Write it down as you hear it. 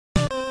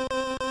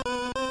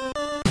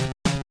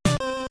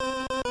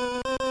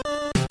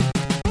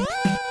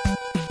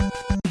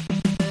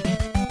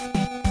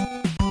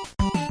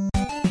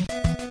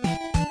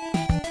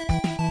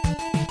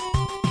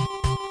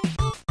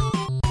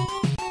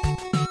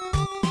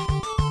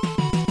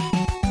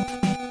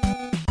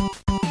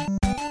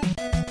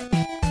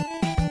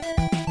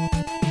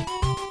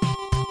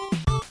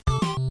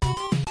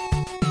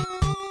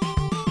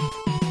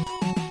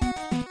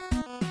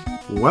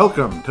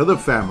welcome to the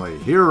family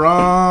here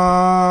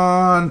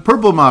on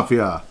Purple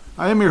Mafia.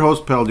 I am your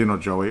host, Paladino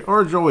Joey,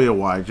 or Joey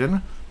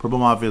Awajan. Purple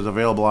Mafia is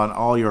available on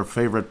all your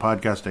favorite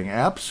podcasting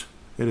apps.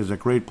 It is a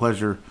great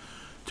pleasure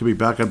to be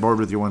back on board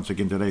with you once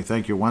again today.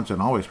 Thank you once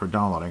and always for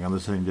downloading and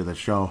listening to the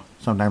show.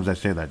 Sometimes I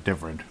say that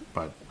different,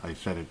 but I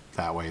said it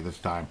that way this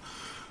time.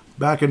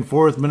 Back and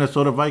forth,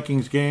 Minnesota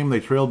Vikings game.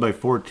 They trailed by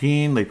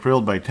 14, they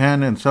trailed by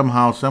 10, and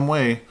somehow, some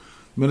way,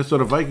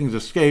 Minnesota Vikings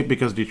escaped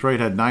because Detroit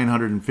had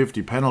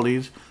 950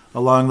 penalties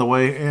along the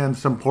way and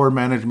some poor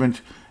management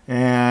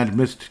and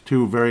missed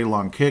two very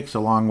long kicks,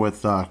 along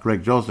with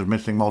Greg Joseph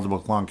missing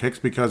multiple long kicks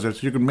because,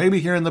 as you can maybe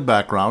hear in the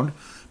background,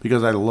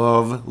 because I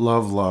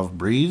love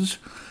breeze.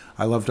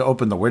 I love to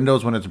open the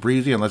windows when it's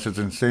breezy unless it's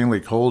insanely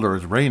cold or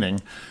it's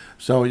raining.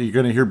 So you're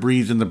going to hear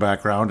breeze in the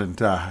background,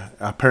 and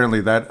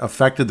apparently that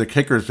affected the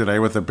kickers today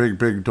with the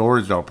big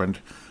doors opened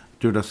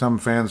due to some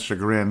fans'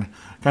 chagrin.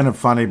 Kind of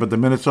funny, but the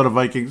Minnesota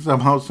Vikings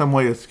somehow, some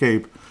way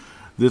escape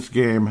this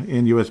game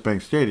in US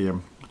Bank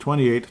Stadium,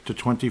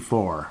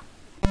 28-24.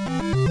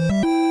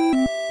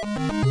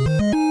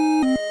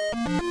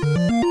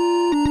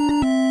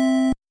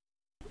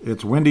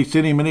 It's Windy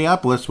City,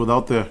 Minneapolis,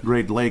 without the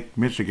Great Lake,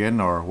 Michigan,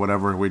 or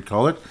whatever we'd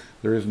call it.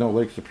 There is no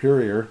Lake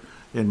Superior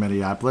in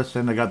Minneapolis,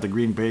 and I got the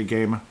Green Bay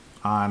game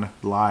on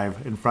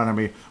live in front of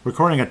me.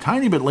 Recording a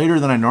tiny bit later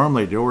than I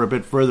normally do. We're a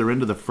bit further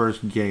into the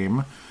first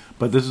game,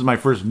 but this is my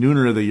first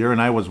nooner of the year,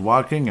 and I was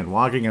walking and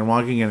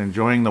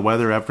enjoying the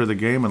weather after the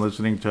game and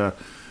listening to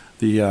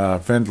the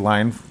vent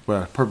line,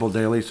 Purple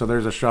Daily, so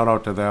there's a shout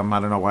out to them.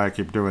 I don't know why I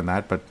keep doing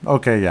that, but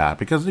okay, yeah,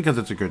 because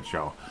it's a good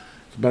show.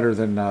 It's better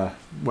than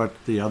what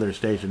the other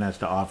station has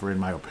to offer, in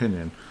my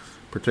opinion,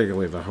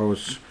 particularly the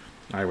hosts,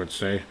 I would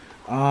say.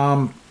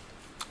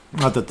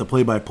 Not that the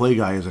play-by-play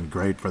guy isn't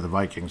great for the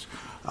Vikings.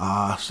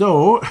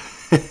 So,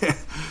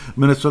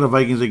 Minnesota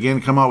Vikings again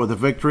come out with a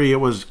victory. It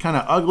was kind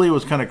of ugly. It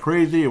was kind of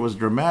crazy. It was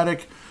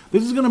dramatic.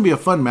 This is going to be a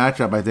fun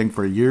matchup, I think,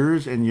 for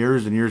years and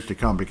years and years to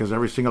come, because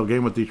every single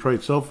game with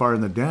Detroit so far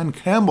in the Dan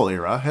Campbell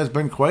era has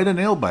been quite a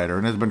nail-biter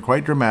and has been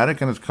quite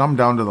dramatic, and it's come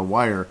down to the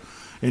wire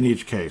in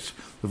each case.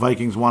 The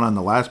Vikings won on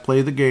the last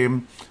play of the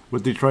game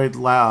with Detroit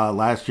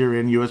last year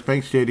in US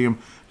Bank Stadium.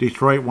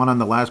 Detroit won on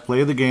the last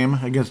play of the game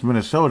against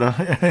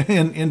Minnesota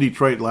in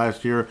Detroit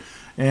last year.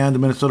 And the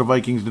Minnesota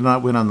Vikings did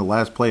not win on the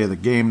last play of the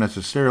game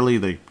necessarily.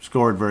 They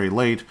scored very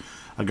late.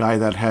 A guy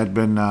that had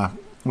been,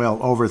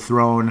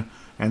 overthrown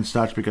and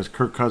such because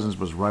Kirk Cousins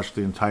was rushed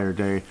the entire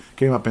day.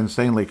 Came up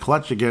insanely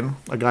clutch again.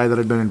 A guy that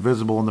had been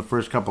invisible in the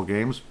first couple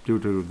games due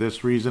to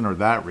this reason or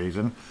that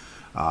reason.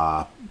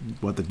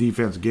 What the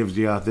defense gives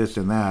you, this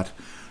and that.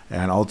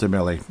 And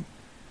ultimately,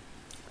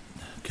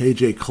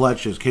 KJ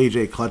Clutch is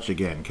KJ Clutch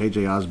again.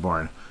 KJ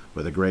Osborne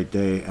with a great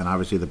day, and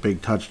obviously the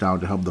big touchdown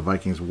to help the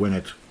Vikings win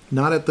it.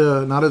 Not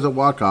as a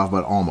walk-off,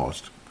 but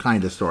almost.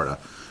 Kind of, sort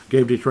of.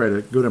 Gave Detroit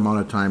a good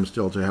amount of time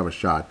still to have a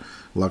shot.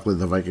 Luckily,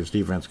 the Vikings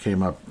defense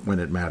came up when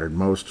it mattered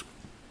most.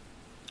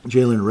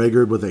 Jalen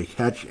Reagor with a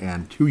catch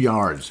and 2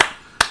 yards.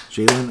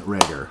 Jalen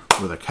Reagor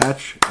with a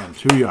catch and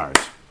 2 yards.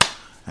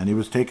 And he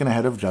was taken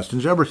ahead of Justin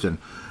Jefferson.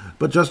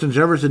 But Justin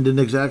Jefferson didn't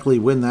exactly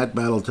win that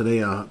battle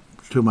today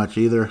too much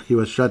either. He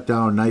was shut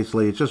down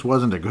nicely. It just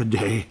wasn't a good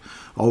day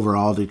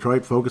overall.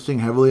 Detroit focusing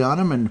heavily on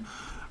him. And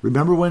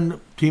remember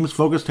when teams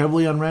focused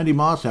heavily on Randy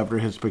Moss after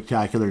his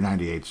spectacular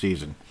 98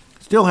 season?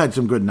 Still had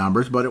some good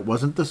numbers, but it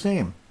wasn't the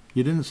same.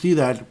 You didn't see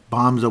that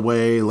bombs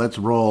away, let's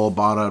roll,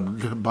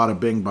 bada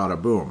bing,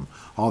 bada boom.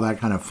 All that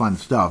kind of fun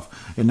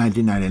stuff in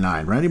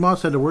 1999. Randy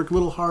Moss had to work a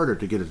little harder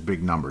to get his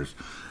big numbers.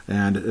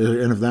 And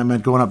if that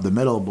meant going up the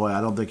middle, boy, I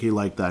don't think he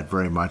liked that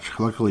very much.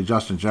 Luckily,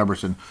 Justin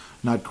Jefferson,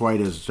 not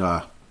quite as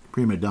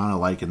prima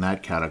donna-like in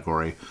that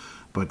category.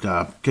 But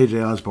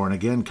KJ Osborne,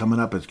 again, coming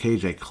up as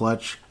KJ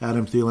Clutch.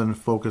 Adam Thielen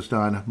focused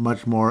on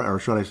much more, or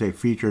should I say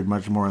featured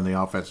much more in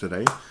the offense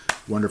today.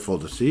 Wonderful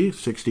to see.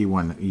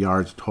 61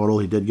 yards total.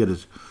 He did get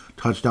his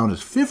touchdown,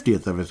 his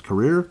 50th of his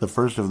career, the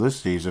first of this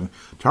season.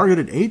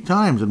 Targeted 8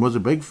 times and was a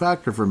big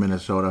factor for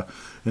Minnesota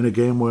in a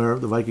game where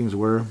the Vikings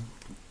were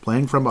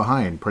playing from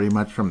behind pretty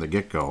much from the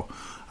get-go,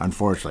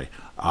 unfortunately.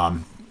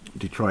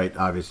 Detroit,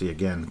 obviously,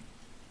 again,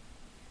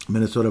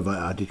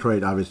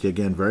 Detroit, obviously,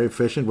 again, very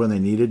efficient when they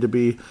needed to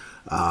be.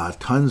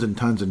 Tons and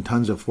tons and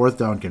tons of fourth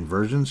down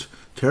conversions.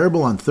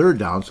 Terrible on third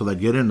down, so they'd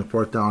get in the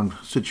fourth down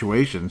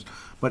situations,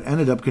 but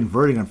ended up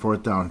converting on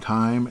fourth down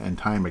time and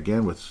time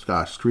again with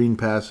screen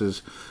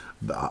passes,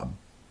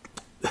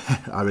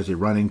 obviously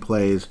running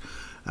plays.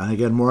 And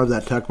again, more of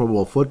that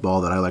technical football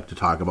that I like to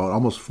talk about.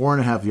 Almost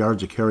 4.5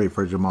 yards a carry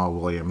for Jamal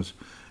Williams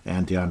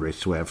and DeAndre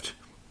Swift.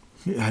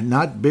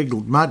 Not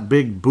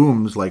big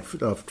booms like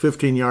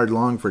 15 yard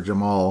long for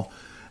Jamal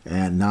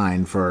and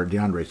 9 for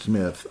DeAndre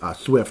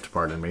Swift.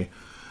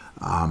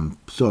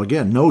 So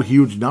again, no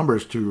huge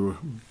numbers to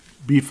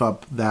beef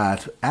up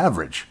that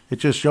average. It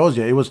just shows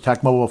you it was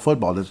Tech Mobile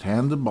football. Just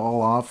hand the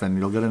ball off and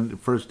you'll get a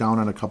first down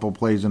on a couple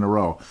plays in a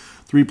row.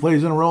 3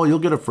 plays in a row, you'll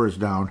get a first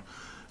down.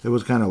 It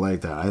was kind of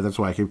like that. That's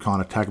why I keep calling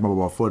it Tech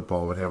Mobile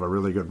football. Would have a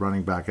really good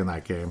running back in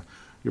that game.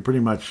 You're pretty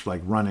much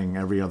like running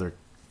every other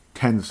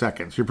 10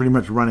 seconds. You're pretty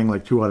much running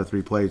like 2 out of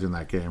 3 plays in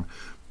that game.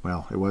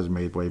 Well, it was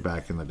made way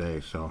back in the day,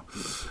 so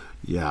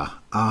yeah.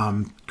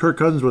 Kirk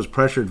Cousins was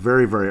pressured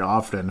very, very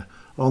often.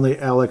 Only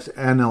Alex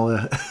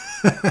Anzalone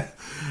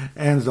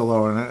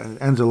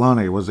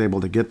was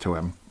able to get to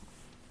him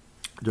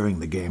during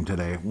the game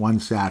today. 1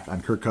 sack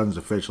on Kirk Cousins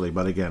officially,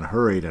 but again,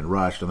 hurried and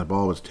rushed, and the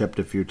ball was tipped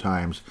a few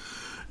times.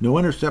 No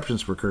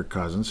interceptions for Kirk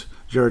Cousins.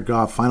 Jared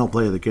Goff, final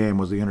play of the game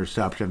was the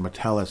interception.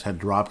 Metellus had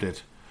dropped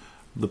it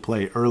the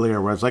play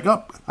earlier where it's like,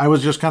 oh, I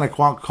was just kind of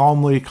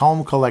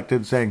calm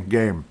collected saying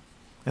game.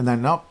 And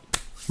then, nope,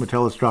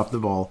 Metellus dropped the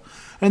ball.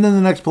 And then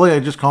the next play, I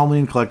just calmly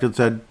and collected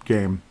said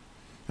game.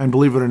 And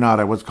believe it or not,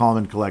 I was calm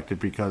and collected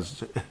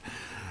because,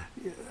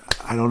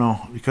 I don't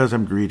know, because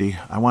I'm greedy.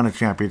 I want a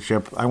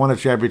championship.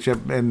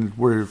 And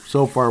we're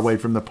so far away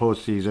from the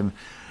postseason.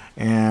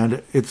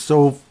 And it's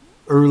so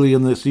early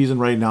in the season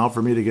right now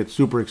for me to get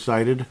super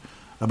excited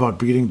about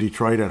beating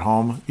Detroit at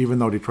home, even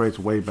though Detroit's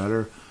way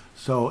better.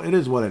 So it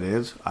is what it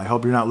is. I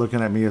hope you're not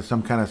looking at me as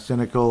some kind of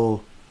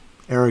cynical,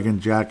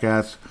 arrogant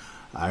jackass.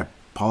 I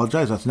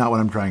apologize. That's not what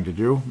I'm trying to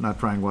do. Not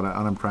trying what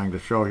I'm trying to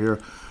show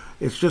here.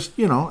 It's just,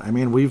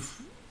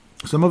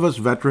 some of us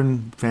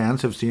veteran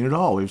fans have seen it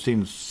all. We've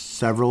seen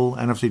several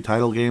NFC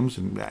title games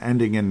and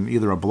ending in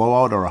either a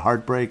blowout or a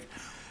heartbreak.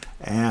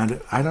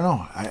 And I don't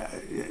know.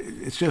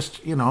 It's just,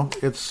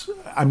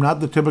 I'm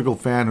not the typical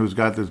fan who's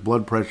got this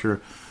blood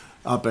pressure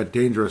up at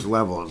dangerous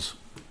levels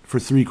for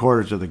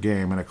 3/4 of the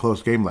game in a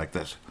close game like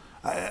this.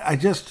 I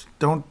just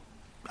don't,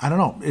 I don't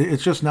know.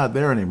 It's just not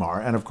there anymore.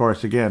 And of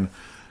course, again,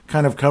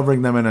 kind of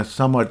covering them in a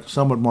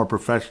somewhat more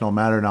professional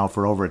manner now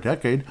for over a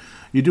decade,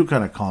 you do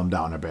kind of calm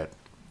down a bit.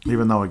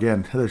 Even though,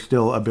 again, there's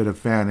still a bit of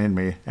fan in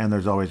me, and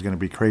there's always going to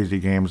be crazy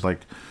games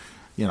like,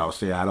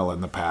 Seattle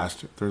in the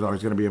past. There's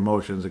always going to be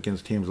emotions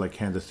against teams like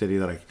Kansas City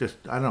that I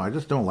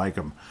just don't like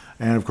them.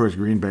 And, of course,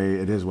 Green Bay,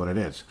 it is what it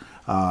is.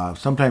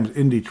 Sometimes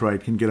in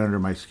Detroit can get under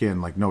my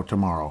skin like no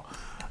tomorrow.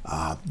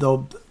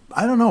 Though,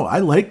 I don't know. I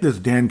like this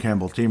Dan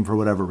Campbell team for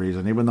whatever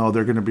reason, even though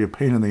they're going to be a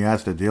pain in the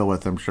ass to deal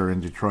with, I'm sure,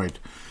 in Detroit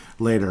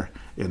later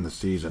in the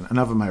season.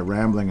 Enough of my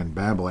rambling and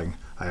babbling.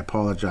 I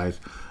apologize.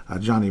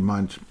 Johnny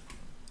Munch,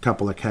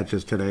 couple of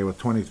catches today with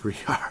 23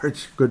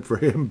 yards. Good for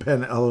him.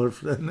 Ben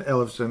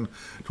Ellefson,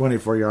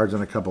 24 yards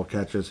and a couple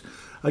catches.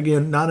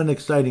 Again, not an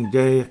exciting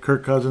day.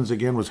 Kirk Cousins,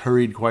 again, was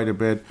hurried quite a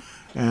bit,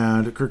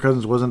 and Kirk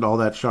Cousins wasn't all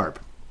that sharp.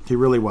 He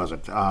really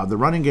wasn't. The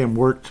running game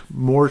worked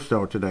more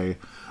so today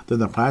than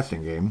the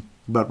passing game,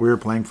 but we were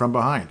playing from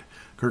behind.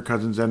 Kirk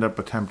Cousins ended up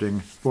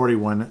attempting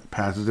 41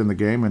 passes in the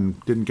game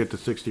and didn't get to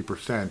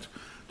 60%,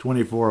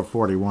 24 of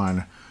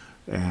 41.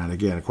 And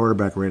again, a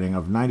quarterback rating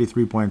of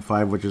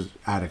 93.5, which is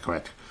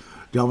adequate.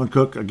 Dalvin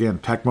Cook, again,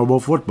 Tecmo Bowl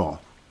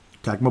football.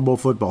 Tecmo Bowl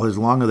football. His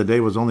long of the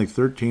day was only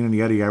 13, and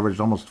yet he averaged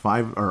almost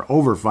 5 or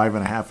over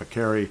 5.5 a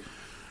carry.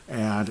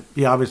 And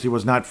he obviously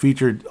was not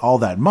featured all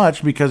that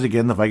much because,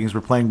 again, the Vikings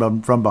were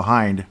playing from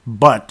behind.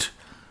 But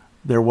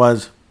there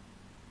was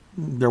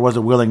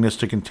a willingness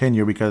to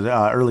continue because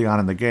early on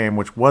in the game,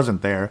 which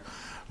wasn't there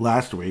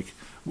last week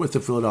with the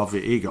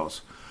Philadelphia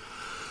Eagles.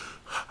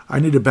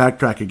 I need to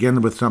backtrack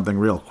again with something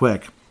real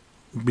quick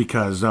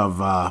because of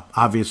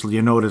obviously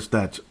you noticed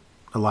that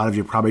a lot of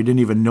you probably didn't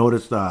even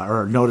noticed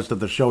that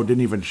the show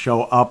didn't even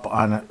show up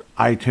on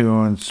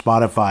iTunes,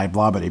 Spotify,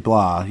 blah, blah,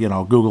 blah,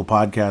 Google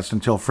Podcasts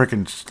until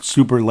frickin'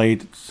 super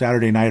late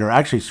Saturday night or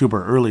actually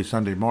super early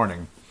Sunday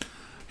morning.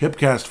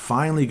 Hipcast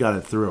finally got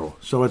it through.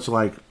 So it's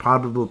like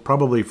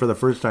probably for the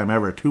first time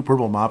ever, 2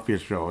 Purple Mafia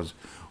shows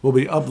will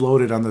be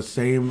uploaded on the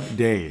same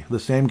day, the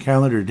same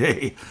calendar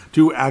day.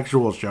 2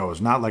 actual shows,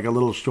 not like a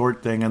little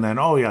short thing and then,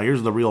 oh yeah,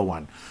 here's the real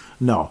one.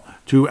 No,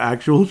 2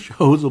 actual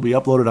shows will be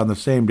uploaded on the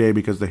same day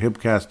because the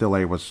Hipcast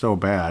delay was so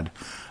bad.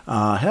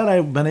 Had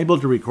I been able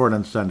to record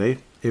on Sunday,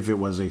 if it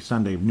was a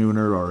Sunday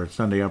nooner or a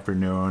Sunday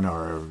afternoon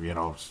or,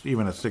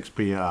 even a 6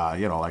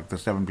 p.m., like the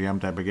 7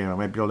 p.m. type of game, I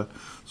might be able to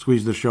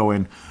squeeze the show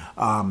in.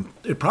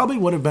 It probably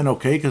would have been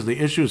okay because the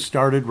issues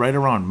started right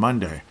around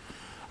Monday.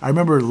 I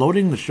remember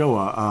loading the show,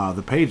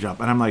 the page up,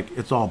 and I'm like,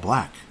 it's all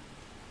black.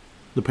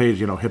 The page,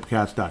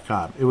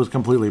 hipcast.com. It was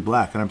completely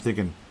black, and I'm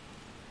thinking,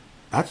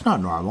 that's not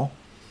normal.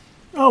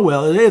 Oh,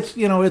 well,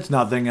 it's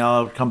nothing.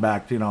 I'll come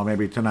back,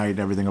 maybe tonight,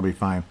 everything will be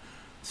fine.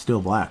 It's still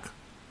black.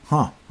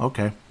 Huh,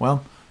 okay.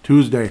 Well,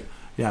 Tuesday,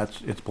 yeah,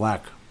 it's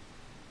black.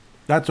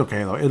 That's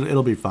okay, though.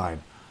 It'll be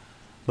fine.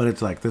 But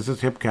it's like, this is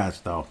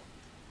Hipcast, though.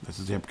 This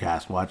is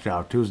Hipcast. Watch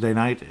out. Tuesday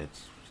night,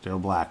 it's still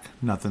black.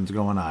 Nothing's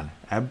going on.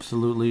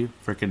 Absolutely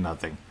freaking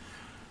nothing.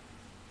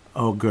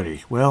 Oh,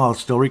 goody. Well, I'll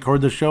still record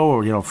the show,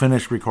 or,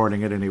 finish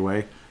recording it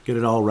anyway. Get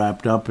it all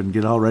wrapped up and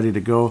get all ready to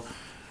go.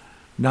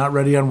 Not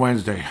ready on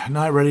Wednesday.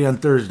 Not ready on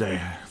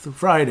Thursday.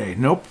 Friday,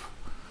 nope.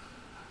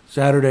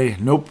 Saturday,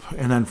 nope.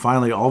 And then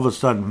finally, all of a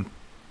sudden,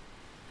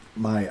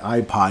 my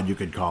iPod, you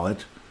could call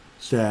it,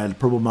 said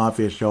Purple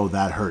Mafia Show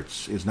That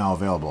Hurts is now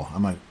available.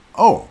 I'm like,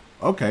 oh,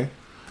 okay.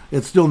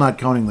 It's still not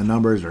counting the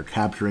numbers or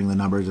capturing the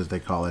numbers, as they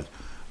call it.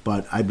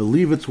 But I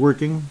believe it's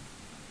working.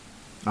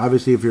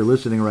 Obviously, if you're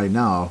listening right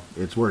now,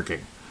 it's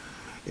working.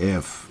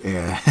 If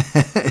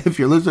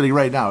you're listening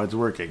right now, it's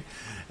working.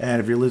 And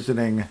if you're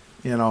listening,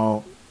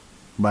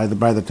 by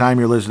the time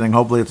you're listening,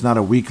 hopefully it's not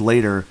a week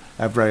later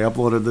after I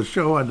uploaded the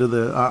show onto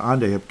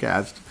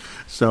Hipcast.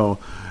 So,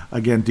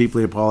 again,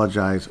 deeply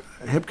apologize.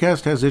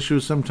 Hipcast has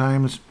issues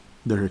sometimes.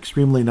 They're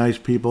extremely nice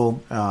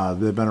people.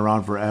 They've been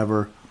around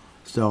forever.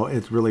 So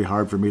it's really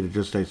hard for me to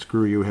just say,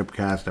 screw you,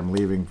 Hipcast, I'm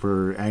leaving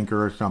for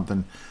Anchor or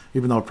something,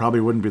 even though it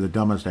probably wouldn't be the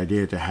dumbest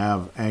idea to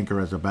have Anchor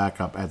as a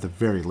backup at the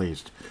very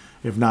least,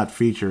 if not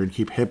feature, and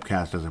keep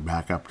Hipcast as a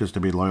backup, just to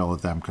be loyal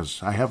with them,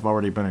 because I have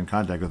already been in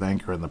contact with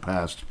Anchor in the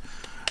past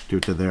due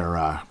to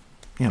their,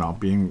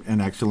 being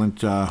an excellent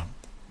podcast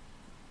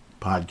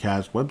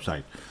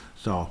website.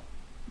 So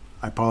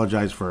I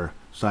apologize for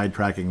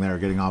sidetracking there,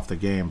 getting off the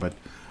game, but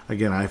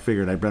again, I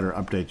figured I'd better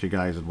update you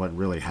guys on what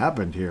really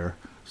happened here.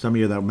 Some of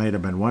you that may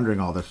have been wondering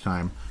all this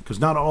time, because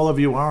not all of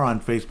you are on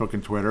Facebook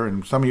and Twitter,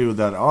 and some of you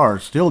that are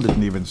still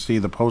didn't even see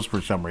the post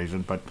for some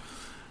reason, but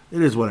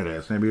it is what it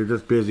is. Maybe you're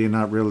just busy and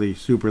not really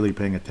superly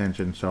paying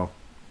attention, so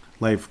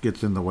life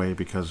gets in the way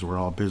because we're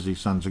all busy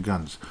sons of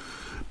guns.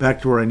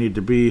 Back to where I need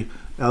to be.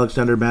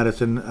 Alexander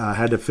Mattison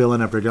had to fill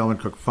in after Dalvin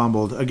Cook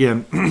fumbled.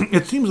 Again,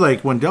 it seems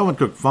like when Dalvin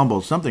Cook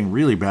fumbles, something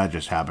really bad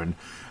just happened,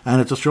 and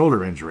it's a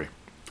shoulder injury.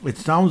 It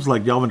sounds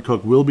like Dalvin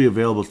Cook will be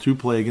available to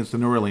play against the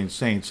New Orleans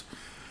Saints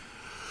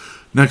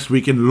next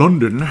week in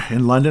London.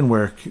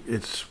 Where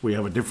we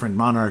have a different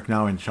monarch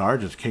now in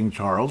charge. It's King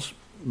Charles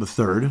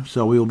III.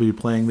 So we will be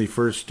playing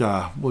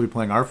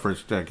our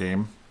first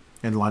game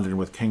in London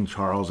with King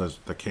Charles as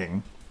the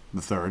king,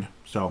 the third.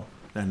 So,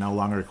 and no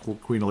longer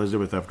Queen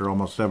Elizabeth after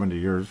almost 70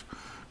 years.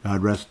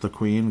 God rest the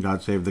Queen,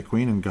 God save the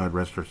Queen, and God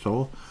rest her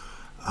soul.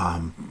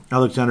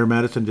 Alexander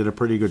Mattison did a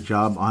pretty good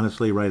job,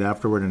 honestly, right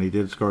afterward, and he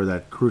did score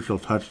that crucial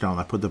touchdown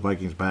that put the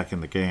Vikings back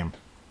in the game.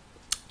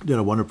 Did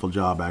a wonderful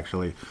job,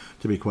 actually,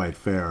 to be quite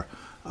fair.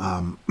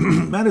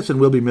 Mattison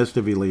will be missed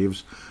if he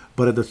leaves,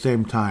 but at the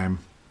same time,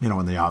 in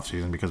the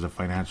offseason because of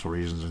financial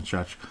reasons and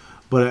such,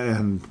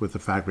 and with the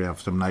fact we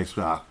have some nice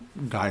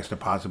guys to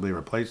possibly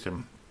replace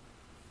him.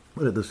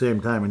 But at the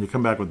same time, when you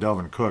come back with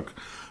Dalvin Cook,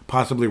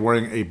 possibly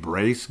wearing a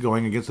brace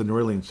going against the New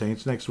Orleans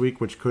Saints next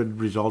week, which could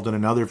result in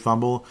another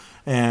fumble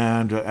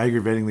and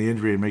aggravating the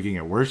injury and making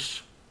it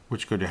worse,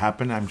 which could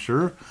happen, I'm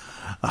sure.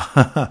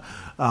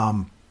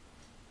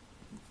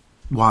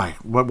 Why?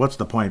 What's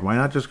the point? Why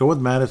not just go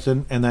with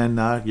Mattison and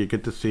then you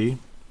get to see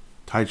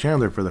Ty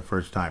Chandler for the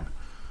first time?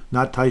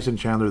 Not Tyson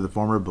Chandler, the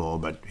former Bull,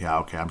 but yeah,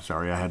 okay, I'm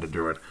sorry, I had to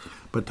do it.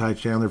 But Ty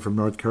Chandler from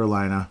North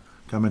Carolina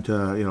coming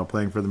to,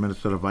 playing for the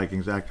Minnesota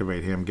Vikings,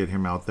 activate him, get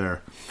him out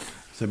there.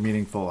 Some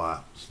meaningful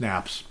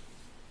snaps.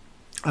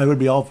 I would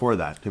be all for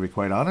that, to be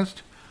quite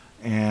honest.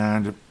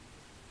 And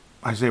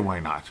I say, why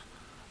not?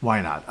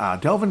 Why not?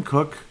 Dalvin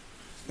Cook,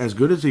 as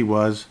good as he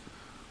was,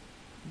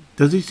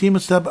 does he seem a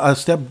step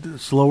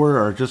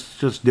slower or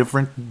just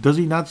different? Does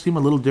he not seem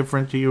a little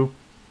different to you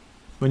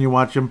when you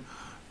watch him?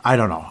 I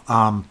don't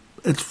know.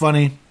 It's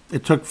funny.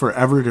 It took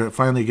forever to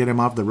finally get him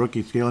off the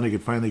rookie scale, and he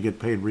could finally get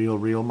paid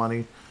real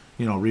money,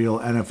 real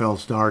NFL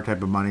star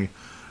type of money.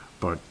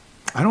 But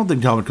I don't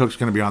think Dalvin Cook's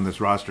going to be on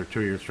this roster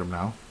 2 years from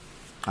now.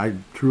 I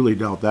truly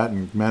doubt that,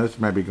 and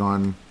Madison might be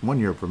gone 1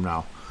 year from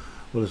now.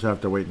 We'll just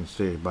have to wait and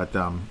see. But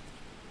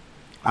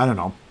I don't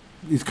know.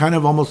 He's kind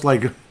of almost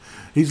like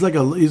he's a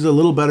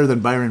little better than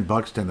Byron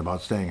Buxton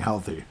about staying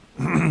healthy,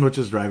 which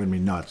is driving me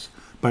nuts.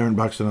 Byron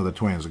Buxton of the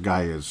Twins, the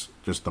guy is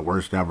just the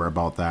worst ever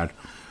about that.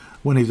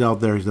 When he's out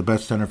there, he's the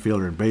best center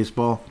fielder in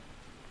baseball,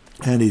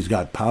 and he's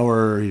got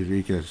power,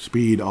 he can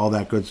speed, all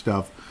that good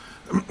stuff.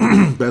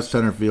 Best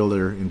center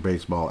fielder in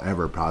baseball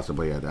ever,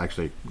 possibly, at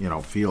actually,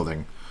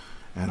 fielding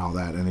and all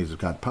that, and he's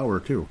got power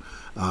too.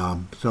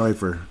 Sorry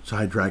for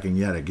sidetracking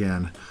yet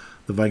again.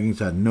 The Vikings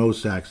had no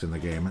sacks in the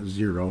game,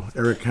 0.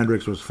 Eric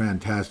Kendricks was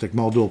fantastic.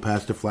 Multiple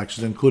pass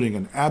deflections, including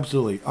an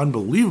absolutely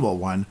unbelievable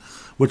one,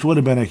 which would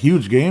have been a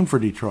huge game for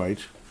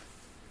Detroit.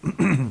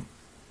 Pardon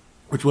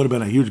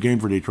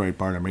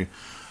me,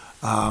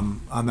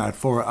 on that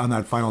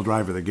final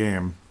drive of the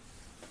game,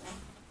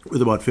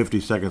 with about 50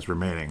 seconds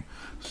remaining.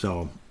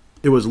 So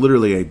it was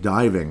literally a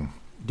diving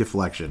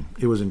deflection.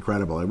 It was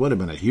incredible. It would have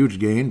been a huge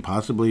gain,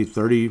 possibly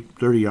 30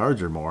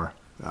 yards or more.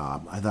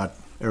 I thought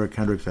Eric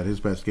Kendricks had his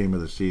best game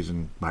of the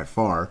season by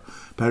far.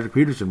 Patrick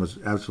Peterson was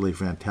absolutely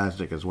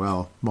fantastic as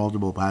well.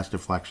 Multiple pass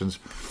deflections.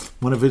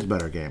 One of his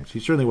better games. He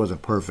certainly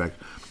wasn't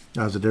perfect.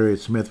 Zadarius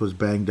Smith was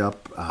banged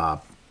up. I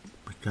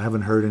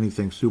haven't heard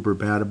anything super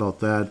bad about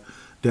that.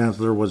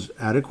 Dantzler was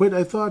adequate,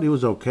 I thought. He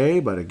was okay,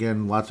 but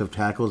again, lots of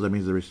tackles. That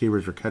means the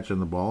receivers were catching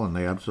the ball, and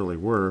they absolutely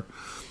were.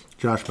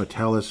 Josh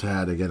Metellus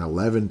had, again,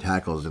 11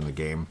 tackles in the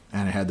game,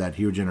 and had that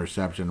huge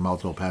interception,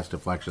 multiple pass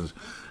deflections.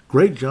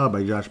 Great job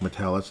by Josh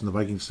Metellus, and the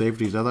Vikings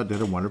safeties, I thought, did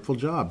a wonderful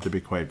job, to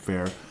be quite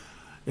fair,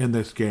 in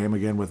this game.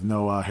 Again, with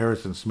no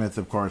Harrison Smith,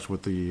 of course,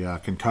 with the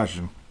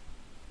concussion.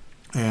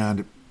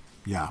 And,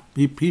 yeah,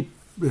 he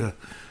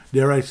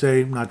dare I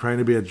say, not trying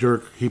to be a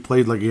jerk, he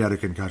played like he had a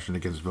concussion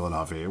against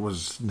Philadelphia. It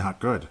was not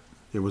good.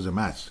 It was a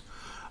mess.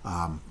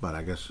 But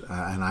I guess,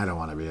 and I don't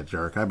want to be a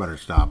jerk, I better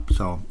stop.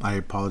 So I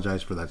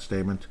apologize for that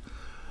statement.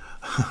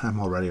 I'm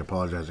already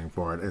apologizing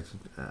for it. It's,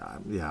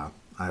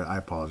 I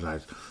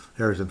apologize.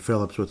 Harrison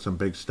Phillips with some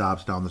big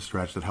stops down the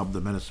stretch that helped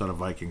the Minnesota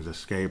Vikings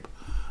escape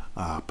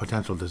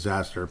potential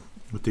disaster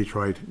with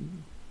Detroit,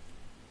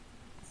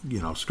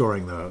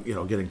 scoring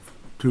getting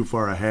too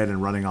far ahead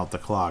and running out the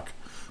clock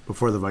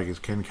before the Vikings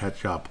can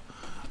catch up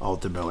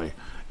ultimately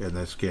in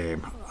this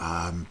game.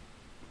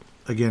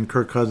 Again,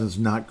 Kirk Cousins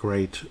not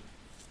great.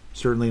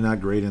 Certainly not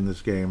great in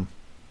this game.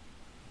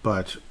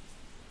 But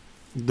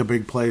the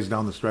big plays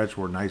down the stretch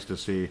were nice to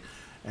see.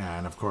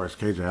 And, of course,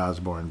 KJ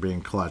Osborne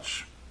being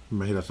clutch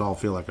made us all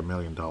feel like $1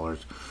 million.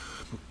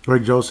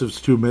 Greg Joseph's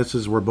 2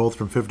 misses were both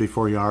from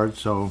 54 yards,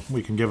 so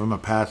we can give him a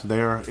pass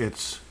there.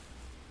 It's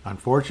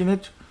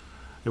unfortunate.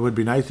 It would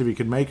be nice if he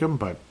could make them,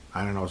 but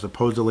I don't know.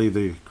 Supposedly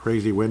the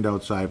crazy wind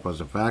outside was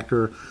a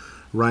factor.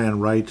 Ryan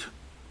Wright,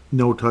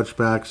 no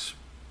touchbacks,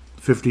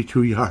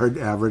 52-yard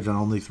average on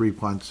only 3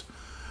 punts.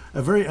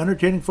 A very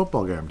entertaining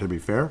football game, to be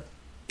fair.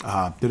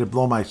 Did it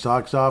blow my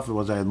socks off?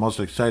 Was I the most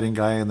exciting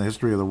guy in the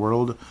history of the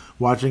world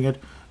watching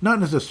it? Not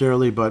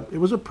necessarily, but it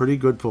was a pretty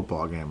good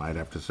football game, I'd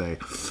have to say.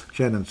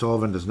 Shannon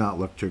Sullivan does not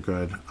look too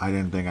good. I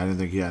didn't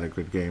think he had a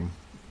good game,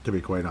 to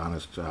be quite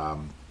honest.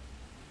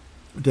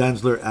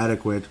 Dantzler,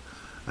 adequate.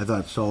 I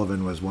thought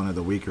Sullivan was one of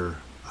the weaker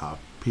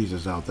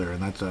pieces out there,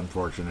 and that's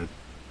unfortunate.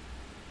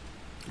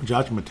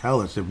 Josh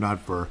Metellus, if not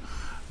for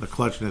the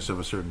clutchness of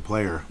a certain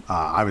player,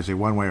 obviously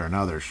one way or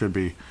another, should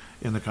be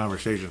in the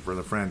conversation for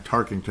the Fran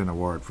Tarkington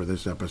Award for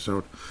this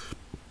episode.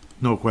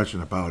 No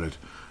question about it.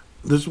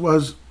 This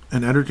was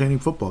an entertaining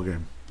football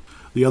game.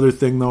 The other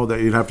thing, though, that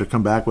you'd have to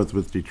come back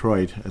with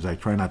Detroit, as I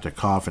try not to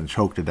cough and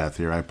choke to death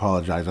here, I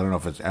apologize, I don't know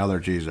if it's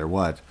allergies or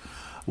what,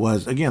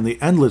 was, again,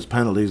 the endless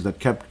penalties that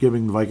kept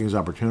giving the Vikings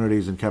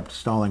opportunities and kept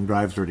stalling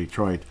drives for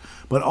Detroit.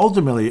 But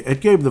ultimately,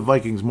 it gave the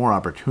Vikings more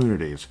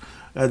opportunities.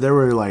 There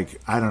were,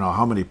 I don't know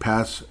how many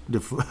pass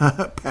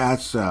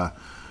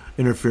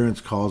interference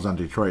calls on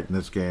Detroit in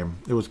this game.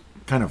 It was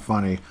kind of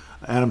funny.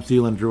 Adam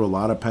Thielen drew a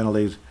lot of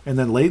penalties. And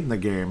then late in the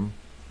game,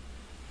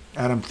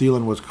 Adam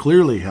Thielen was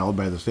clearly held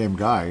by the same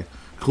guy,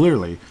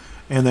 clearly.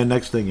 And then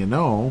next thing you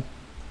know,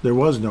 there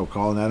was no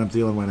call, and Adam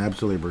Thielen went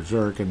absolutely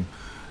berserk. And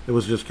it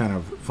was just kind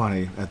of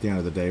funny at the end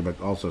of the day,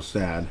 but also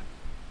sad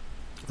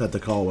that the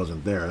call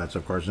wasn't there. That's,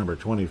 of course, number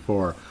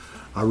 24,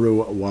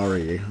 Aru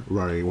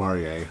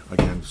Warie.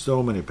 Again,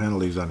 so many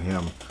penalties on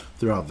him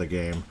throughout the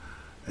game.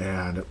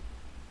 And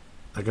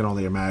I can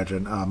only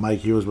imagine. Mike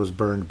Hughes was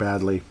burned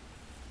badly.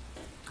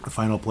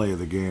 Final play of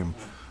the game.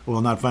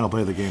 Well, not final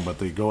play of the game, but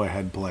the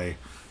go-ahead play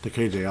to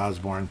KJ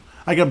Osborne.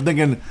 I kept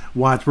thinking,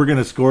 watch, we're going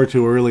to score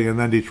too early, and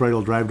then Detroit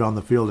will drive down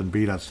the field and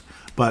beat us.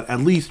 But at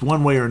least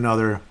one way or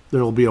another,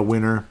 there will be a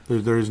winner.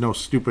 There is no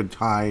stupid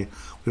tie.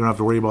 We don't have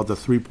to worry about the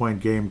 3-point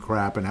game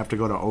crap and have to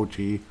go to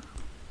OT.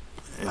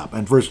 Yeah,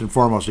 and first and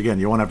foremost, again,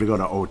 you won't have to go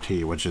to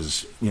OT, which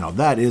is,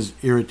 that is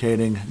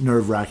irritating,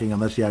 nerve-wracking,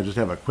 unless you just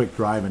have a quick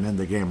drive and end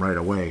the game right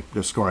away,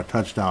 just score a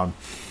touchdown,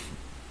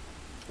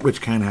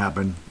 which can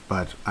happen.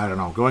 But I don't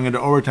know. Going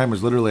into overtime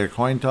is literally a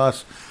coin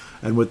toss,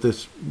 and with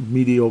this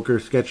mediocre,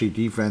 sketchy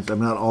defense, I'm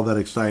not all that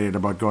excited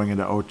about going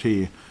into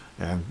OT.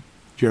 And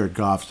Jared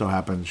Goff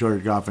and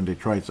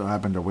Detroit so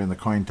happened to win the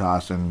coin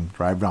toss and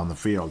drive down the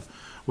field,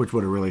 which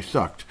would have really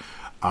sucked.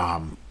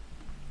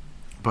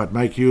 But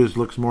Mike Hughes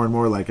looks more and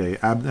more like an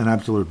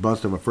absolute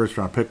bust of a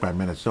first-round pick by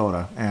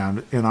Minnesota.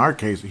 And in our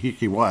case,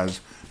 he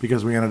was,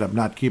 because we ended up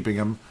not keeping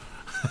him.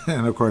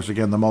 And, of course,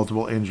 again, the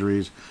multiple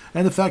injuries.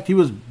 And the fact he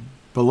was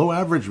below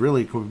average,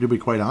 really, to be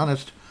quite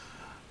honest.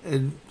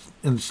 In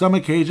some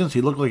occasions,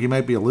 he looked like he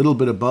might be a little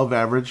bit above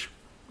average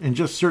in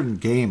just certain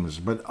games.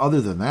 But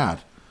other than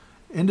that,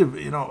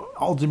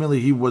 ultimately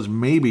he was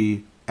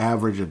maybe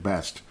average at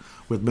best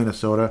with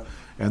Minnesota.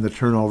 And the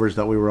turnovers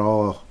that we were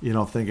all,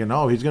 thinking,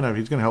 he's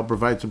gonna help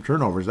provide some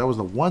turnovers. That was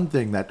the one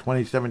thing that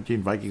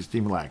 2017 Vikings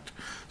team lacked.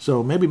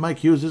 So maybe Mike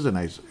Hughes is a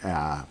nice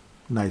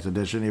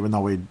addition, even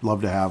though we'd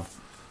love to have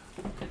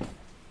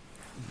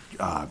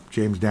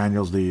James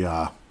Daniels, the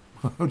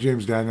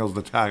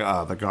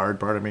guard,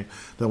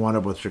 that wound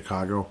up with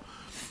Chicago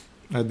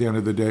at the end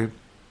of the day.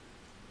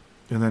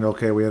 And then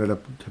we ended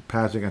up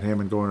passing on him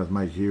and going with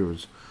Mike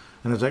Hughes.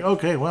 And it's like,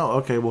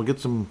 we'll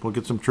get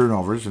some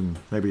turnovers, and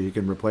maybe he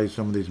can replace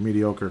some of these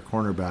mediocre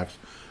cornerbacks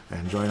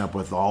and join up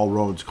with all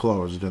roads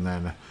closed. And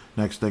then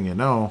next thing you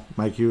know,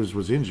 Mike Hughes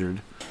was injured.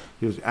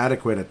 He was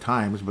adequate at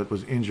times, but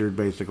was injured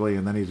basically,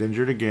 and then he's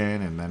injured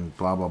again, and then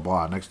blah, blah,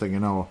 blah. Next thing you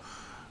know,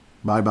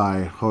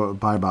 bye-bye.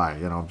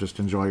 Just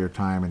enjoy your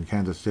time in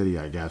Kansas City,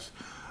 I guess.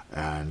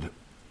 And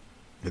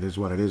it is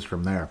what it is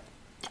from there.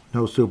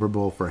 No Super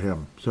Bowl for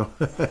him. So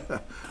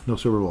no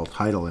Super Bowl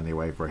title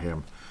anyway for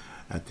him.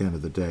 At the end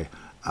of the day,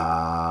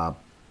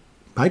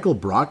 Michael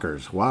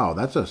Brockers. Wow,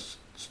 that's a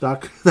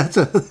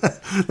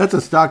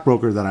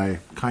stockbroker that I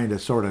kind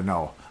of sort of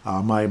know.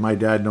 My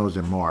dad knows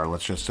him more.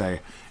 Let's just say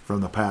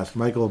from the past.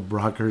 Michael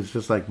Brockers,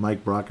 just like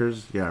Mike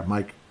Brockers. Yeah,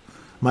 Mike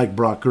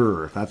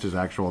Brocker. That's his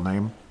actual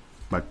name,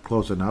 but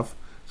close enough.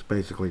 It's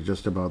basically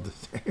just about the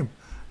same.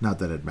 Not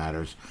that it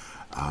matters.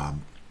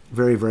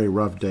 Very, very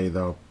rough day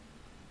though.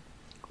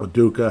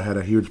 Oduka had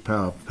a huge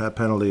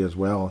penalty as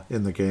well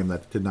in the game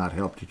that did not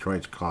help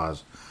Detroit's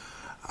cause.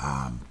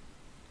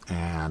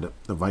 And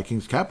the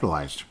Vikings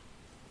capitalized.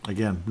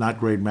 Again, not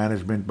great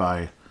management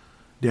by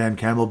Dan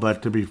Campbell,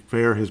 but to be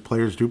fair, his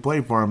players do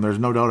play for him. There's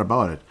no doubt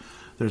about it.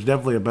 There's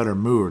definitely a better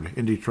mood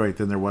in Detroit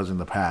than there was in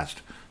the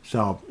past.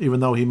 So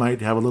even though he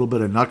might have a little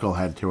bit of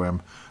knucklehead to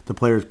him, the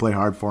players play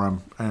hard for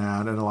him.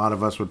 And a lot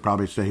of us would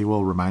probably say he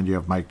will remind you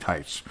of Mike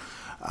Tice.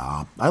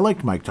 I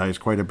liked Mike Tice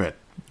quite a bit.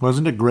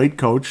 Wasn't a great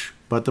coach,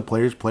 but the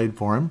players played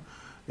for him.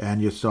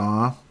 And you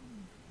saw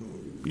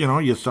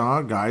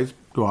guys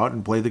go out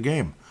and play the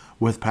game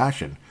with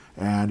passion.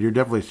 And you're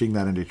definitely seeing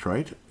that in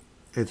Detroit.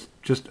 It's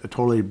just a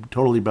totally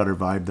better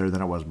vibe there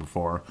than it was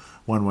before,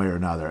 one way or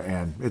another.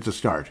 And it's a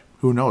start.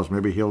 Who knows?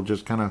 Maybe he'll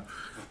just kind of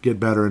get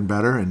better and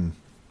better. And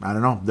I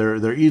don't know.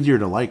 They're easier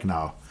to like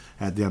now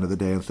at the end of the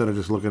day, instead of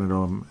just looking at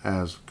them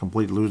as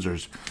complete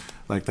losers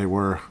like they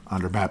were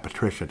under Matt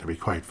Patricia, to be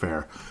quite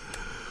fair.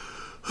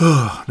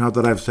 Not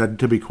that I've said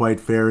to be quite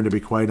fair and to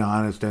be quite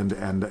honest and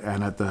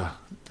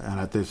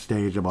at this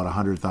stage about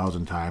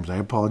 100,000 times. I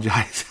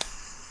apologize.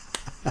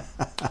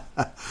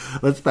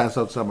 Let's pass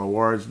out some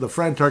awards. The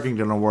Fran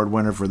Tarkington Award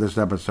winner for this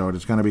episode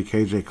is going to be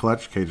KJ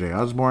Clutch, KJ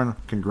Osborne.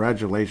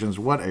 Congratulations.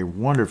 What a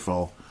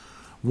wonderful,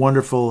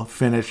 wonderful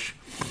finish.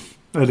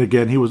 And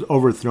again, he was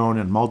overthrown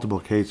in multiple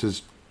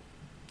cases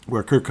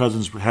where Kirk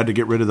Cousins had to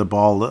get rid of the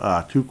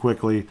ball too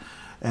quickly.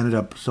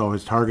 So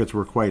his targets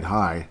were quite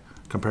high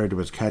compared to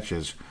his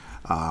catches.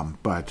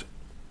 But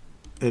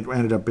it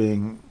ended up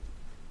being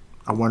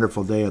a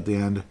wonderful day at the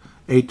end.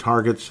 8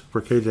 targets for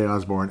KJ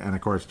Osborne, and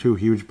of course 2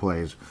 huge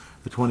plays.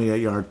 The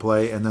 28-yard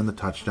play and then the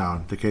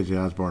touchdown to KJ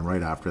Osborne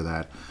right after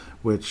that,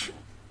 which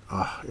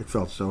it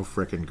felt so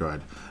freaking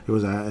good. It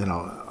was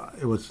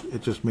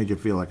it just made you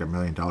feel like $1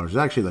 million.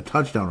 Actually, the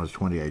touchdown was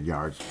 28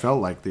 yards.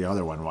 Felt like the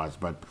other one was,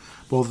 but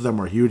both of them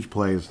were huge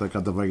plays that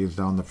got the Vikings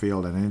down the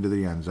field and into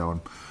the end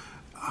zone.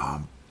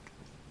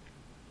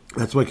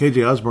 That's why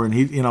KJ Osborne,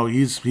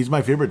 he's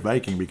my favorite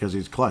Viking because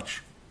he's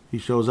clutch. He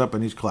shows up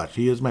and he's clutch.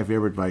 He is my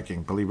favorite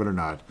Viking, believe it or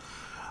not.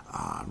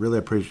 Really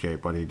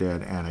appreciate what he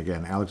did. And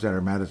again,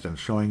 Alexander Mattison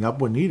showing up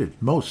when needed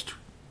most.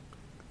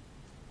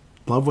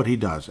 Love what he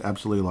does.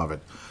 Absolutely love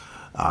it.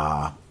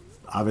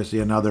 Obviously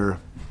another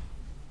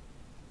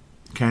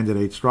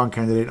candidate, strong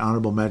candidate,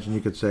 honorable mention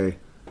you could say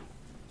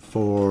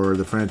for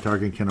the Fran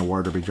Tarkington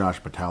Award to be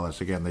Josh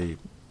Metellus. Again,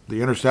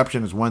 the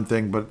interception is one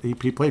thing, but he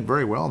played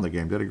very well in the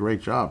game. Did a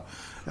great job.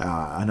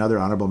 Another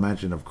honorable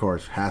mention, of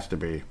course, has to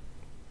be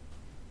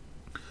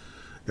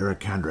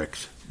Eric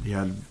Kendricks. He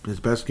had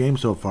his best game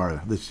so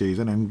far this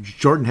season, and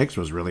Jordan Hicks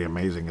was really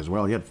amazing as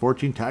well. He had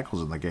 14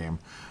 tackles in the game.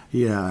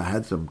 He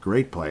had some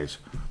great plays.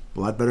 A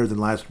lot better than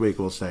last week,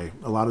 we'll say.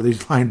 A lot of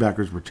these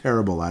linebackers were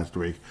terrible last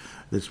week.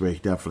 This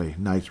week, definitely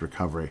nice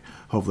recovery.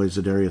 Hopefully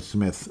Zadarius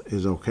Smith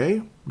is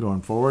okay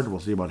going forward. We'll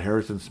see about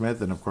Harrison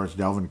Smith and, of course,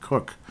 Dalvin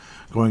Cook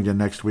going to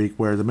next week,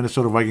 where the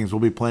Minnesota Vikings will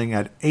be playing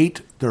at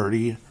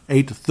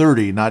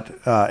 8:30, not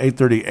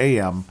 8:30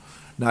 a.m.,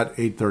 not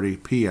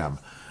 8:30 p.m.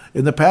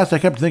 In the past, I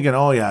kept thinking,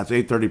 oh, yeah, it's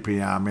 8:30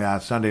 p.m. Yeah,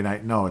 it's Sunday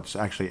night. No, it's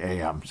actually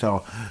a.m.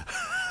 So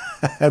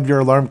have your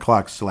alarm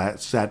clock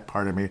set,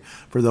 pardon me,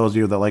 for those of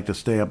you that like to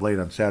stay up late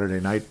on Saturday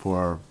night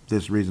for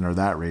this reason or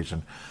that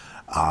reason.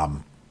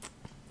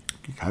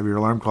 Have your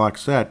alarm clock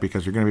set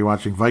because you're going to be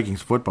watching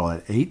Vikings football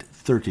at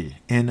 8:30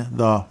 in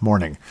the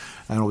morning.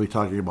 And we'll be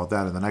talking about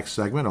that in the next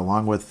segment,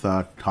 along with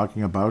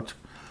talking about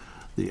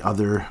the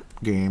other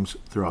games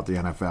throughout the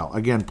NFL.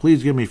 Again,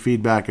 please give me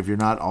feedback if you're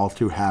not all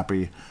too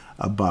happy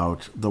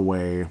about the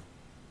way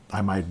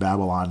I might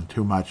babble on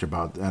too much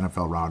about the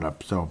NFL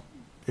Roundup. So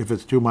if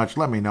it's too much,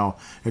 let me know.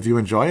 If you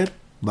enjoy it,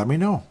 let me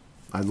know.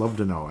 I'd love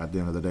to know at the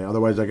end of the day.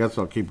 Otherwise, I guess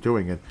I'll keep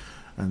doing it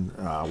and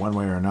one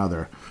way or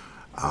another,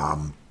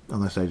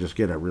 unless I just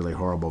get a really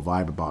horrible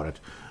vibe about it.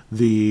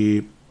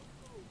 The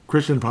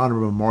Christian Ponder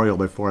Memorial,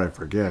 before I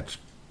forget,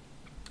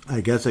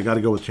 I guess I got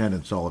to go with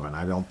Chandon Sullivan.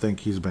 I don't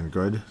think he's been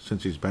good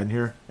since he's been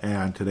here,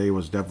 and today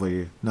was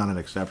definitely not an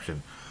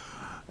exception.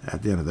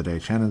 At the end of the day,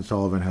 Chandon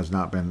Sullivan has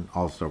not been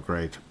also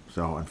great.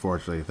 So,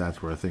 unfortunately,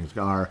 that's where things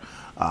are.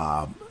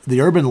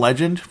 The urban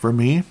legend, for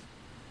me,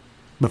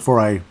 before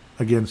I,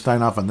 again,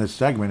 sign off on this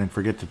segment and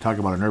forget to talk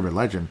about an urban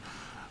legend,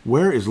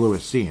 where is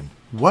Lewis Cine?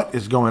 What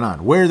is going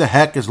on? Where the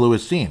heck is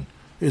Lewis Cine?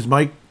 Is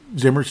Mike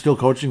Zimmer still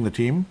coaching the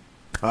team?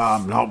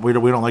 No, we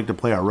don't like to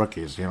play our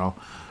rookies,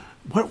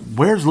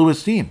 Where's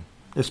Lewis Cine?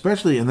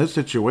 Especially in this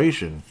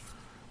situation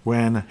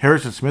when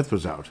Harrison Smith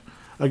was out.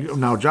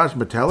 Now, Josh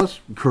Metellus,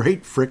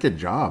 great frickin'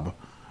 job.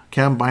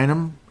 Cam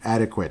Bynum,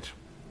 adequate.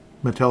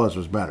 Metellus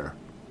was better.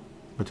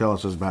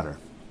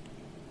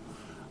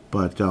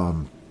 But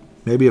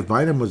maybe if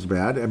Bynum was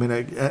bad,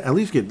 at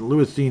least get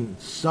Lewis Cine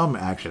some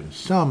action,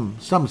 some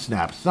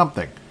snaps,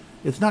 something.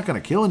 It's not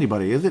going to kill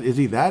anybody, is it? Is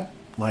he that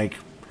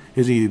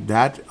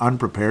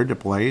unprepared to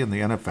play in the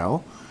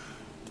NFL?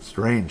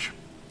 Strange.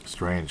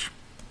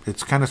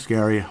 It's kind of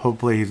scary.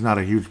 Hopefully he's not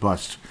a huge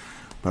bust.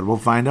 But we'll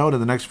find out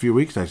in the next few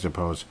weeks, I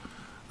suppose.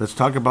 Let's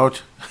talk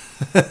about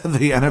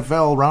the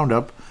NFL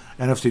Roundup,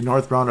 NFC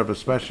North Roundup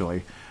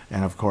especially,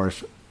 and of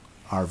course,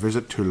 our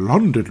visit to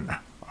London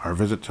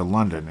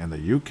in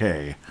the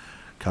UK,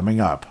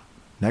 coming up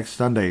next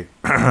Sunday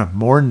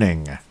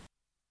morning.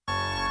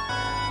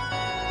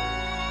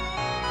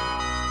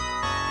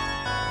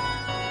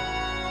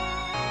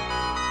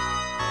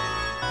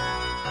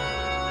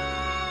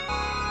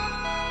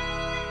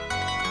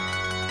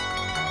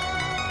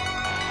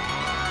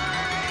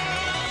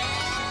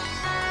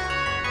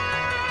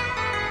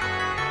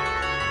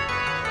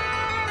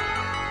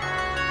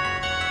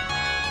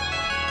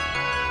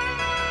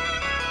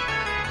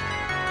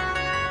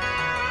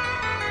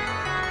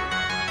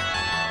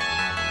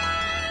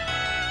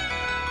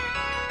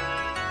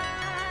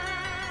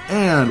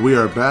 And we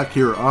are back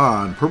here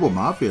on Purple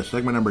Mafia,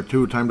 segment number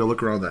 2. Time to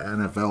look around the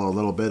NFL a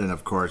little bit, and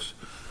of course,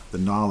 the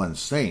Nolan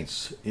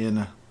Saints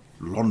in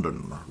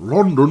London.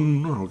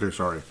 Okay,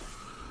 sorry.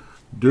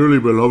 Dearly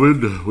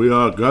beloved, we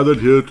are gathered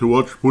here to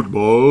watch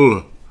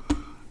football.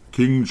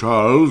 King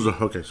Charles.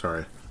 Okay,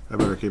 sorry. I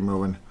better keep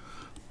moving.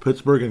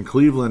 Pittsburgh and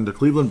Cleveland. The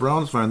Cleveland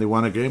Browns finally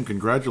won a game.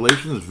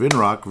 Congratulations,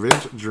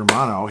 Vince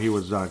Germano. He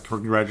was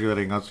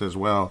congratulating us as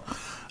well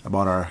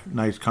about our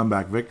nice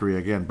comeback victory.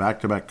 Again,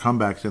 back-to-back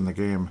comebacks in the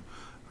game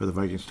for the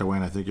Vikings to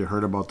win. I think you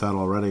heard about that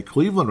already.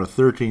 Cleveland with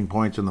 13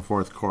 points in the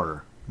fourth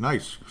quarter.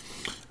 Nice.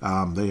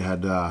 They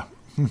had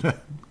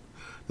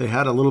they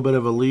had a little bit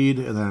of a lead,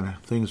 and then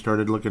things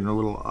started looking a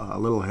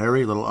little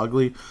hairy, a little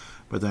ugly,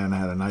 but then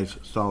had a nice,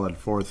 solid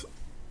fourth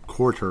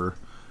quarter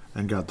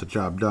and got the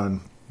job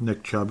done.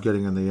 Nick Chubb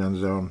getting in the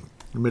end zone.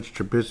 Mitch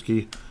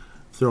Trubisky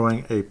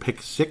throwing a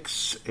pick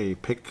six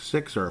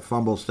or a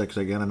fumble six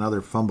again,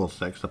 another fumble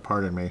six,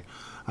 pardon me.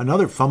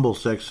 Another fumble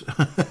six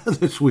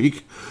this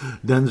week.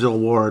 Denzel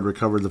Ward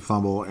recovered the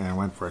fumble and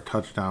went for a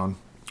touchdown.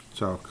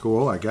 So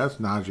cool, I guess.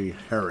 Najee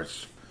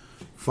Harris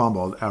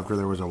fumbled after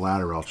there was a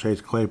lateral.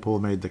 Chase Claypool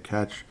made the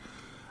catch.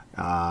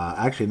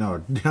 Actually,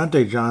 no,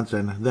 Deontay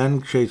Johnson,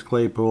 then Chase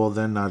Claypool,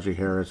 then Najee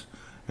Harris,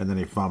 and then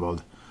he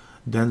fumbled.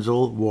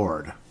 Denzel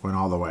Ward went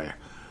all the way.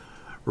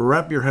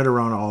 Wrap your head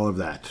around all of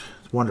that.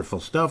 It's wonderful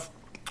stuff.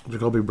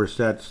 Jacoby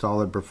Brissett,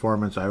 solid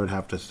performance, I would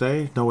have to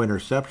say. No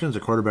interceptions, a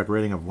quarterback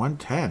rating of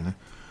 110.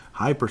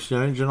 High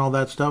percentage and all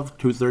that stuff.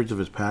 2/3 of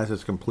his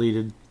passes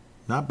completed.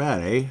 Not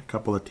bad, eh? A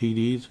couple of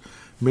TDs.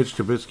 Mitch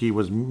Trubisky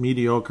was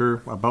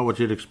mediocre, about what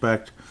you'd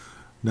expect.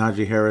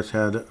 Najee Harris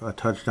had a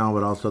touchdown,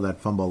 but also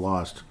that fumble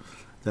lost.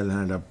 That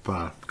ended up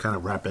kind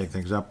of wrapping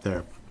things up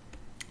there.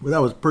 But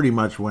that was pretty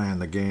much when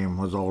the game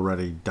was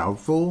already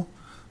doubtful.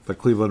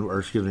 But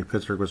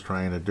Pittsburgh was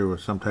trying to do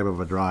some type of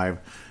a drive,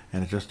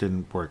 and it just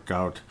didn't work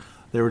out.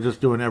 They were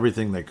just doing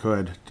everything they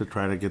could to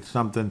try to get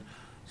some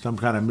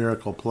kind of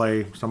miracle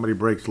play. Somebody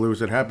breaks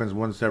loose. It happens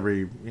once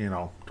every,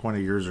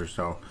 20 years or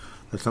so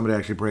that somebody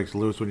actually breaks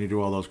loose when you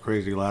do all those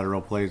crazy lateral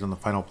plays on the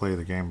final play of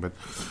the game, but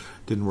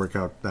didn't work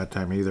out that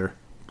time either.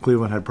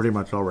 Cleveland had pretty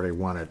much already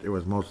won it. It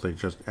was mostly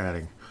just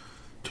adding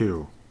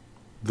to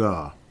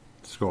the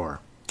score.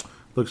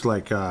 Looks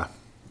like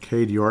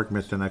Cade York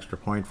missed an extra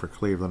point for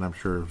Cleveland. I'm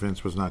sure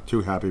Vince was not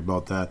too happy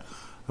about that.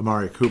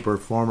 Amari Cooper,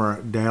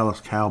 former Dallas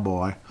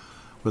Cowboy,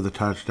 with a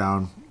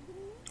touchdown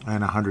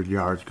and 100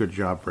 yards. Good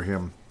job for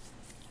him.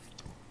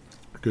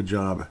 Good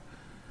job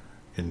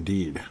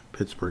indeed.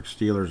 Pittsburgh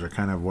Steelers are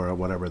kind of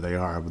whatever they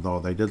are, though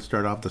they did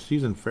start off the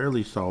season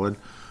fairly solid,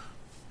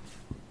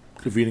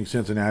 defeating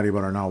Cincinnati,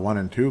 but are now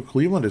 1-2.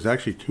 Cleveland is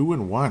actually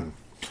 2-1.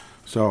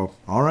 So,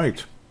 all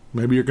right.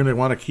 Maybe you're going to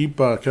want to keep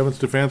Kevin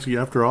Stefanski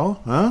after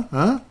all?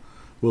 Huh?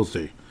 We'll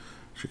see.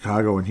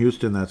 Chicago and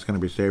Houston, that's going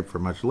to be saved for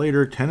much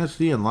later.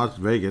 Tennessee and Las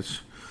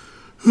Vegas.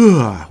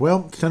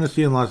 Well,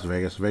 Tennessee and Las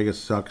Vegas. Vegas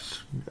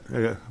sucks.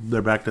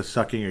 They're back to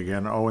sucking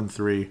again,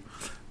 0-3.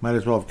 Might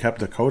as well have kept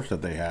the coach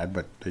that they had,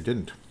 but they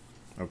didn't.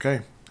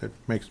 Okay, it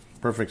makes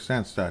perfect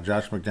sense.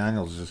 Josh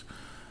McDaniels is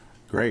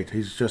great.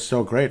 He's just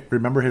so great.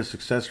 Remember his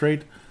success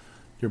rate?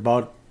 You're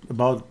about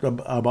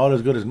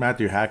as good as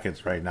Matthew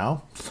Hackett's right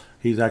now.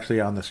 He's actually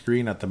on the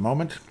screen at the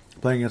moment,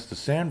 playing against the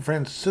San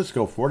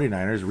Francisco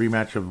 49ers,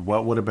 rematch of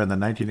what would have been the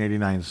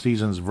 1989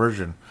 season's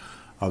version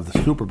of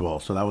the Super Bowl.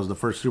 So that was the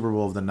first Super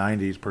Bowl of the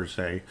 90s, per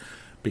se,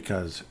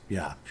 because,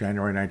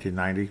 January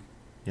 1990,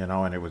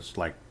 and it was,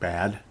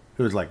 bad.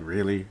 It was,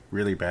 really,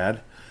 really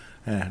bad.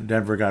 And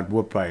Denver got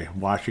whooped by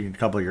Washington a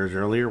couple of years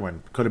earlier,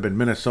 when could have been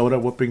Minnesota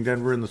whooping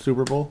Denver in the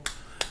Super Bowl.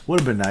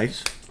 Would have been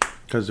nice,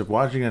 because if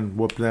Washington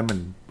whooped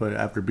them but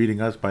after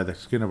beating us by the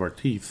skin of our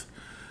teeth,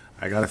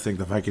 I got to think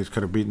the Vikings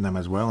could have beaten them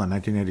as well. And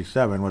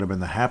 1987 would have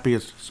been the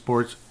happiest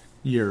sports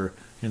year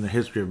in the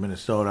history of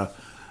Minnesota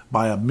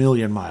by a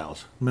million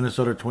miles.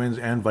 Minnesota Twins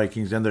and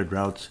Vikings and their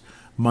droughts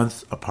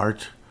months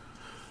apart.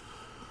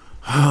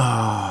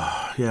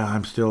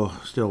 I'm still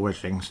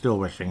wishing,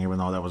 even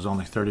though that was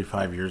only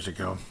 35 years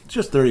ago. It's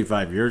just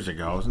 35 years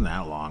ago. Isn't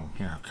that long?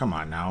 Come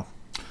on now.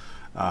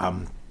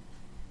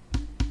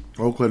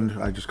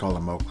 Oakland, I just call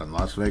them Oakland.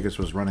 Las Vegas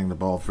was running the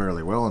ball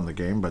fairly well in the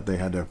game, but they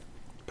had to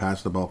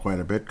pass the ball quite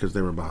a bit because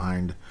they were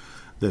behind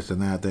this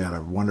and that. They had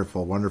a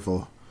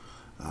wonderful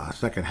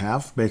second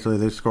half. Basically,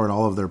 they scored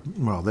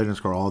they didn't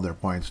score all of their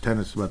points.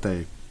 Tennessee, but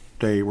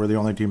they were the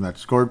only team that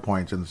scored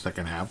points in the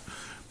second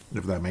half,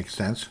 if that makes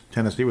sense.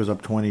 Tennessee was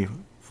up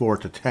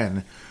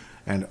 24-10,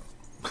 and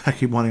I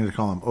keep wanting to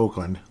call them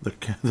Oakland.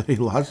 The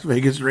Las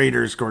Vegas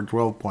Raiders scored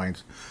 12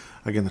 points.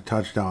 Again, the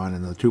touchdown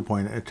and the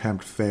 2-point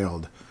attempt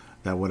failed.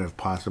 That would have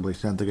possibly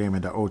sent the game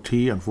into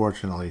OT,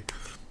 unfortunately,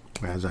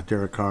 as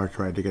Derek Carr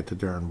tried to get to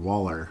Darren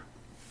Waller.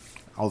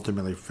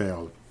 Ultimately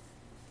failed.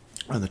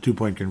 On the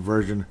 2-point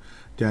conversion,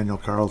 Daniel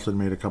Carlson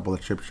made a couple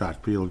of chip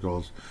shot field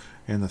goals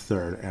in the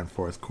third and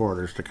fourth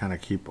quarters to kind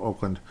of keep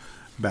Oakland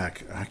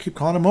back. I keep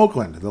calling them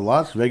Oakland. The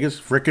Las Vegas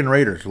frickin'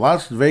 Raiders.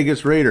 Las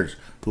Vegas Raiders.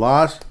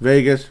 Las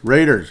Vegas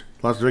Raiders.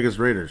 Las Vegas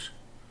Raiders.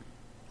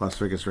 Las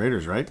Vegas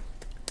Raiders, right?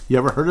 You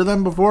ever heard of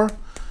them before?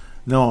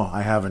 No,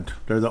 I haven't.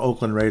 They're the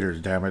Oakland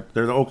Raiders, damn it.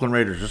 They're the Oakland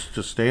Raiders.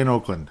 Just stay in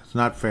Oakland. It's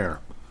not fair.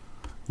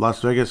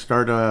 Las Vegas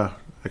start a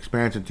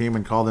expansion team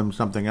and call them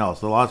something else.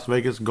 The Las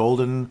Vegas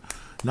Golden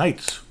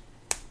Knights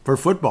for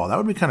football. That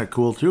would be kind of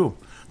cool, too.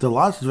 The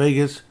Las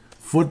Vegas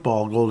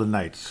Football Golden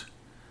Knights.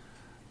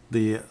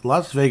 The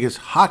Las Vegas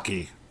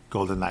Hockey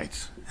Golden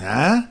Knights.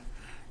 Huh?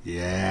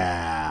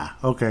 Yeah.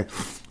 Okay.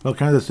 Well,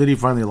 Kansas City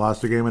finally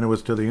lost the game, and it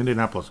was to the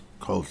Indianapolis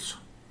Colts.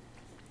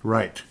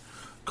 Right.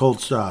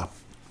 Colts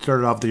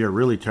started off the year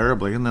really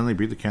terribly, and then they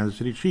beat the Kansas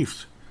City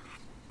Chiefs.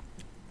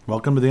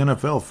 Welcome to the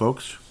NFL,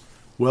 folks.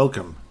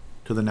 Welcome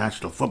to the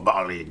National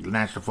Football League. The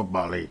National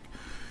Football League.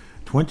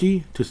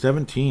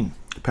 20-17.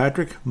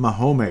 Patrick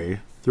Mahomes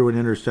threw an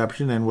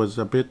interception and was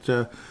a bit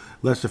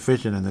less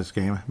efficient in this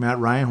game. Matt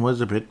Ryan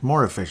was a bit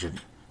more efficient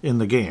in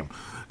the game.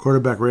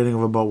 Quarterback rating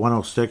of about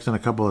 106 and a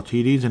couple of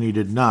TDs, and he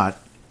did not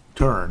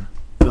turn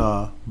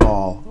the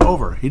ball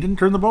over. He didn't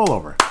turn the ball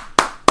over.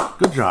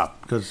 Good job,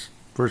 because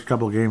first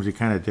couple of games he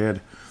kind of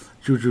did.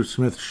 Juju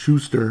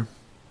Smith-Schuster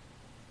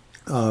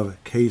of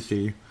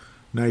Casey,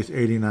 nice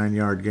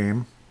 89-yard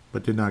game,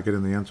 but did not get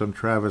in the end zone.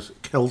 Travis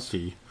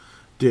Kelce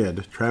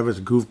did. Travis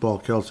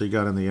Goofball Kelce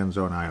got in the end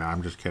zone.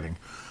 I'm just kidding.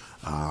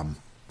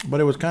 But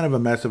it was kind of a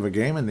mess of a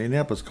game, and the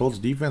Indianapolis Colts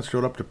defense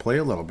showed up to play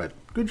a little bit.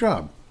 Good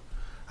job.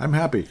 I'm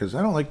happy, because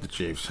I don't like the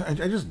Chiefs. I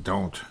just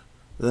don't.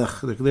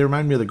 Ugh, they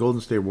remind me of the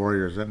Golden State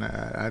Warriors, and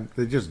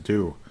they just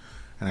do.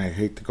 And I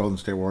hate the Golden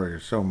State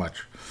Warriors so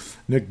much.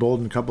 Nick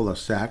Bolton, a couple of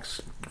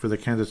sacks for the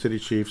Kansas City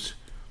Chiefs.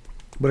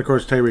 But, of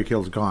course, Tyreek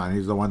Hill's gone.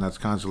 He's the one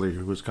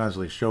who was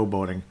constantly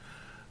showboating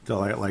to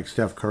like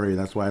Steph Curry.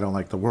 That's why I don't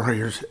like the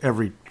Warriors.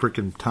 Every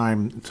freaking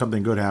time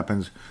something good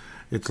happens,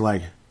 it's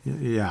like,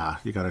 yeah,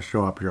 you got to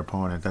show up your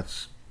opponent.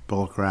 That's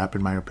bull crap,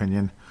 in my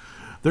opinion.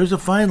 There's a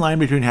fine line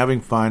between having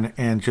fun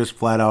and just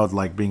flat out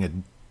like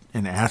being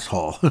an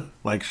asshole,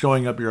 like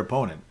showing up your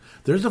opponent.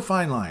 There's a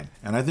fine line,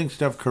 and I think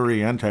Steph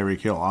Curry and Tyreek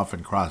Hill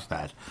often cross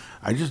that.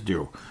 I just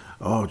do.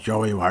 Oh,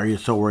 Joey, why are you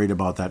so worried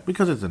about that?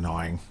 Because it's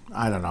annoying.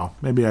 I don't know.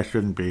 Maybe I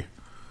shouldn't be.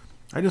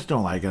 I just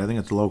don't like it. I think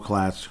it's low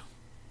class.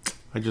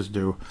 I just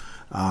do.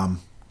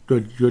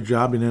 Good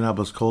job,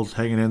 Indianapolis Colts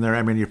hanging in there.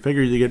 I mean, you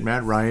figure you get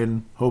Matt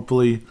Ryan.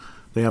 Hopefully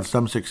they have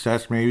some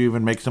success, maybe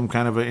even make some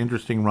kind of an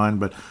interesting run,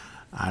 but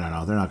I don't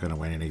know. They're not going to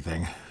win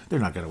anything. They're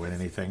not going to win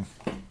anything.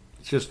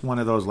 It's just one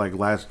of those like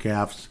last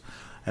gaffes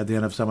at the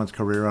end of someone's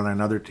career on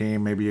another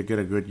team. Maybe you get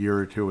a good year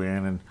or two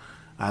in, and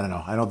I don't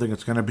know. I don't think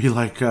it's going to be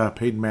like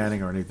Peyton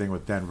Manning or anything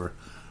with Denver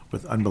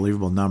with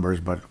unbelievable numbers,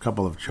 but a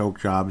couple of choke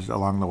jobs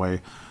along the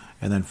way,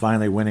 and then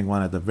finally winning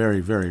one at the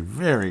very, very,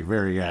 very,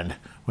 very end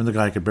when the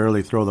guy could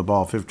barely throw the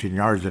ball 15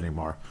 yards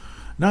anymore.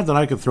 Not that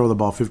I could throw the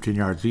ball 15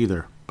 yards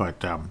either,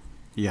 but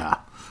yeah.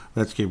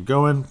 Let's keep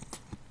going.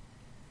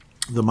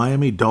 The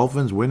Miami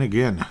Dolphins win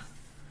again.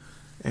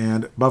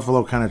 And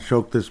Buffalo kind of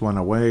choked this one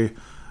away.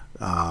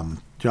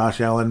 Josh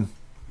Allen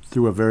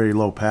threw a very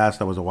low pass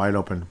that was a wide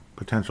open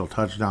potential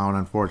touchdown.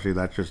 Unfortunately,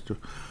 that just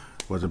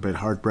was a bit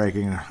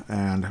heartbreaking.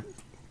 And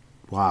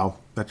wow,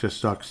 that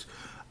just sucks.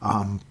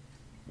 Thomas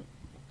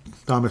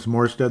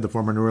Morstead, the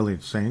former New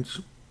Orleans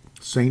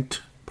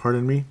Saint,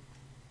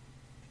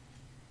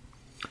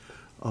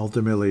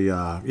 ultimately,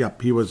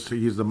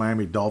 he's the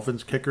Miami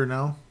Dolphins kicker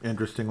now.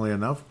 Interestingly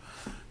enough,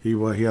 there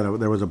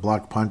was a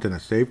blocked punt and a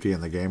safety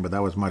in the game, but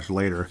that was much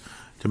later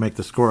to make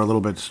the score a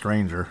little bit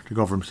stranger, to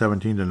go from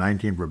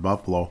 17-19 for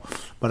Buffalo.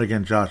 But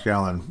again, Josh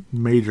Allen,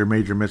 major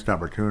missed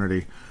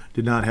opportunity.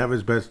 Did not have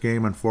his best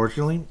game,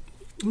 unfortunately.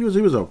 He was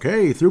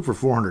okay. He threw for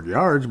 400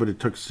 yards, but it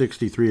took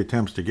 63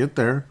 attempts to get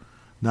there.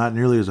 Not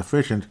nearly as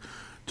efficient.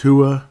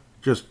 Tua.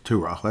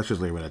 Let's just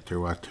leave it at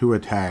Tua. Tua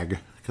Tag,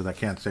 because I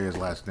can't say his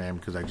last name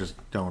because I just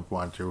don't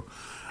want to.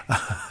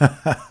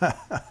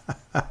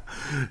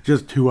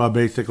 Just Tua,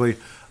 basically.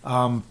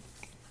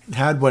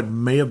 Had what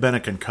may have been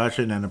a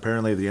concussion, and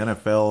apparently the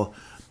NFL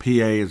PA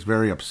is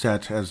very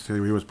upset as he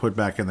was put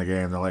back in the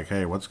game. They're like,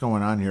 hey, what's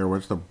going on here?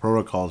 What's the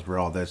protocols for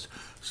all this?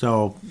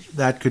 So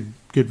that could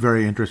get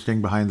very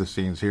interesting behind the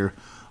scenes here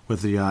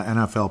with the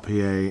NFL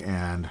PA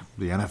and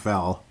the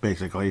NFL,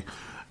 basically,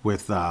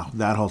 with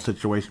that whole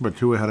situation. But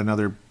Tua had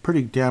another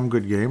pretty damn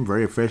good game,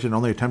 very efficient,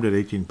 only attempted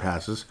 18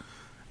 passes,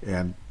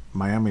 and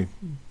Miami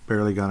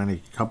barely got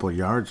any couple of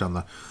yards on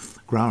the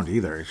ground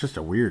either. It's just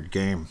a weird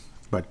game.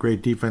 But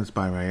great defense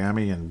by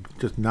Miami and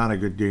just not a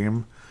good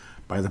game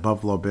by the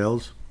Buffalo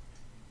Bills.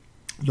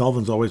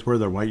 Dolphins always wear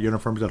their white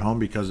uniforms at home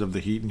because of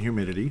the heat and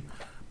humidity.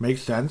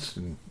 makes sense,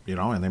 and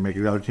and they make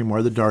the other team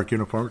wear the dark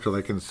uniform so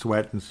they can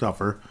sweat and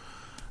suffer.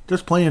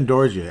 Just play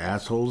indoors, you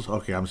assholes.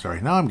 Okay, I'm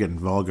sorry. Now I'm getting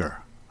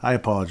vulgar. I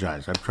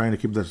apologize. I'm trying to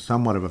keep this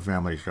somewhat of a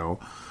family show,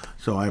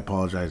 so I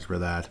apologize for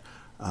that.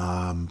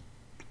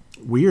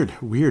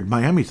 Weird.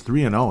 Miami's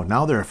 3-0.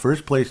 Now they're a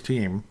first-place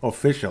team,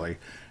 officially,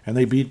 and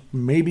they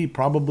beat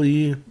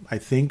probably, I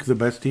think, the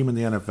best team in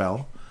the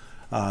NFL.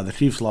 The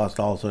Chiefs lost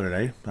also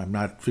today. I'm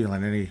not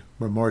feeling any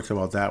remorse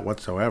about that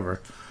whatsoever.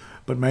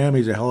 But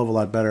Miami's a hell of a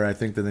lot better, I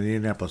think, than the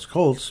Indianapolis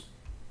Colts.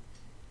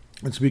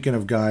 And speaking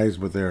of guys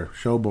with their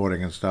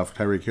showboating and stuff,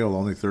 Tyreek Hill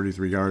only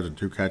 33 yards and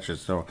 2 catches.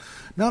 So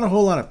not a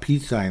whole lot of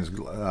peace signs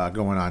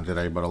going on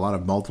today, but a lot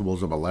of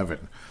multiples of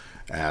 11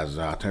 as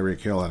Tyreek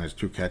Hill and his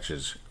 2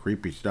 catches.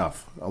 Creepy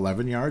stuff.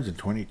 11 yards and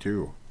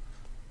 22.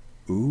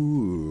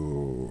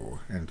 Ooh,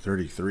 and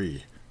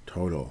 33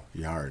 total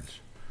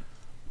yards.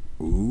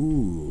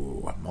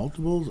 Ooh,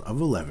 multiples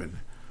of 11.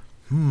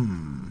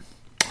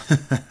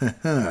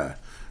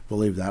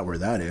 Believe that where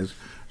that is.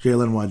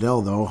 Jalen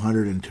Waddell, though,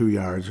 102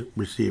 yards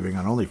receiving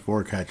on only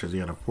 4 catches. He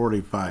had a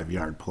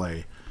 45-yard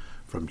play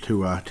from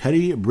Tua.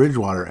 Teddy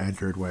Bridgewater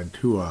entered when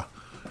Tua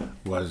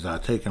was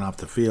taken off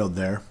the field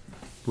there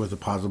with a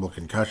possible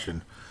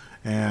concussion.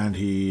 And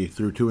he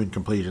threw 2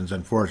 incompletions,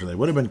 unfortunately. It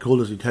would have been cool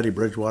to see Teddy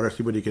Bridgewater,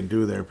 see what he can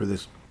do there for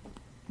this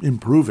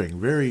improving,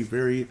 very,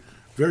 very,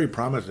 very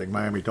promising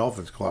Miami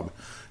Dolphins club.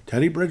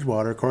 Teddy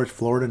Bridgewater, of course,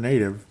 Florida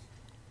native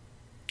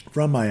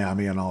from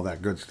Miami and all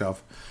that good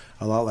stuff.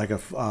 A lot like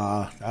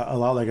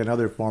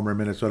another former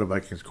Minnesota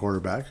Vikings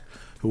quarterback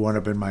who wound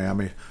up in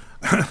Miami.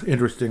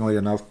 Interestingly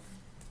enough,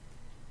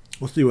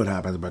 we'll see what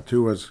happens. But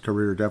Tua's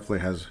career definitely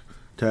has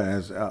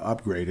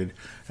upgraded,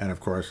 and of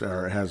course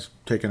has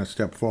taken a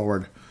step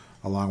forward,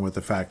 along with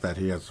the fact that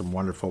he has some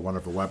wonderful,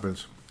 wonderful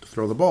weapons to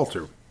throw the ball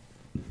to.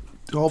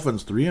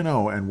 Dolphins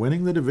 3-0 and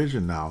winning the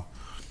division now.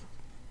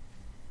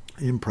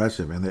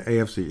 Impressive in the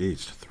AFC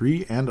East.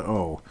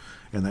 3-0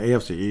 in the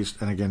AFC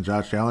East, and again,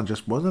 Josh Allen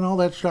just wasn't all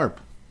that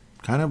sharp.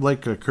 Kind of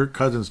like a Kirk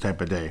Cousins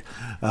type of day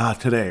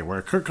today,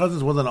 where Kirk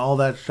Cousins wasn't all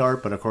that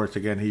sharp, but of course,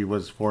 again, he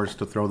was forced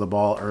to throw the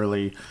ball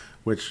early,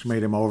 which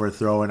made him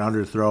overthrow and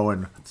underthrow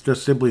and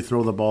just simply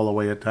throw the ball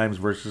away at times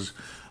versus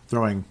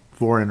throwing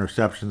 4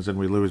 interceptions and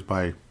we lose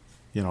by,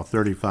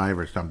 35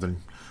 or something.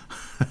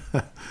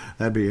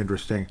 That'd be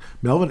interesting.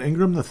 Melvin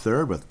Ingram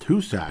III with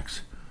 2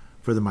 sacks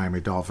for the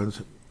Miami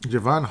Dolphins.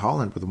 Javon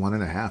Holland with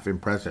 1.5.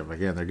 Impressive.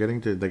 Again,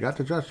 they got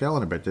to Josh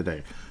Allen a bit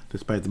today,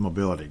 despite the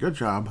mobility. Good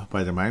job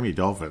by the Miami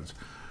Dolphins.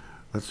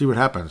 Let's see what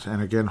happens.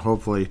 And again,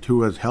 hopefully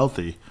Tua's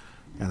healthy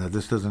and that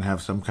this doesn't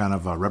have some kind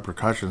of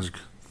repercussions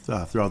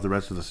throughout the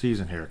rest of the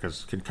season here,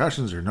 because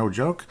concussions are no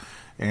joke,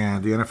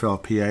 and the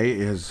NFLPA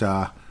is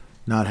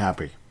not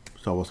happy.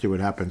 So we'll see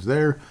what happens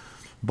there.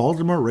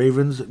 Baltimore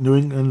Ravens, New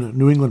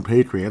England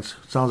Patriots.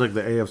 Sounds like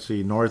the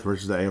AFC North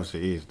versus the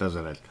AFC East,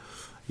 doesn't it?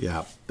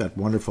 Yeah, that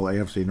wonderful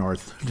AFC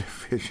North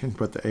division,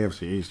 but the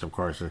AFC East, of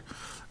course, the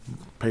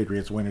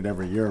Patriots win it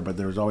every year, but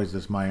there was always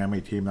this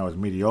Miami team that was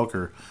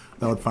mediocre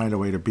that would find a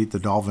way to beat the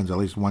Dolphins at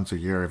least once a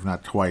year, if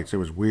not twice. It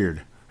was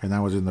weird, and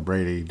that was in the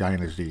Brady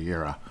Dynasty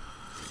era.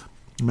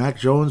 Mac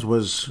Jones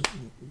was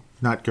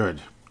not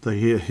good.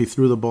 He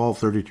threw the ball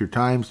 32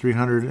 times,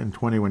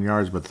 321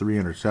 yards, but 3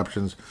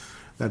 interceptions.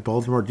 That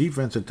Baltimore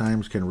defense at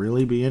times can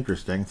really be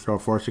interesting,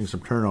 forcing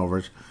some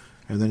turnovers.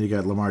 And then you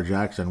got Lamar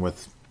Jackson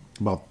with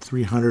about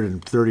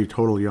 330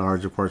 total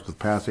yards, of course, with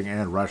passing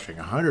and rushing.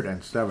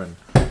 107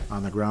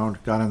 on the ground,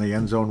 got in the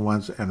end zone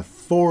once, and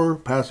 4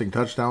 passing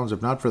touchdowns.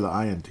 If not for the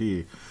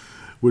INT,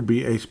 would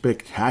be a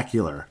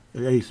spectacular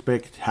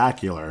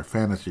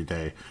fantasy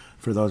day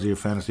for those of you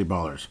fantasy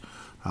ballers.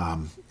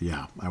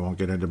 Yeah, I won't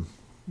get into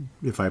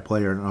if I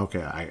play or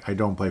okay. I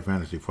don't play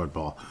fantasy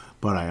football,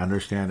 but I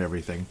understand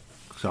everything,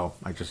 so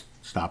I just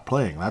stopped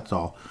playing. That's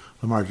all.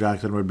 Lamar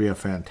Jackson would be a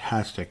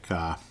fantastic.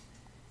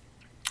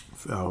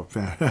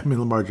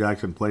 Lamar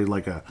Jackson played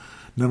like a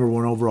number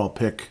 1 overall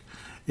pick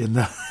in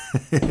the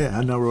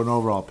number 1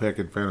 overall pick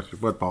in fantasy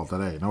football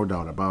today. No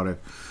doubt about it.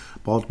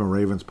 Baltimore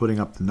Ravens putting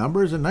up the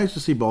numbers, and nice to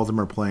see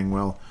Baltimore playing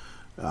well.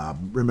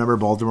 Remember,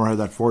 Baltimore had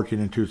that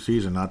 14-2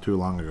 season not too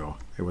long ago.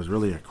 It was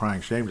really a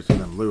crying shame to see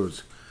them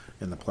lose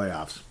in the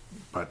playoffs.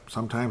 But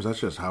sometimes that's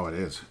just how it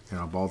is.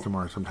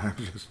 Baltimore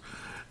sometimes just,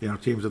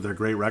 teams with their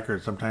great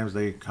records, sometimes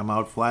they come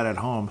out flat at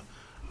home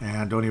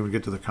and don't even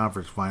get to the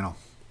conference final.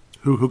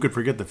 Who could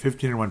forget the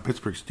 15-1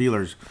 Pittsburgh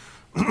Steelers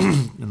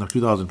in the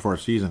 2004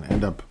 season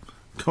end up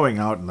going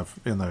out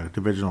in the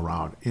divisional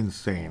round?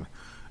 Insane.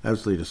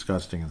 Absolutely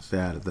disgusting and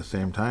sad at the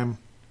same time.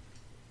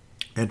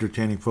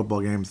 Entertaining football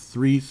game.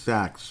 3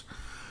 sacks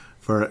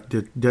for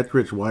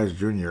Detrich Wise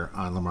Jr.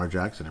 on Lamar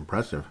Jackson.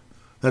 Impressive.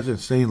 That's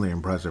insanely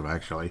impressive,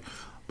 actually.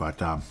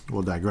 But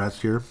we'll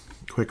digress here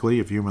quickly,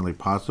 if humanly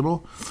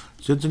possible.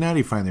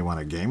 Cincinnati finally won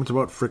a game. It's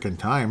about frickin'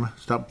 time.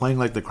 Stop playing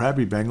like the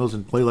crappy Bengals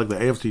and play like the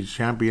AFC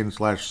champion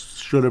 /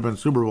 should have been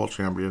Super Bowl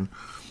champion.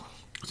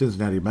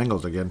 Cincinnati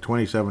Bengals again,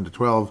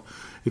 27-12.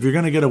 If you're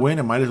going to get a win,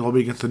 it might as well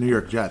be against the New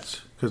York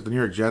Jets, because the New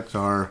York Jets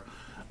are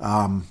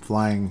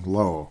flying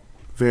low,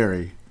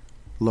 very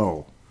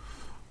low.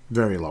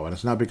 Very low. And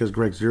it's not because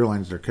Greg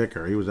Zuerlein's their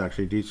kicker. He was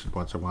actually decent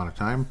once upon a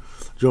time.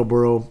 Joe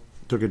Burrow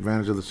took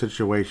advantage of the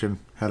situation,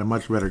 had a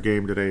much better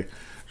game today.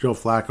 Joe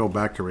Flacco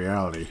back to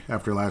reality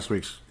after last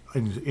week's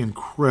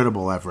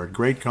incredible effort.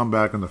 Great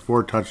comeback on the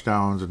 4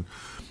 touchdowns and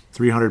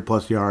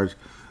 300-plus yards.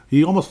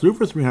 He almost threw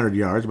for 300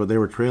 yards, but they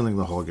were trailing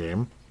the whole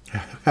game.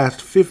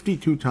 Passed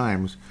 52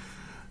 times,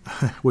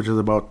 which is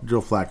about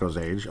Joe Flacco's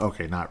age.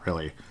 Okay, not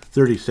really.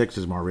 36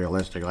 is more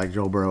realistic, like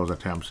Joe Burrow's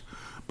attempts.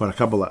 But a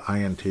couple of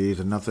INTs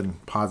and nothing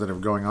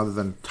positive going other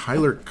than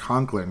Tyler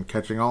Conklin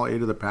catching all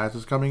 8 of the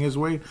passes coming his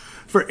way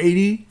for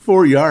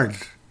 84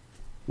 yards.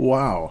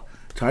 Wow.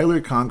 Tyler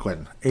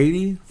Conklin,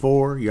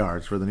 84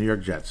 yards for the New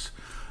York Jets.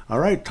 All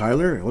right,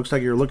 Tyler, it looks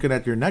like you're looking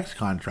at your next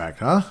contract,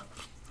 huh?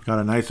 Got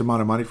a nice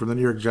amount of money from the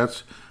New York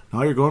Jets.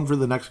 Now you're going for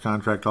the next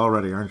contract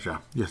already, aren't you?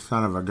 You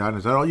son of a gun.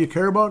 Is that all you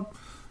care about?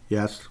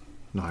 Yes.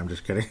 No, I'm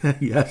just kidding.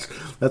 Yes,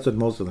 that's what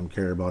most of them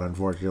care about,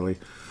 unfortunately.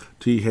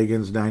 T.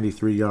 Higgins,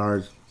 93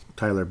 yards.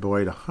 Tyler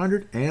Boyd,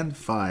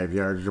 105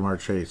 yards. Jamar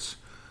Chase,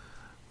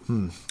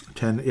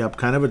 10. Yep,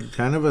 kind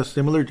of a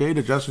similar day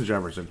to Justin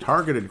Jefferson.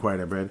 Targeted quite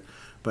a bit,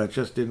 but it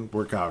just didn't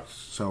work out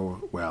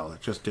so well.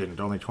 It just didn't.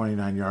 Only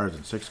 29 yards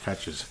and 6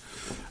 catches.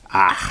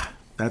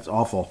 That's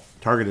awful.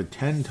 Targeted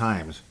 10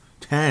 times,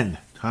 and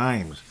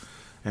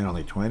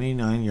only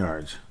 29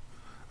 yards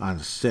on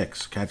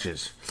 6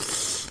 catches.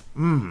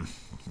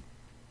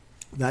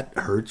 That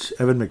hurts.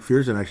 Evan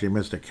McPherson actually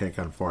missed a kick,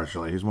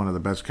 unfortunately. He's one of the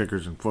best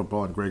kickers in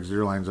football, and Greg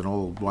Zuerlein's an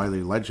old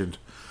wily legend.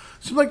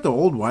 Seems like the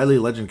old wily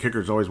legend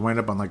kickers always wind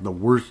up on like the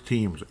worst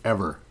teams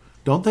ever.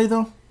 Don't they,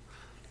 though?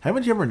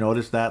 Haven't you ever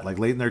noticed that? Like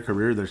late in their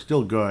career, they're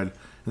still good,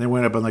 and they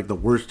wind up on like the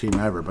worst team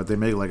ever, but they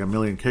make like a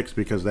million kicks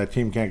because that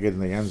team can't get in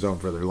the end zone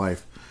for their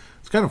life.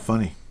 It's kind of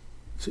funny.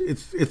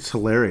 It's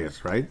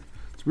hilarious, right?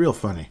 It's real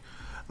funny.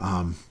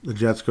 The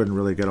Jets couldn't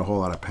really get a whole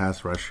lot of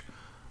pass rush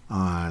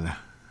on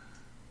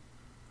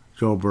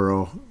Joe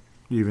Burrow,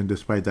 even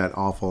despite that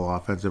awful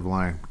offensive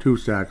line. 2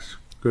 sacks.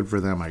 Good for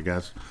them, I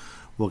guess.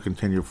 We'll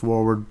continue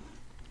forward.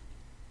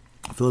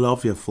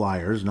 Philadelphia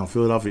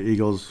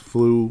Eagles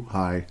flew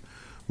high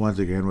once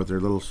again with their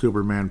little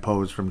Superman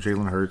pose from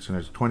Jalen Hurts, and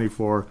it's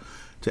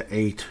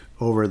 24-8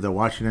 over the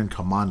Washington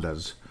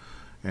Commanders.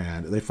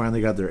 And they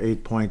finally got their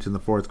 8 points in the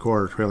fourth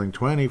quarter, trailing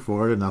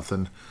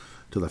 24-0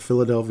 to the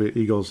Philadelphia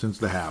Eagles since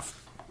the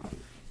half.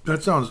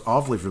 That sounds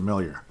awfully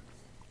familiar.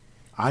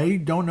 I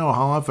don't know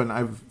how often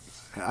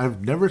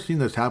I've never seen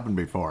this happen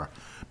before.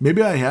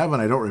 Maybe I have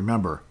and I don't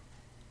remember.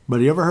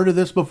 But you ever heard of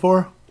this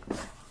before?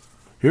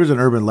 Here's an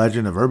urban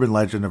legend of urban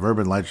legend of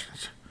urban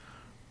legends.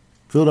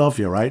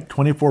 Philadelphia, right?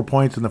 24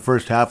 points in the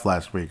first half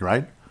last week,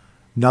 right?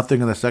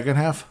 Nothing in the second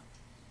half,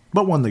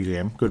 but won the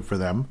game. Good for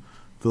them.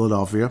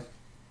 Philadelphia,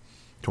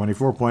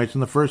 24 points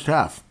in the first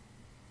half.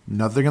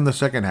 Nothing in the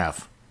second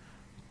half,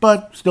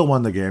 but still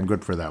won the game.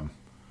 Good for them.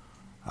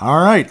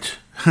 All right.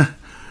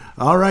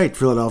 All right,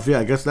 Philadelphia.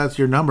 I guess that's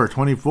your number,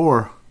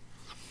 24.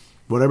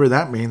 Whatever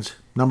that means.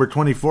 Number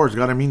 24 has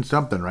got to mean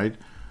something, right?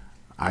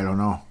 I don't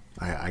know.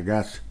 I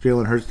guess.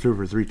 Jalen Hurts threw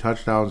for 3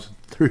 touchdowns,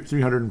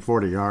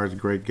 340 yards.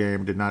 Great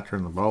game. Did not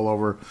turn the ball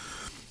over.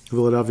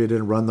 Philadelphia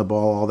didn't run the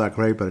ball all that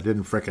great, but it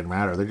didn't frickin'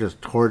 matter. They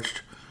just torched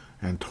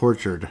and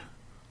tortured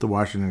the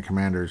Washington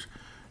Commanders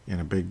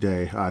in a big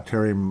day.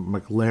 Terry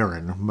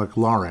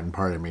McLaurin,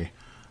 pardon me.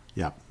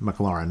 Yeah,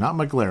 McLaurin. Not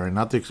McLaren,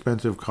 not the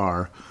expensive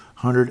car.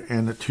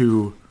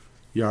 102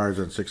 yards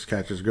and 6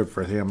 catches. Good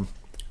for him.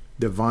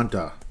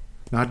 Devonta.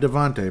 Not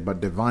Devontae, but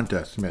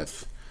Devonta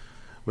Smith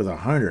with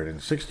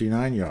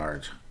 169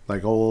 yards.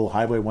 Like old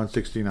Highway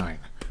 169.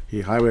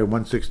 He Highway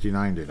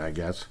 169 did, I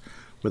guess,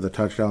 with a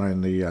touchdown,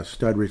 and the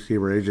stud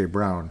receiver A.J.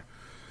 Brown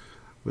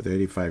with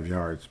 85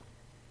 yards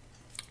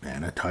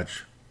and a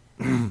touch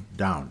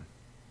down.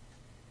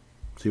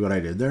 See what I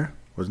did there?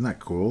 Wasn't that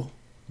cool?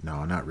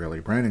 No, not really.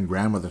 Brandon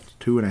Graham with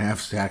 2.5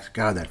 sacks.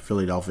 God, that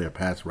Philadelphia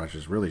pass rush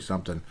is really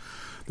something.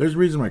 There's a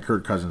reason why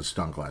Kirk Cousins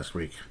stunk last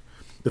week.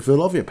 The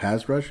Philadelphia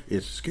pass rush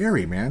is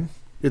scary, man.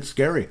 It's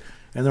scary.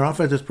 And their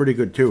offense is pretty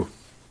good, too.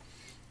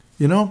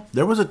 You know,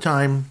 there was a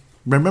time,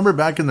 remember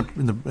back in the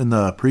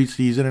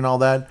preseason and all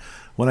that,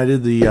 when I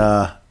did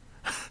the,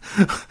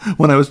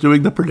 when I was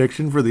doing the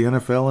prediction for the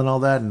NFL and all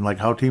that, and like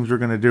how teams were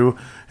going to do,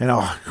 and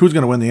who's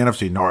going to win the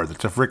NFC North?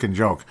 It's a freaking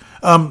joke.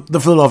 The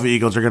Philadelphia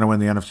Eagles are going to win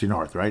the NFC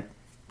North, right?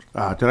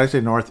 Did I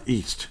say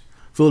Northeast?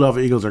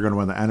 Philadelphia Eagles are going to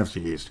win the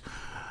NFC East.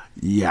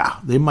 Yeah,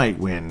 they might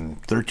win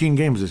 13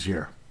 games this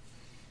year.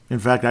 In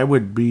fact, I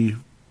wouldn't be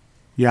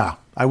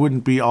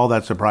all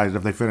that surprised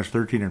if they finished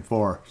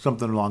 13-4,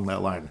 something along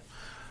that line.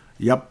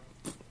 Yep.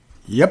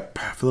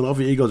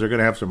 Philadelphia Eagles are going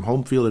to have some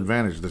home field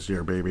advantage this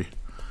year, baby.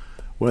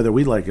 Whether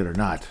we like it or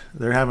not.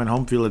 They're having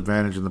home field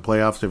advantage in the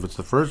playoffs if it's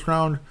the first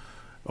round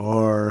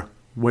or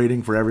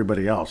waiting for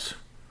everybody else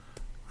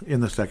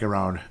in the second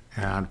round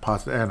and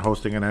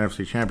hosting an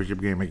NFC Championship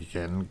game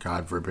again,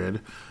 God forbid,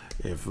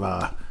 if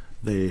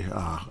they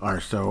are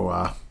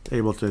so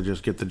able to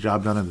just get the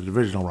job done in the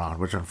divisional round,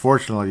 which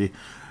unfortunately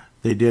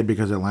they did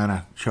because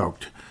Atlanta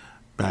choked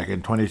back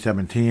in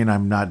 2017.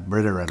 I'm not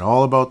bitter at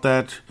all about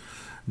that.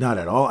 Not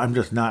at all. I'm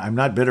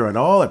not bitter at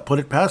all. I put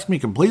it past me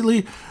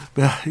completely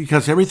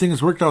because everything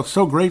has worked out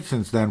so great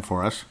since then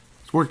for us.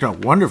 It's worked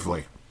out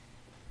wonderfully.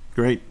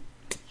 Great.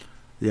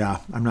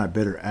 Yeah, I'm not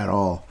bitter at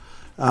all.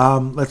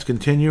 Let's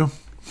continue.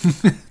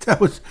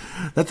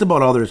 That's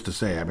about all there is to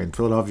say. I mean,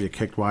 Philadelphia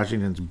kicked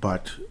Washington's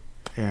butt,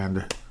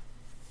 and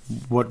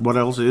what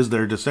else is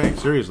there to say?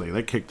 Seriously,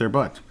 they kicked their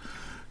butt.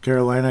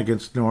 Carolina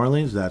against New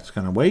Orleans, that's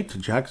going to wait.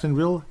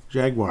 Jacksonville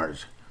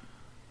Jaguars.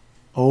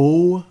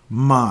 Oh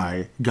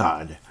my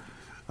God.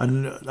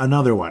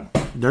 Another one.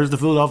 There's the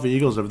Philadelphia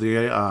Eagles of the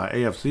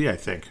AFC, I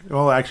think.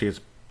 Well, actually, it's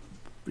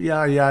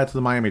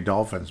the Miami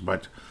Dolphins,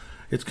 but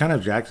it's kind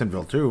of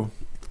Jacksonville too.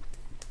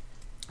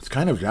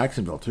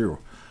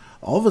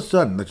 All of a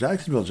sudden, the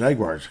Jacksonville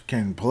Jaguars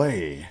can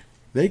play.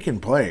 They can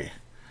play.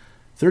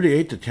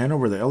 38-10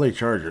 over the LA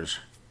Chargers.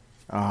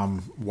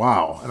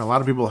 Wow. And a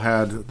lot of people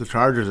had the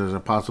Chargers as a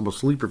possible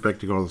sleeper pick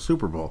to go to the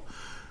Super Bowl.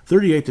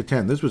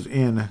 38-10. This was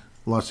in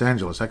Los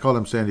Angeles. I called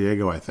him San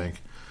Diego, I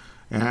think.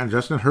 And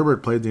Justin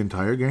Herbert played the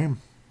entire game.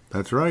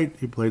 That's right.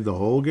 He played the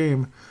whole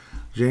game.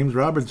 James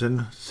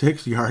Robinson,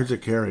 6 yards a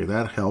carry.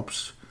 That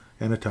helps.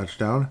 And a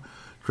touchdown.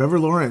 Trevor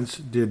Lawrence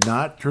did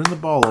not turn the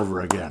ball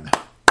over again.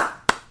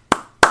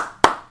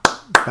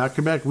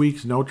 Back-to-back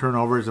weeks, no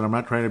turnovers, and I'm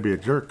not trying to be a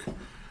jerk.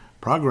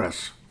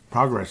 Progress.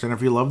 And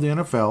if you love the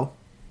NFL,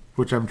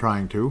 which I'm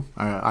trying to,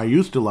 I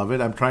used to love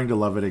it. I'm trying to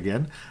love it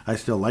again. I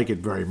still like it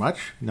very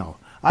much. No,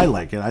 I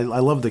like it. I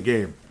love the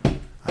game.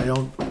 I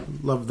don't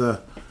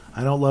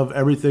love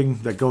everything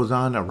that goes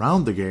on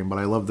around the game, but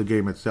I love the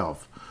game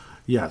itself.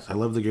 Yes, I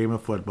love the game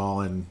of football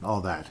and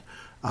all that.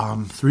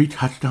 3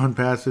 touchdown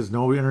passes,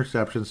 no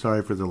interceptions.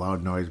 Sorry for the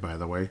loud noise, by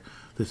the way.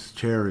 This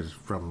chair is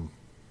from...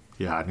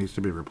 Yeah, it needs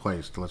to be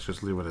replaced. Let's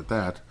just leave it at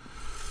that.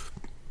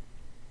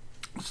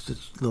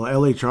 The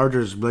LA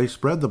Chargers, they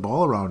spread the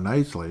ball around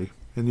nicely.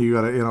 And you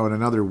got, in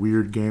another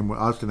weird game with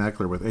Austin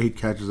Eckler with 8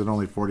 catches and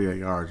only 48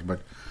 yards.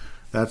 But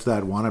that's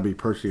that wannabe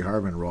Percy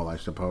Harvin role, I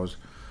suppose.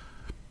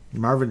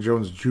 Marvin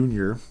Jones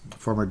Jr.,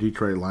 former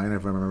Detroit Lion,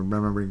 if I'm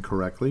remembering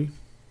correctly,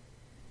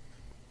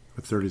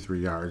 with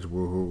 33 yards.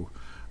 Woohoo.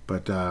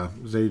 But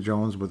Zay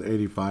Jones with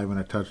 85 and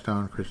a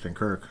touchdown. Christian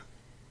Kirk,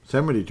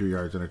 72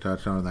 yards and a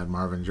touchdown, and that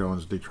Marvin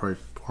Jones,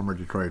 former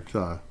Detroit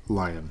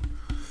Lion,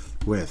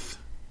 with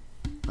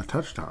a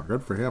touchdown.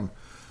 Good for him.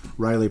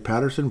 Riley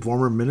Patterson,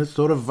 former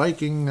Minnesota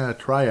Viking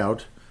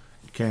tryout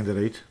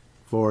candidate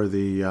for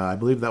the, I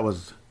believe that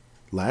was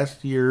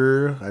last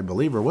year,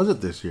 or was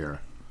it this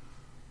year?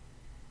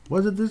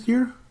 Was it this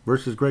year?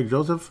 Versus Greg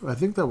Joseph? I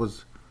think that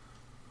was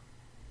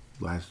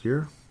last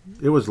year.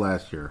 It was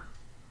last year.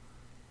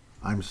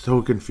 I'm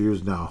so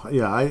confused now.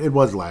 Yeah, it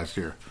was last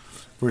year.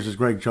 Versus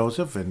Greg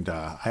Joseph, and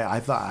I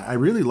thought I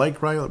really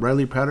liked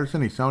Riley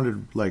Patterson. He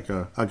sounded like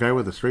a guy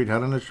with a straight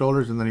head on his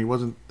shoulders, and then he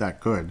wasn't that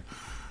good.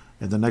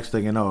 And the next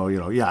thing you know,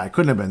 it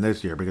couldn't have been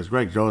this year because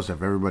Greg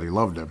Joseph, everybody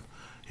loved him.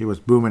 He was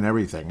booming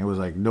everything. It was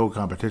like no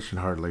competition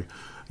hardly.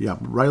 Yeah,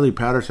 Riley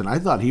Patterson, I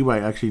thought he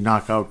might actually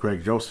knock out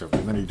Greg Joseph,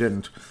 and then he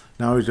didn't.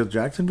 Now he's with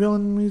Jacksonville,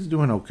 and he's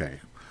doing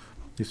okay.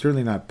 He's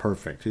certainly not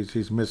perfect.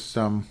 He's missed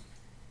some,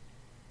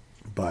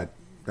 but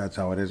that's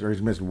how it is. Or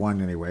he's missed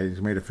one anyway.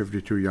 He's made a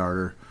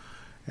 52-yarder.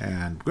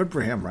 And good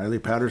for him, Riley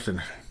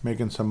Patterson,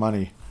 making some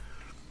money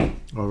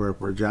over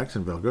for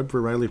Jacksonville. Good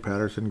for Riley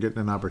Patterson getting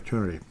an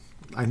opportunity.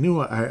 I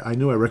knew I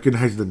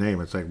recognized the name.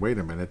 It's like, wait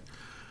a minute.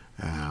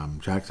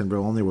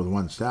 Jacksonville only with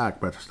 1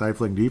 sack, but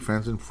stifling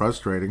defense and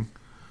frustrating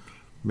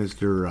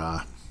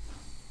Mr.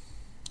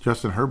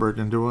 Justin Herbert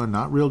into a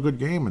not real good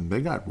game, and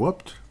they got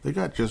whooped. They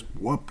got just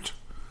whooped.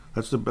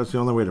 That's the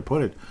only way to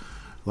put it.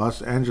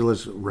 Los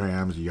Angeles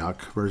Rams,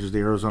 yuck, versus the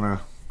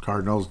Arizona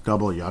Cardinals,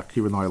 double yuck,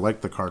 even though I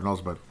like the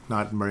Cardinals, but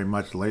not very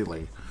much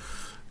lately.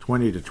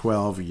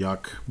 20-12,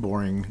 yuck,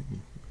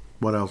 boring.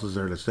 What else is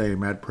there to say?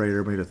 Matt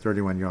Prater made a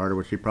 31-yarder,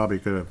 which he probably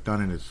could have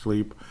done in his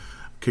sleep,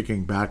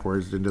 kicking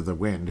backwards into the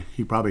wind.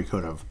 He probably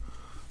could have.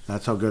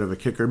 That's how good of a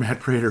kicker Matt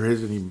Prater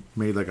is, and he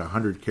made like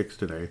 100 kicks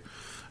today.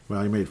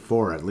 Well, he made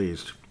 4 at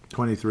least.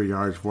 23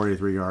 yards,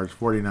 43 yards,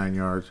 49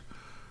 yards,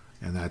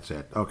 and that's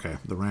it. Okay,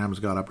 the Rams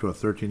got up to a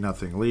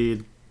 13-0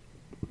 lead.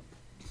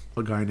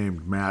 A guy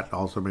named Matt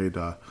also made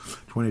a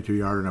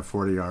 22-yarder and a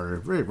 40-yarder.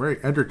 Very,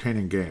 very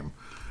entertaining game.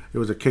 It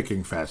was a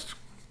kicking fest.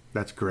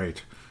 That's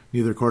great.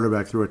 Neither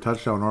quarterback threw a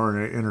touchdown or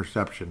an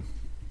interception.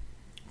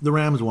 The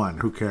Rams won.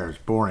 Who cares?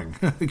 Boring.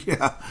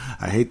 Yeah,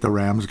 I hate the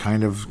Rams,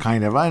 kind of. I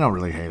don't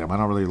really hate them. I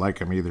don't really like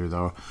them either,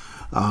 though.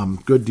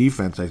 Good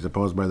defense, I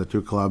suppose, by the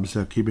two clubs,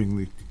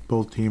 keeping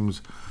both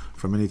teams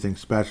from anything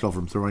special,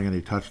 from throwing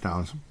any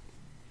touchdowns.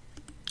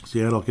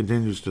 Seattle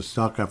continues to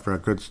suck after a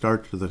good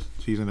start to the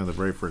season in the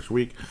very first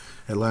week.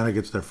 Atlanta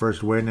gets their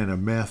first win in a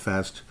meh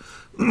fest,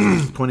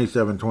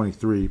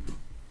 27-23.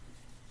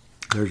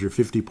 There's your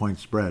 50-point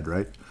spread,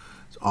 right?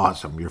 It's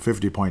awesome. Your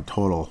 50-point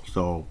total.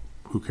 So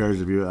who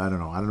cares if you, I don't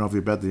know if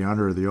you bet the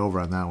under or the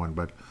over on that one,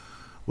 but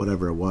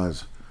whatever it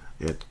was,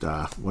 it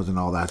wasn't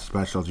all that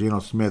special. Geno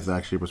Smith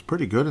actually was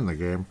pretty good in the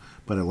game,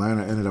 but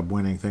Atlanta ended up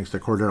winning thanks to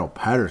Cordero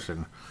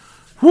Patterson.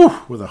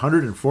 Whew, with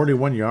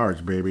 141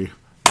 yards, baby.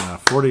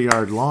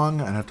 40-yard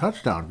long and a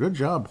touchdown. Good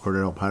job,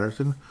 Cordell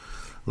Patterson.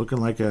 Looking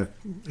like a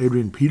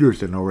Adrian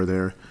Peterson over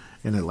there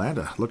in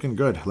Atlanta. Looking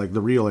good, like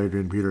the real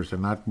Adrian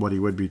Peterson, not what he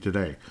would be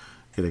today.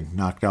 Getting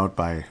knocked out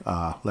by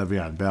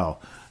Le'Veon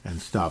Bell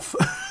and stuff.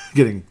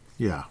 That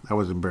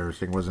was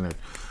embarrassing, wasn't it?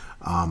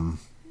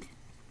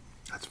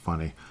 That's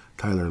funny.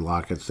 Tyler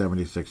Lockett,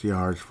 76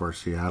 yards for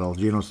Seattle.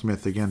 Geno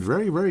Smith, again,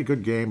 very, very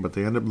good game, but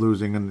they end up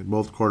losing, and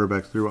both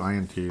quarterbacks threw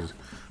INTs.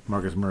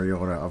 Marcus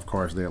Mariota, of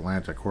course, the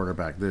Atlanta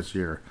quarterback this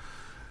year.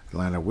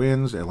 Atlanta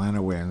wins,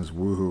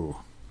 woohoo.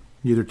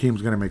 Neither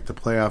team's going to make the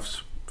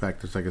playoffs. In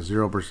fact, it's like a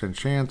 0%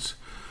 chance.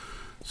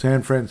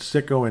 San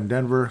Francisco and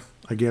Denver,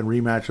 again,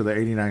 rematch of the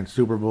 89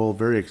 Super Bowl.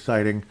 Very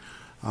exciting.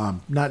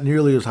 Not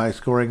nearly as high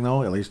scoring,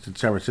 though, at least in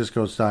San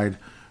Francisco's side.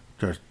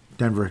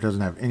 Denver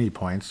doesn't have any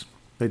points.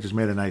 They just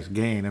made a nice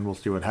gain, and we'll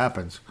see what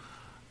happens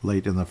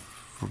late in the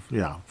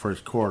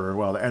first quarter.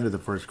 Well, the end of the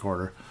first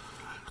quarter.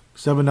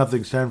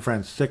 7-0 San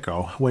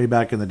Francisco. Way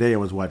back in the day, it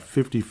was,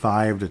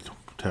 55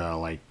 to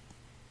like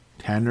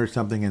 10 or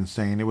something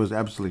insane. It was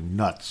absolutely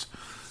nuts.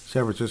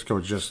 San Francisco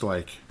just,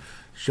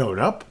 showed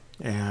up,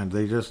 and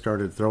they just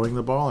started throwing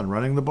the ball and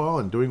running the ball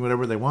and doing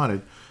whatever they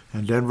wanted.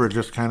 And Denver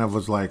just kind of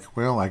was like,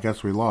 well, I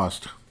guess we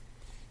lost.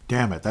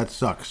 Damn it, that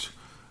sucks.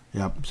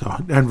 Yep, so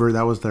Denver,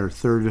 that was their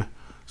third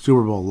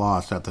Super Bowl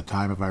loss at the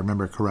time, if I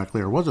remember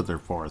correctly, or was it their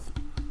fourth?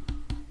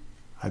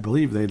 I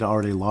believe they'd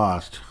already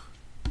lost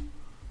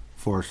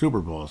 4 Super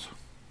Bowls.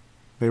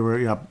 They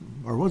were,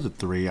 or was it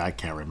 3? I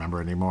can't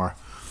remember anymore.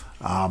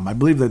 I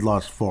believe they'd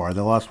lost 4. They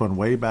lost one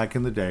way back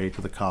in the day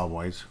to the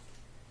Cowboys.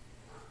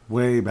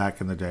 Way back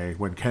in the day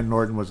when Ken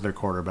Norton was their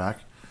quarterback.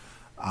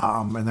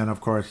 And then,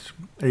 of course,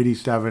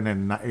 87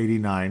 and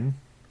 89.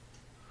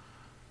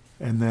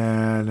 And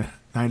then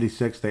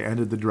 96, they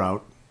ended the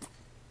drought.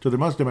 So there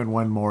must have been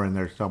one more in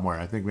there somewhere.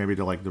 I think maybe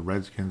to the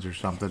Redskins or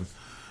something.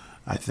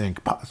 I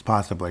think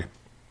possibly.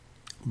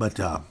 But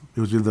it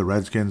was either the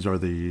Redskins or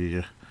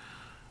the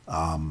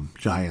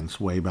Giants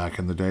way back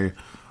in the day.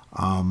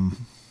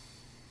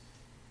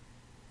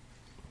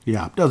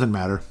 Doesn't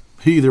matter.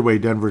 Either way,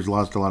 Denver's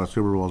lost a lot of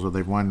Super Bowls, or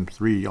they've won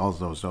 3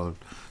 also, so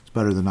it's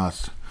better than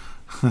us.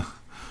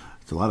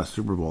 It's a lot of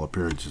Super Bowl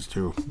appearances,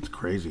 too. It's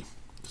crazy.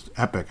 It's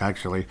epic,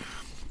 actually.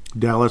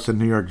 Dallas and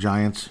New York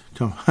Giants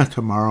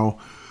tomorrow.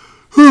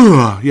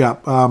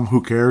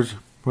 Who cares?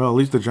 Well, at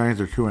least the Giants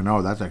are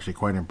 2-0. That's actually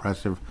quite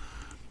impressive.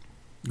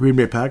 Green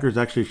Bay Packers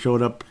actually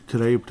showed up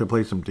today to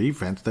play some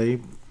defense. They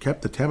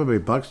kept the Tampa Bay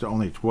Bucks to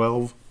only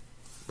 12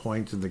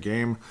 points in the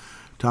game.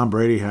 Tom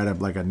Brady had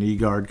a knee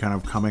guard kind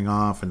of coming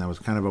off, and that was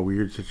kind of a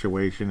weird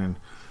situation, and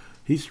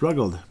he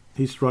struggled.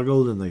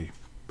 And the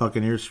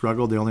Buccaneers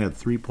struggled. They only had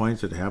 3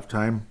 points at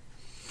halftime.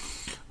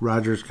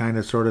 Rodgers kind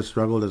of sort of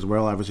struggled as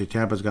well. Obviously,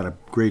 Tampa's got a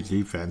great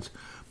defense,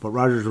 but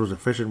Rodgers was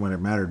efficient when it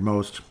mattered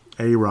most.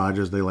 A-Rod,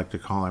 as they like to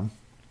call him.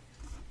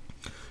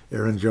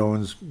 Aaron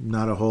Jones,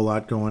 not a whole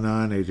lot going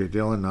on. A.J.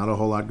 Dillon, not a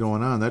whole lot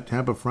going on. That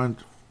Tampa front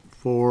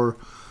 4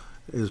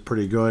 is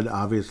pretty good.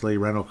 Obviously,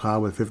 Randall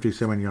Cobb with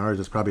 57 yards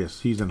is probably a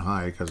season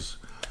high because,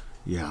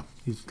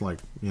 he's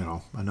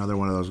another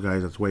one of those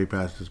guys that's way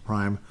past his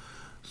prime.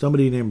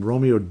 Somebody named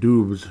Romeo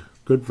Doubs,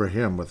 good for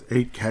him, with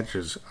 8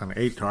 catches on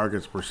 8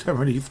 targets for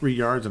 73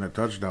 yards and a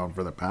touchdown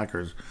for the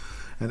Packers.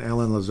 And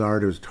Alan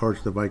Lazard, who's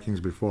torched the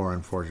Vikings before,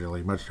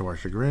 unfortunately, much to our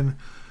chagrin.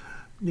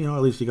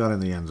 At least he got in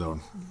the end zone.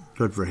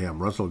 Good for him.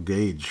 Russell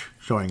Gage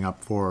showing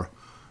up for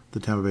the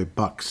Tampa Bay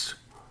Bucks,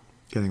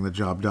 getting the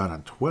job done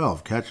on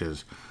 12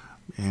 catches.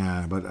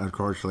 But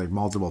unfortunately,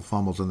 multiple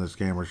fumbles in this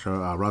game.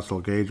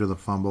 Russell Gage with a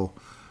fumble.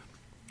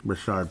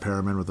 Rashard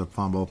Perriman with a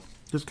fumble.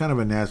 Just kind of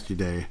a nasty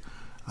day.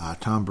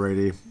 Tom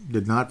Brady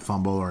did not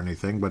fumble or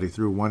anything, but he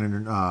threw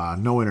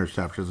no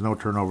interceptions, no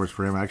turnovers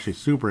for him. Actually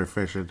super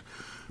efficient,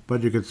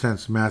 but you could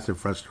sense massive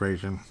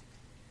frustration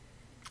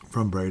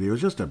from Brady. It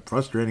was just a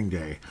frustrating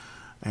day.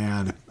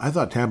 And I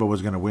thought Tampa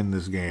was going to win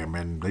this game,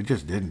 and they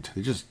just didn't.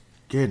 They just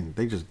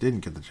didn't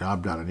get the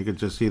job done. And you could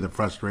just see the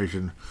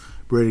frustration.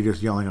 Brady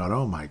just yelling out,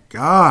 "Oh my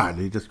God!"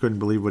 He just couldn't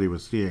believe what he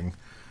was seeing.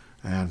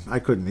 And I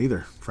couldn't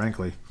either,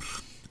 frankly.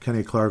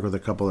 Kenny Clark with a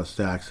couple of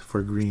sacks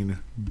for Green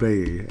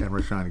Bay, and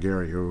Rashawn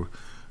Gary, who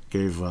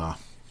gave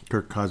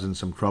Kirk Cousins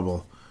some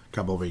trouble a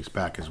couple of weeks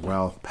back as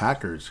well.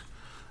 Packers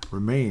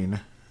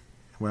remain,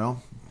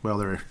 well,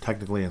 they're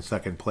technically in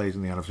second place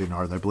in the NFC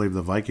North. I believe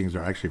the Vikings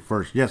are actually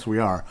first. Yes, we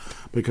are,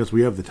 because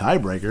we have the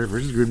tiebreaker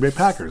versus Green Bay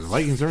Packers. The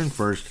Vikings are in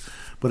first,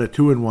 but at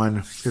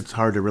 2-1, it's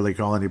hard to really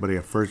call anybody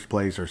a first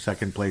place or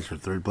second place or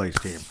third place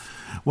team.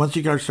 Once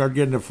you guys start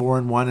getting to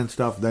 4-1 and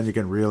stuff, then you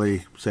can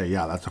really say,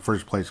 yeah, that's a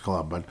first place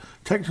club. But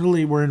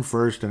technically, we're in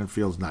first, and it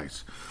feels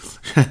nice.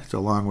 It's a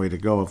long way to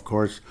go, of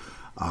course.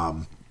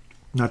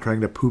 Not trying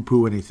to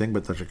poo-poo anything,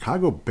 but the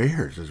Chicago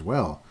Bears as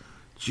well.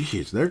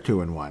 Jeez, they're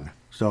 2-1.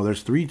 So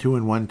there's 3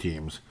 2-1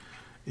 teams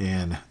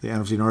in the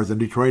NFC North, and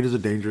Detroit is a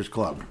dangerous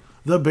club.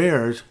 The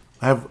Bears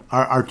are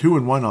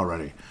 2-1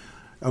 already.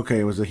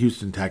 Okay, it was the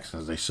Houston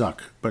Texans. They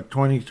suck. But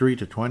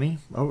 23-20?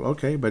 Oh,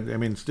 okay. But,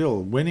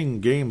 still, winning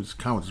games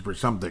counts for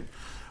something,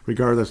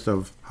 regardless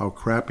of how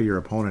crappy your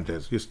opponent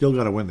is. You still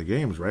got to win the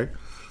games, right?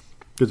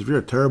 Because if you're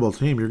a terrible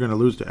team, you're going to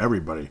lose to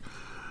everybody.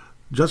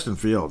 Justin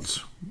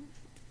Fields,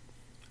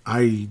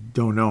 I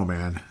don't know,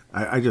 man.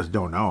 I just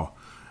don't know.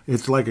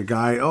 It's like a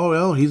guy, oh,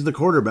 well, he's the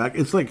quarterback.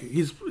 It's like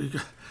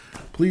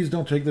please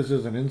don't take this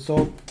as an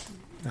insult.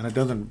 And it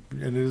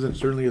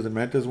certainly isn't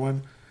meant as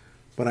one.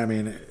 But I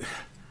mean,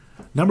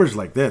 numbers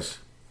like this.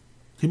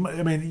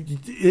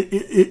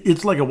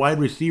 It's like a wide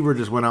receiver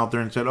just went out there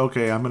and said,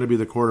 okay, I'm going to be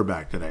the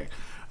quarterback today.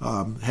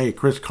 Hey,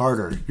 Chris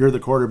Carter, you're the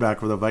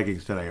quarterback for the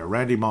Vikings today. Or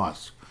Randy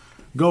Moss.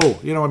 Go.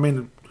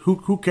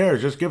 Who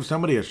cares? Just give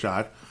somebody a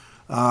shot.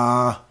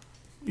 That's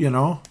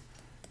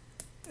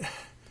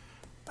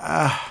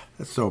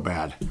so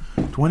bad.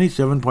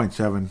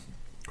 27.7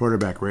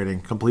 quarterback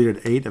rating.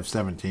 Completed 8 of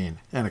 17.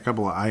 And a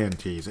couple of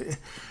INTs.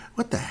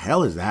 What the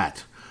hell is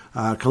that?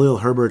 Khalil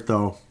Herbert,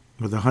 though,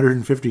 with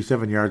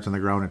 157 yards on the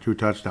ground and 2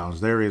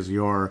 touchdowns. There is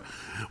your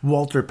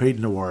Walter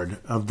Payton Award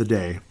of the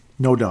day.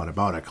 No doubt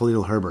about it.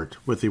 Khalil Herbert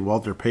with the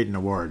Walter Payton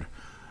Award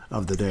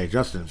of the day.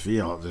 Justin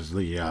Fields is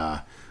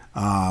the,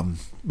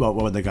 what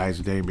would the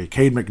guy's name be?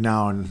 Cade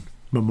McNown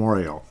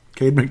Memorial.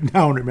 Cade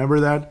McNown,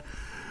 remember that?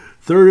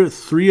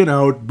 3 and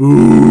out,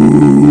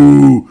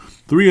 boo!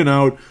 3 and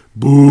out,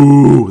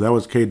 boo! That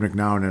was Cade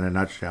McNown in a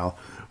nutshell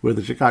with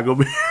the Chicago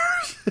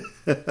Bears.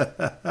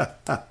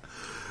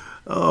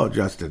 Oh,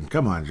 Justin.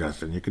 Come on,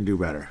 Justin. You can do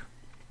better.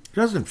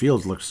 Justin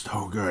Fields looked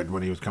so good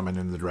when he was coming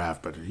into the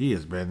draft, but he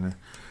has been,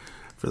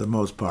 for the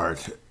most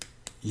part,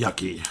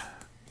 yucky.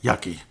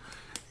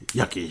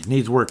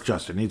 Needs work,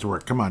 Justin. Needs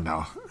work. Come on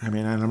now. And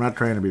I'm not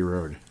trying to be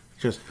rude.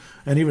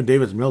 And even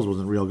Davis Mills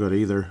wasn't real good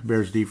either.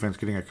 Bears defense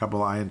getting a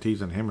couple of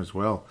INTs on him as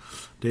well.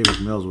 Davis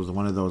Mills was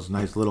one of those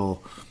nice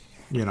little,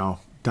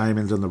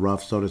 diamonds in the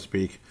rough, so to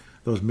speak.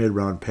 Those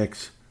mid-round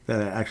picks that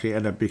actually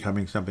end up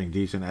becoming something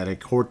decent at a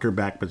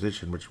quarterback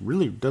position, which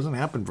really doesn't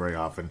happen very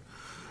often.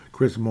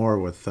 Chris Moore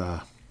with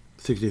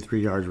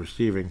 63 yards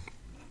receiving.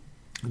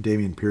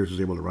 Dameon Pierce was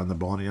able to run the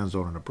ball in the end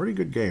zone in a pretty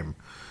good game.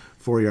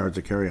 4 yards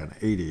a carry on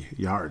 80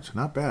 yards.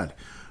 Not bad.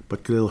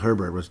 But Khalil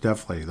Herbert was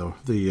definitely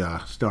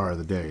the star of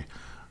the day.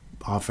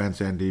 Offense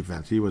and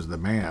defense. He was the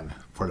man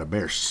for the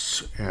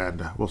Bears.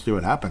 And we'll see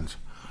what happens.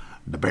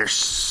 The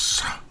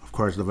Bears. Of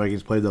course, the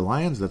Vikings played the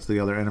Lions. That's the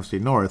other NFC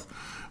North.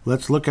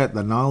 Let's look at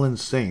the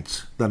Nolans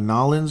Saints. The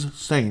Nolans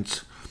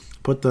Saints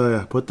put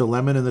the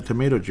lemon in the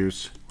tomato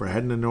juice. We're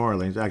heading to New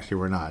Orleans. Actually,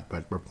 we're not,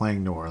 but we're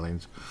playing New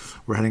Orleans.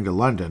 We're heading to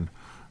London.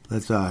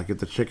 Let's get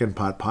the chicken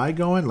pot pie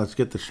going. Let's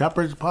get the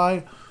shepherd's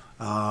pie.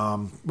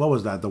 What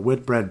was that? The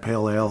Whitbread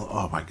Pale Ale.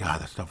 Oh, my God.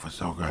 That stuff was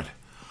so good.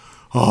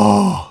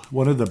 Oh,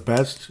 one of the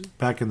best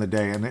back in the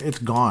day. And it's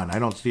gone. I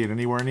don't see it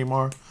anywhere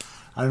anymore.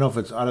 I don't know if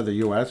it's out of the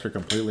U.S. or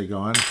completely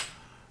gone.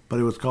 But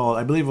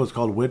I believe it was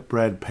called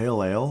Whitbread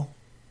Pale Ale.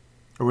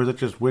 Or was it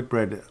just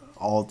Whitbread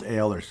Alt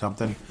Ale or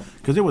something?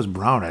 Because it was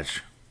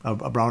brownish,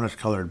 a brownish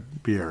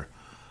colored beer.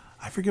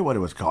 I forget what it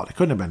was called. It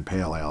couldn't have been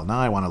Pale Ale. Now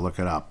I want to look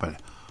it up.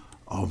 But,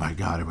 oh my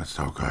God, it was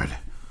so good.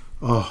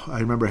 Oh, I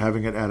remember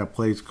having it at a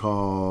place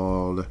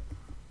called,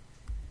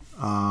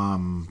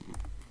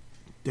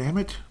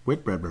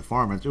 Whitbread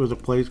Performance. It was a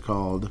place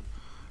called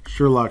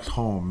Sherlock's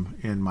Home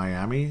in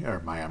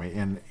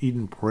in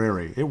Eden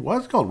Prairie. It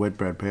was called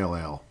Whitbread Pale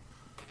Ale.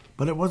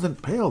 But it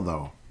wasn't pale,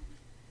 though.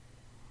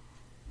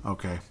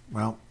 Okay,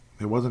 well,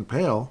 it wasn't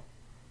pale.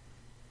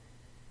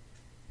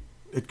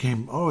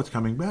 It's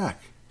coming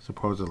back,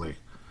 supposedly.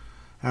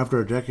 After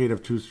a decade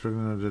of two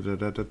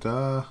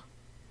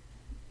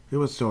it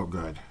was so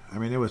good.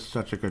 It was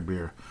such a good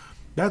beer.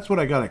 That's what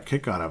I got a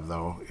kick out of,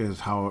 though,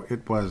 is how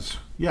it was,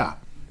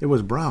 it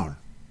was brown.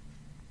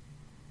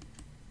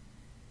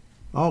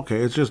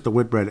 Okay, it's just the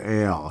Whitbread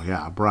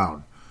Ale,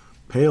 brown.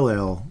 Pale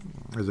Ale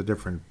is a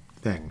different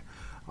thing.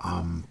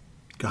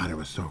 God, it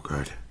was so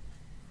good.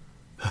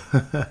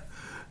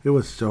 It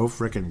was so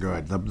freaking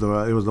good.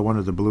 It was the one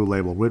with the blue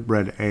label,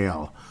 Whitbread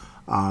Ale.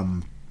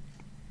 I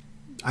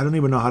don't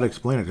even know how to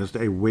explain it. Just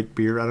a wit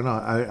beer. I don't know.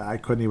 I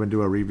couldn't even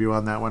do a review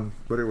on that one,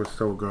 but it was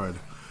so good.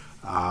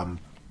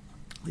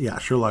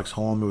 Sherlock's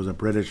Home. It was a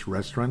British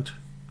restaurant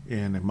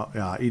in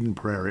Eden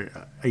Prairie,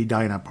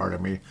 Edina,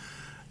 pardon me.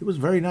 It was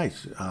very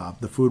nice.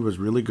 The food was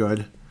really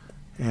good,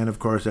 and of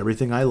course,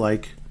 everything I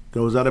like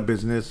goes out of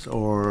business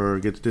or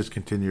gets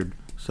discontinued.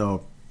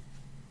 So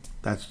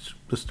that's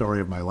the story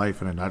of my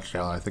life in a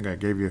nutshell. I think I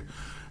gave you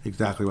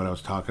exactly what I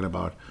was talking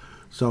about.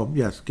 So,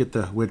 yes, get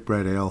the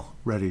Whitbread Ale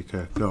ready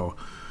to go.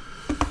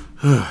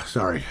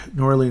 Sorry.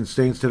 New Orleans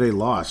Saints today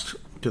lost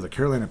to the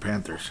Carolina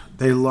Panthers.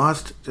 They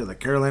lost to the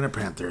Carolina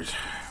Panthers.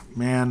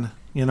 Man,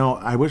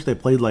 I wish they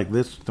played like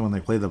this when they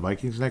play the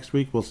Vikings next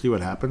week. We'll see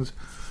what happens.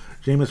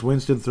 Jameis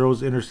Winston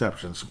throws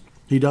interceptions.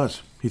 He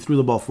does. He threw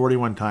the ball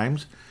 41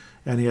 times,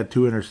 and he had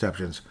 2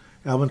 interceptions.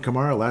 Alvin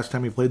Kamara, last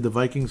time he played the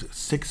Vikings,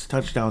 6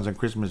 touchdowns on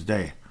Christmas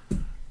Day.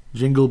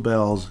 Jingle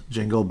bells,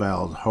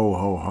 ho,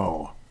 ho,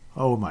 ho.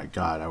 Oh my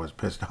God, I was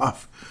pissed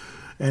off.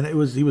 And he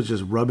was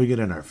just rubbing it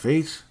in our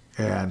face.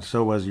 And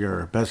so was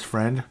your best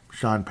friend,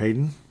 Sean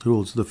Payton,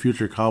 who's the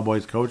future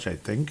Cowboys coach, I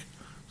think.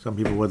 Some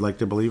people would like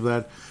to believe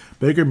that.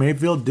 Baker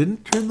Mayfield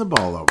didn't turn the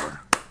ball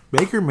over.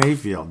 Baker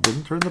Mayfield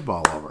didn't turn the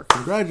ball over.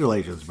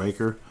 Congratulations,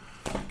 Baker.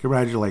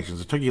 Congratulations.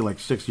 It took you like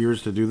 6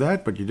 years to do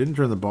that, but you didn't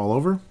turn the ball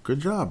over. Good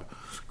job.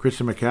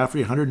 Christian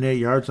McCaffrey, 108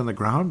 yards on the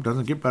ground.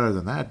 Doesn't get better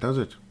than that, does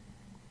it?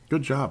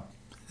 Good job.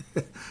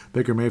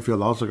 Baker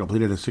Mayfield also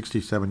completed a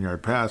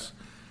 67-yard pass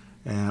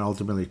and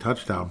ultimately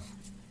touchdown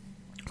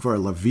for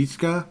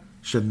Laviska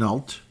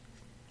Shenault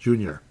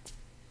Jr.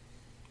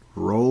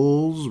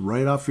 Rolls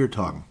right off your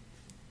tongue.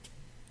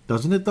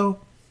 Doesn't it, though?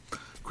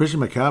 Christian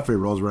McCaffrey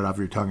rolls right off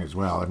your tongue as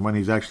well. And when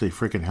he's actually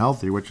freaking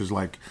healthy, which is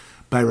like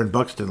Byron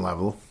Buxton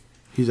level,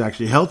 he's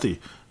actually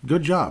healthy.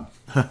 Good job.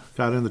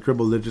 Got in the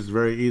triple digits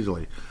very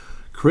easily.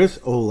 Chris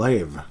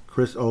Olave,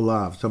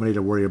 somebody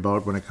to worry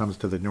about when it comes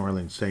to the New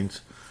Orleans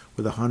Saints,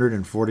 with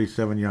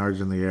 147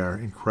 yards in the air.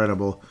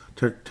 Incredible.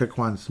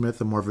 Tyquan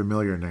Smith, a more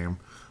familiar name,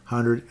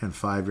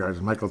 105 yards.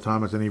 Michael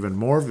Thomas, an even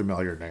more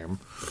familiar name,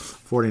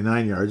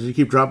 49 yards. As you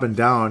keep dropping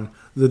down,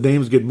 the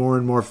names get more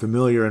and more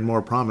familiar and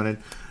more prominent,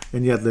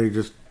 and yet they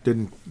just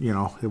didn't,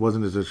 it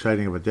wasn't as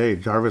exciting of a day.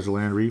 Jarvis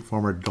Landry,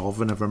 former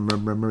Dolphin, if I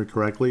remember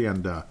correctly,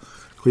 and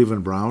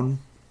Cleveland Brown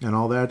and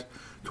all that.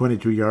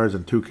 22 yards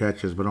and 2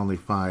 catches, but only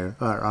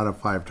 5 out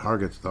of 5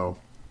 targets, though.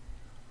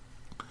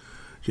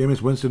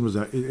 Jameis Winston was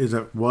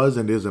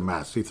and is a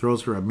mess. He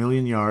throws for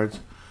 1,000,000 yards,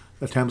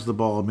 attempts the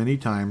ball many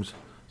times.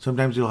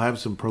 Sometimes he'll have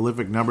some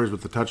prolific numbers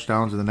with the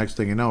touchdowns, and the next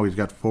thing you know, he's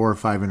got 4 or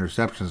 5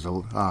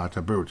 interceptions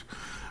to boot.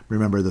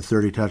 Remember the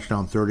 30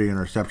 touchdown, 30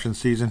 interception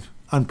season?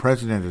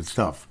 Unprecedented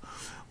stuff.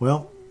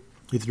 Well,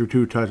 he threw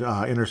 2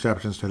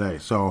 interceptions today.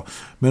 So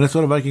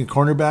Minnesota Vikings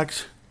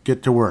cornerbacks,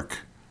 get to work.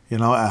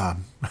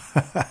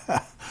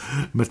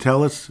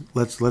 Metellus,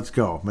 let's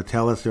go.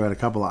 Metellus, who had a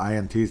couple of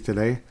INTs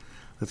today.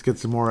 Let's get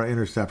some more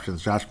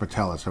interceptions. Josh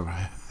Metellus,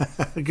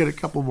 get a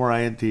couple more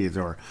INTs.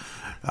 Or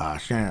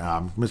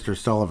Mr.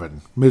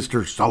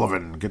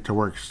 Sullivan, get to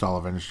work,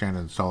 Sullivan.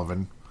 Shannon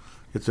Sullivan,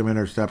 get some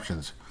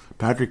interceptions.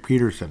 Patrick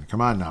Peterson,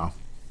 come on now.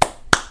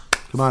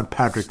 Come on,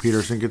 Patrick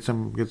Peterson, get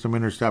some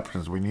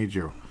interceptions. We need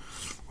you.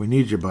 We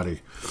need you,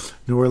 buddy.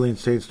 New Orleans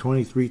Saints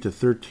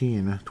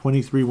 23-13.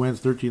 23 wins,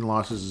 13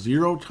 losses,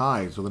 0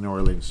 ties with the New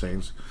Orleans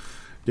Saints,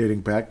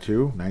 dating back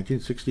to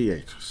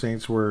 1968.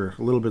 Saints were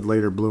a little bit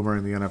later bloomer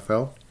in the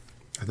NFL.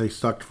 They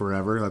sucked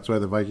forever. That's why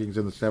the Vikings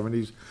in the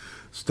 70s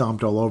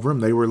stomped all over them.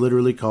 They were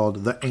literally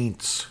called the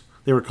Aints.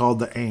 They were called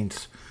the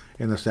Aints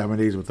in the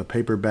 70s with the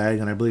paper bag,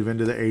 and I believe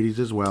into the 80s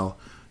as well,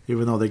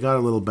 even though they got a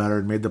little better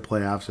and made the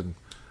playoffs. And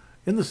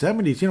in the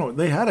 70s,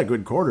 they had a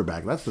good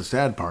quarterback. That's the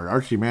sad part,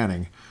 Archie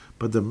Manning.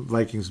 But the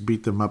Vikings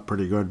beat them up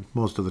pretty good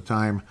most of the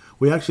time.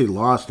 We actually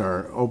lost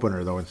our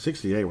opener, though, in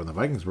 68 when the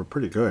Vikings were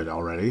pretty good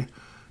already.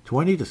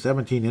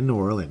 20-17 in New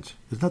Orleans.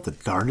 Isn't that the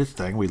darndest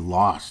thing? We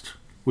lost.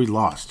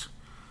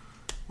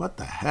 What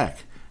the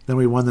heck? Then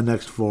we won the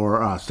next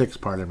 6,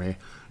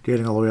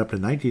 dating all the way up to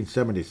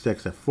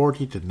 1976, a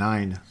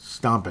 40-9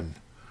 stomping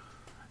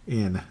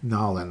in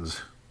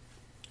Nolens,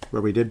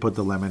 where we did put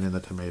the lemon in the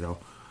tomato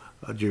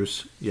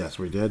juice. Yes,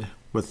 we did,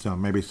 with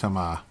maybe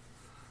some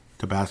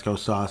Tabasco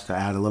sauce to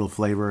add a little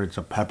flavor and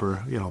some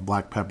pepper,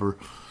 black pepper.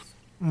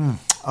 And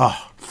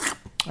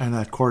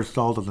that coarse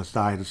salt on the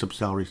side and some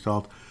celery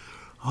salt.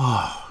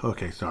 Oh,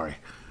 okay, sorry.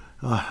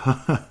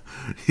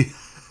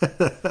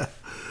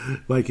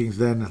 Vikings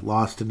then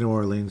lost to New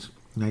Orleans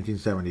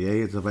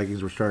 1978 as the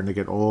Vikings were starting to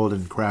get old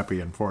and crappy,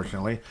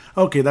 unfortunately.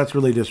 Okay, that's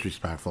really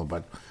disrespectful,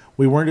 but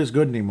we weren't as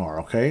good anymore,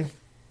 okay?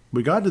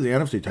 We got to the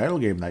NFC title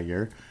game that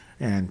year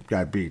and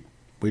got beat.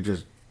 We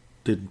just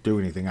didn't do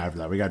anything after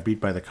that. We got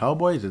beat by the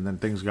Cowboys, and then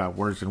things got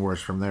worse and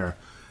worse from there.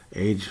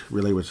 Age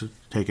really was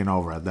taking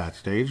over at that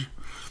stage.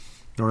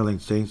 New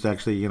Orleans Saints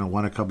actually,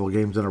 won a couple of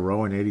games in a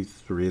row in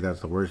 83.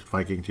 That's the worst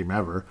Viking team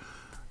ever.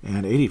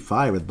 And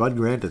 85, with Bud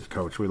Grant as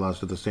coach, we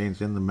lost to the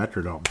Saints in the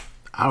Metrodome.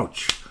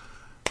 Ouch.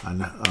 On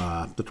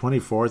the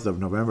 24th of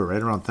November,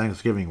 right around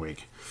Thanksgiving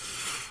week.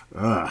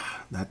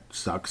 That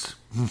sucks.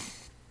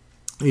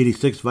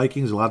 86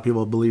 Vikings, a lot of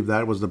people believe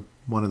that was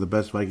one of the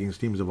best Vikings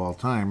teams of all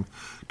time.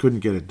 Couldn't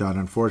get it done.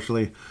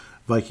 Unfortunately,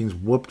 Vikings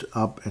whooped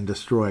up and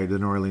destroyed the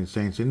New Orleans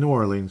Saints in New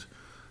Orleans,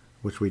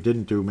 which we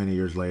didn't do many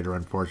years later,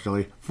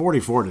 unfortunately.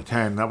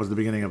 44-10. That was the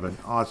beginning of an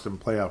awesome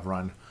playoff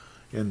run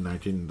in the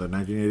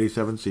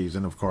 1987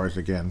 season, of course,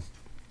 again.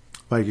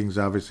 Vikings,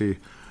 obviously,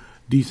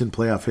 decent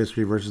playoff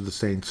history versus the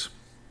Saints.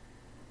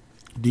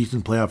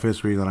 Decent playoff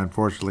history, then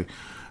unfortunately,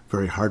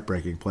 very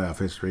heartbreaking playoff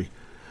history.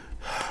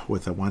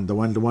 With the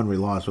one we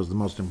lost was the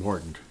most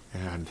important,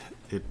 and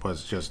it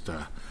was just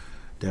a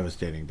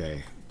devastating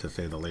day, to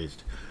say the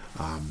least.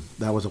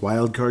 That was a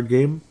wild card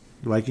game.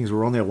 The Vikings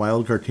were only a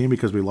wild card team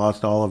because we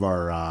lost all of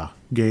our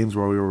games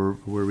where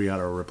we had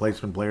our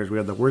replacement players. We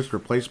had the worst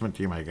replacement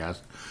team, I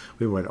guess.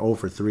 We went 0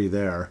 for 3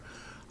 there.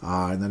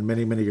 And then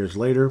many, many years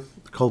later,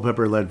 the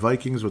Culpepper-led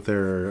Vikings with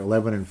their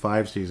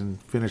 11-5 season,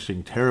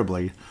 finishing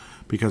terribly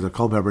because of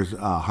Culpepper's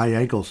high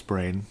ankle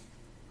sprain.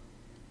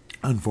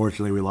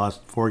 Unfortunately, we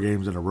lost 4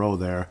 games in a row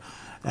there,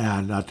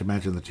 and not to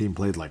mention the team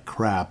played like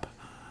crap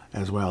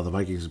as well. The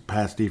Vikings'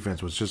 pass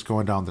defense was just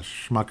going down the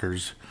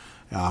schmuckers.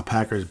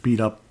 Packers beat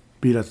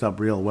us up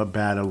real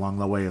bad along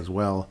the way as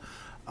well.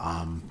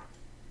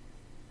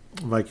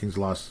 Vikings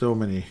lost so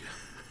many.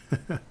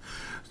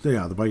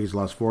 Yeah, the Vikings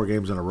lost 4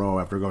 games in a row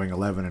after going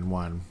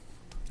 11-1,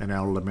 and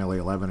ultimately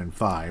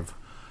 11-5.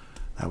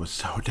 That was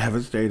so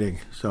devastating.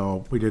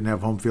 So we didn't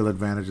have home field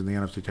advantage in the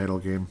NFC title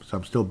game. So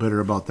I'm still bitter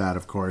about that,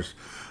 of course.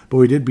 But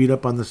we did beat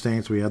up on the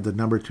Saints. We had the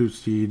number 2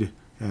 seed,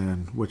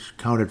 and which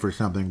counted for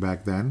something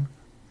back then.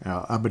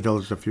 Up until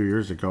just a few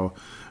years ago,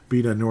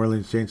 beat a New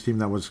Orleans Saints team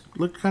that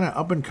looked kind of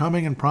up and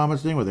coming and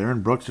promising with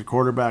Aaron Brooks at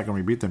quarterback, and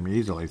we beat them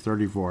easily,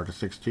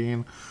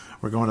 34-16.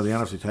 We're going to the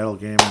NFC title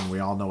game, and we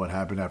all know what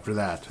happened after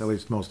that. At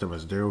least most of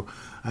us do.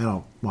 I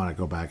don't want to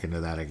go back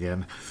into that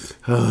again.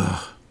 A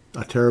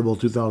terrible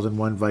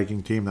 2001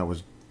 Viking team that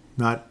was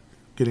not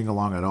getting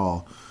along at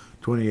all.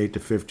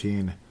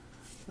 28-15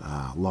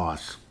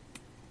 loss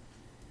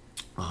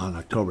on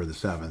October the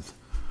 7th.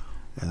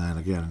 And then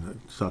again,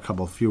 saw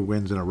a few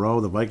wins in a row.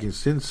 The Vikings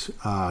since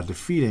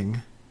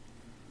defeating...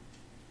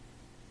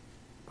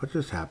 What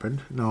just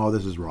happened? No,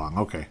 this is wrong.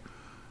 Okay.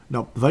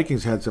 No, the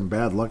Vikings had some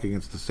bad luck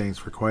against the Saints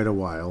for quite a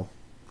while,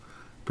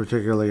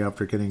 particularly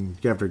after getting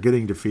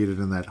defeated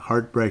in that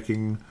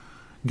heartbreaking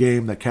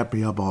game that kept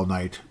me up all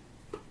night.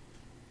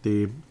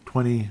 The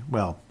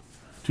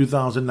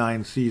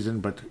 2009 season,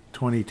 but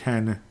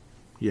 2010,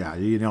 yeah,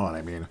 you know what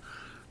I mean.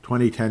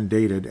 2010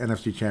 dated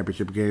NFC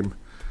Championship game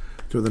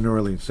to the New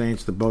Orleans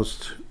Saints, the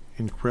most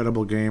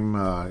incredible game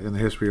in the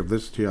history of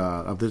this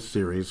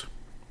series.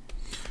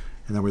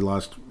 And then we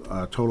lost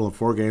a total of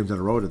 4 games in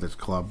a row to this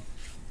club,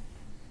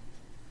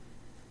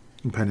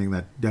 pending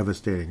that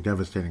devastating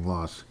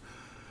loss.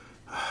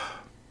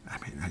 I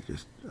mean,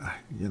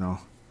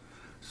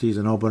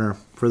 season opener.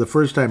 For the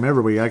first time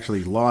ever, we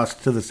actually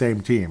lost to the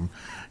same team.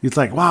 It's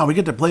like, wow, we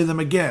get to play them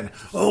again.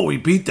 Oh, we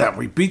beat them.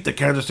 We beat the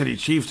Kansas City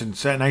Chiefs in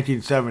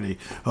 1970.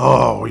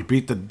 Oh, we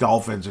beat the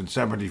Dolphins in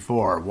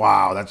 74.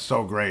 Wow, that's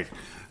so great.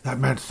 That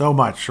meant so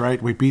much,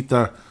 right? We beat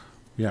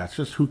it's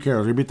just who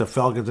cares? We beat the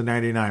Falcons in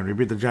 99. We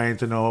beat the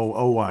Giants in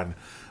 01.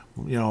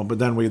 But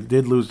then we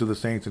did lose to the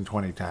Saints in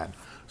 2010.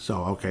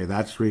 So, okay,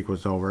 that streak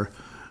was over.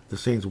 The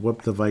Saints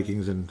whooped the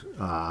Vikings in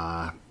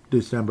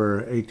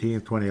December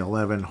 18th,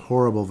 2011.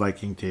 Horrible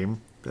Viking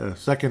team. The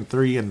second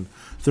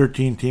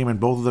 3-13 team, and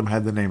both of them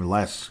had the name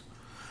Les.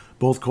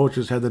 Both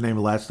coaches had the name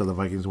Les, so the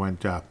Vikings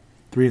went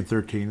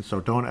 3-13.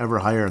 So don't ever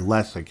hire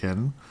Les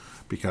again,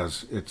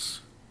 because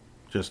it's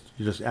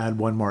you just add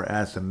one more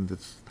S and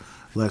it's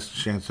less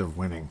chance of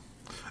winning.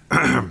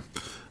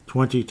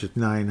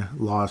 20-9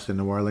 loss in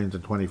New Orleans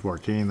in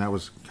 2014. That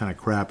was kind of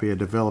crappy. A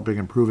developing,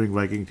 improving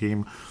Viking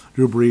team.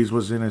 Drew Brees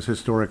was in his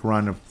historic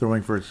run of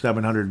throwing for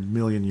 700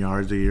 million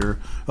yards a year.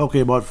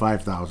 Okay, about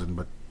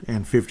 5,000,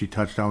 and 50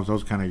 touchdowns.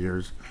 Those kind of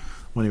years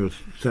when he was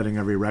setting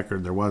every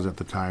record there was at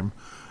the time.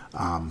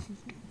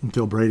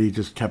 Until Brady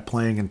just kept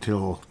playing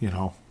until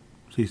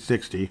he's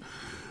 60.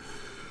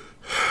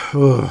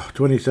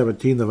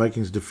 2017, the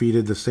Vikings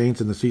defeated the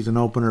Saints in the season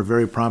opener.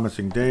 Very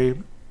promising day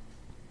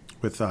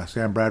with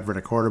Sam Bradford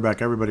at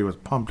quarterback. Everybody was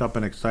pumped up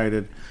and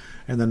excited.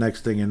 And the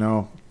next thing you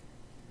know,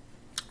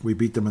 we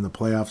beat them in the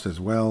playoffs as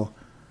well.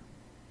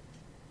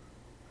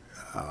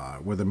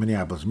 With the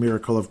Minneapolis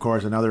Miracle, of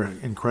course, another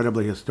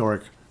incredibly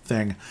historic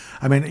thing.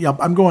 I mean,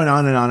 I'm going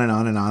on and on and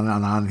on and on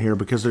and on here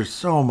because there's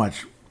so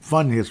much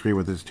fun history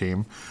with this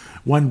team.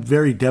 One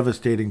very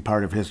devastating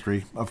part of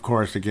history, of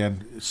course,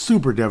 again,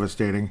 super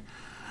devastating.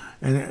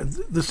 And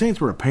the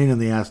Saints were a pain in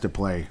the ass to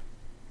play.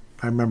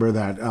 I remember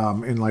that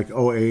in like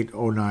 08,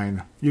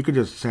 09, you could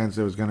just sense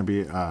it was going to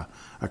be a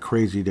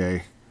crazy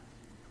day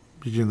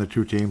between the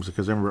two teams,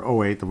 because I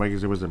remember 08, the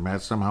Vikings, it was a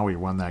mess. Somehow we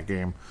won that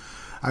game.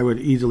 I would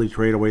easily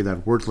trade away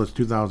that worthless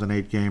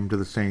 2008 game to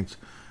the Saints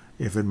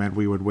if it meant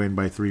we would win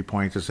by 3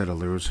 points instead of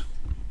lose.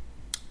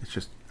 It's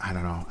just, I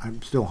don't know.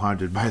 I'm still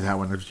haunted by that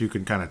one, as you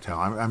can kind of tell.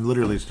 I'm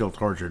literally still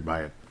tortured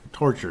by it.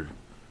 Tortured.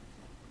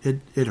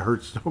 It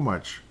hurts so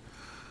much.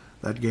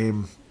 That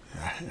game,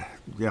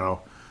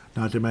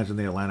 not to mention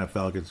the Atlanta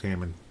Falcons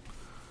game in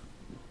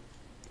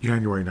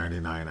January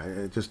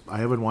 99. I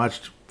haven't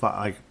watched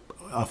like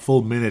a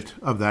full minute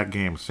of that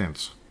game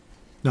since.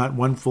 Not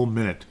one full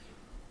minute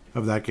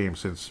of that game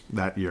since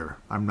that year.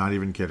 I'm not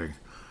even kidding.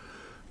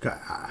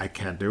 I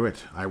can't do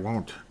it. I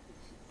won't.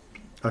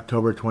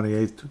 October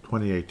 28th,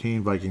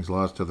 2018, Vikings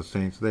lost to the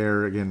Saints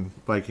there. Again,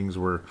 Vikings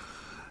were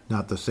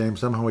not the same.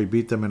 Somehow we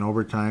beat them in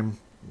overtime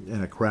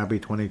in a crappy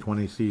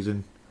 2020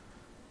 season.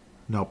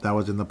 Nope, that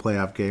was in the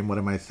playoff game. What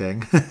am I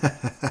saying?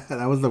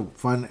 That was the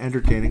fun,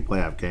 entertaining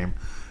playoff game.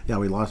 Yeah,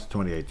 we lost in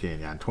 2018.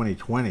 Yeah, in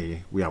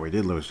 2020, we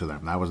did lose to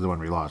them. That was the one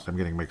we lost. I'm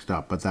getting mixed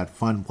up. But that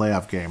fun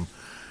playoff game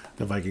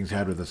the Vikings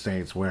had with the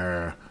Saints,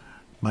 where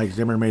Mike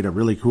Zimmer made a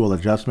really cool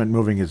adjustment,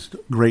 moving his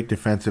great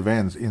defensive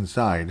ends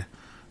inside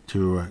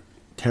to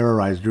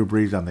terrorize Drew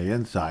Brees on the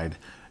inside,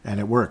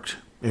 and it worked.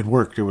 It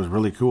worked. It was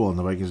really cool, and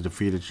the Vikings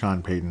defeated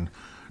Sean Payton,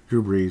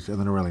 Drew Brees, and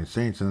the New Orleans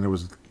Saints, and it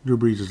was Drew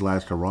Brees'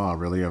 last hurrah,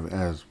 really,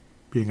 as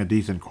being a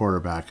decent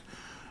quarterback.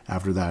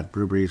 After that,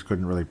 Drew Brees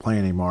couldn't really play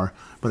anymore,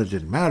 but it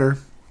didn't matter.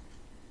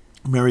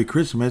 Merry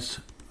Christmas,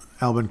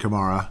 Alvin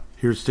Kamara.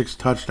 Here's 6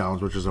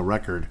 touchdowns, which is a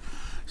record,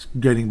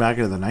 dating back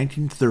into the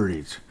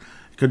 1930s.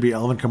 Could be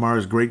Alvin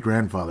Kamara's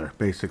great-grandfather,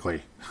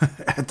 basically,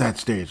 at that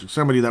stage.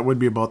 Somebody that would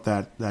be about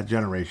that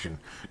generation.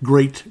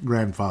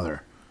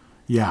 Great-grandfather.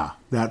 Yeah,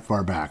 that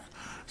far back.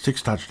 6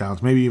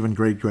 touchdowns, maybe even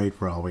great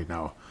for all we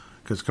know,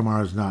 because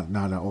Kamara's not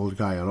an old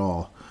guy at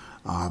all.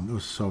 It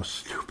was so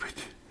stupid.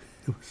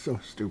 It was so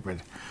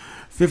stupid.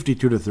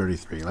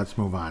 52-33. Let's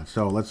move on.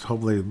 So let's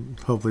hopefully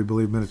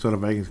believe Minnesota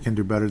Vikings can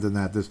do better than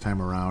that this time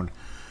around.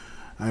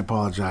 I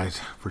apologize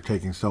for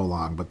taking so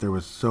long, but there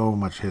was so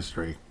much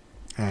history.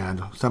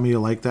 And some of you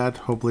like that.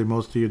 Hopefully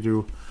most of you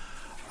do.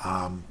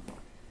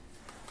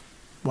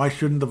 Why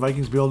shouldn't the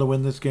Vikings be able to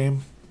win this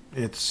game?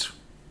 It's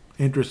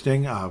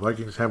interesting.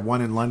 Vikings have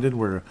won in London.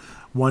 We're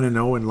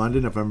 1-0 in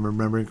London, if I'm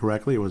remembering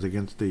correctly. It was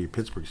against the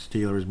Pittsburgh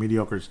Steelers,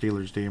 mediocre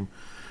Steelers team.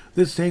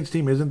 This Saints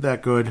team isn't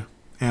that good,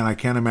 and I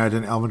can't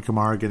imagine Alvin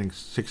Kamara getting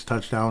 6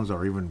 touchdowns,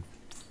 or even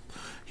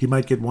he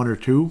might get 1 or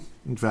 2.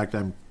 In fact,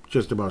 I'm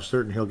just about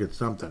certain he'll get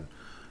something,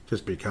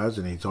 just because,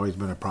 and he's always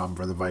been a problem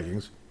for the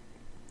Vikings.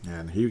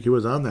 And he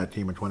was on that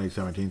team in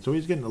 2017, so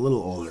he's getting a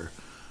little older.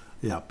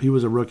 Yeah, he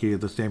was a rookie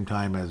at the same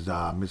time as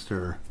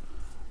Mr.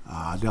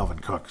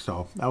 Dalvin Cook.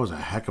 So that was a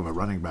heck of a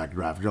running back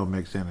draft. Joe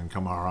Mixon and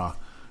Kamara,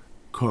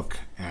 Cook,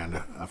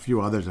 and a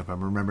few others, if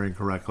I'm remembering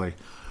correctly.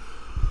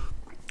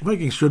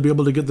 Vikings should be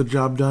able to get the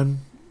job done.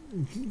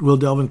 Will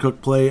Dalvin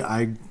Cook play?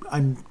 I'm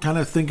kind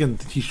of thinking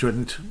he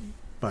shouldn't,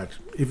 but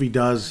if he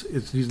does,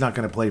 he's not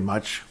going to play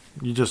much.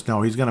 You just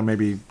know he's going to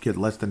maybe get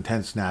less than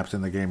 10 snaps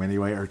in the game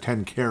anyway, or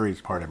 10 carries,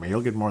 pardon me.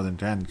 He'll get more than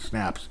 10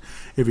 snaps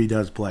if he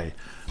does play.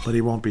 But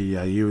he won't be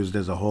used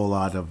as a whole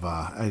lot of,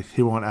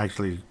 he won't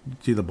actually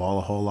see the ball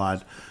a whole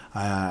lot.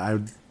 I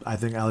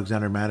think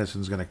Alexander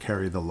Madison's going to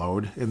carry the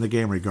load in the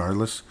game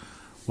regardless,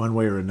 one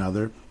way or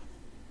another.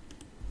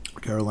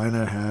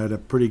 Carolina had a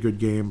pretty good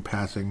game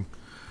passing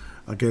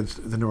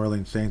against the New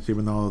Orleans Saints,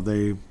 even though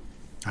they,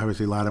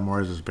 obviously Lattimore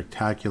is a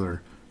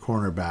spectacular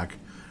cornerback,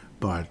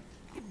 but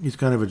he's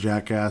kind of a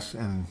jackass,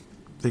 and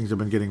things have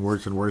been getting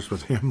worse and worse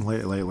with him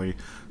lately.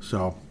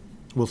 So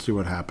we'll see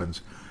what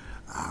happens.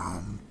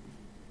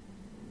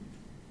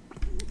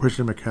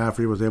 Christian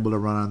McCaffrey was able to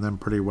run on them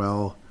pretty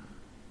well,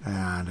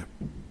 but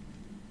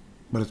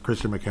it's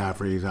Christian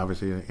McCaffrey. He's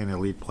obviously an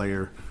elite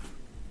player.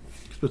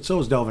 But so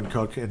is Dalvin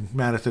Cook, and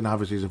Madison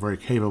obviously is a very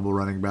capable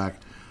running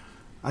back.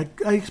 I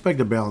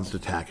expect a balanced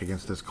attack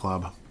against this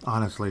club,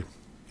 honestly.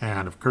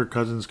 And if Kirk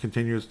Cousins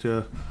continues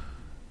to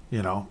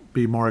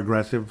be more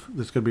aggressive,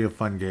 this could be a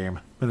fun game.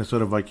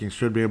 Minnesota Vikings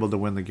should be able to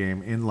win the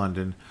game in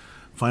London.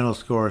 Final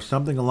score,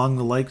 something along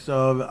the likes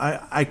of,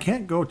 I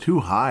can't go too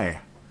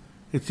high.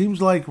 It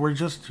seems like we're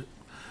just,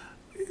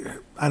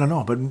 I don't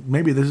know, but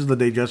maybe this is the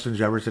day Justin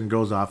Jefferson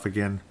goes off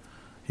again.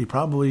 He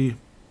probably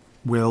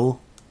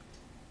will,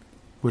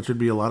 which would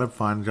be a lot of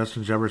fun.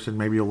 Justin Jefferson,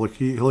 maybe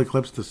he'll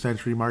eclipse the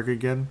century mark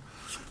again.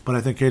 But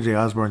I think KJ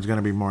Osborne's going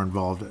to be more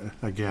involved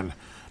again,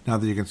 now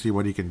that you can see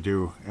what he can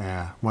do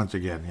once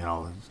again.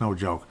 It's no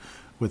joke.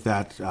 With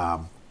that,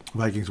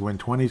 Vikings win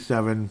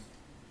 27-24.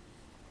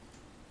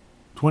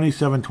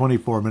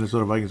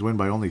 Minnesota Vikings win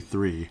by only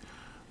 3.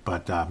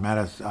 But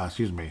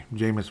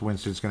Jameis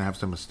Winston's going to have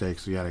some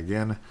mistakes yet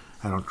again.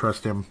 I don't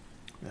trust him.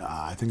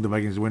 I think the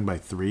Vikings win by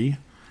 3.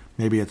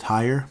 Maybe it's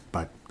higher,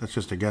 but that's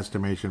just a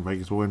guesstimation.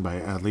 Vikings will win by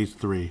at least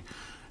 3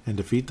 and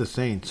defeat the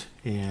Saints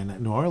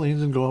in New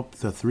Orleans and go up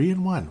to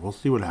 3-1. We'll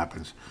see what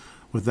happens.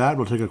 With that,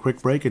 we'll take a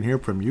quick break and hear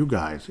from you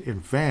guys in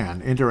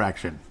Fan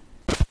Interaction.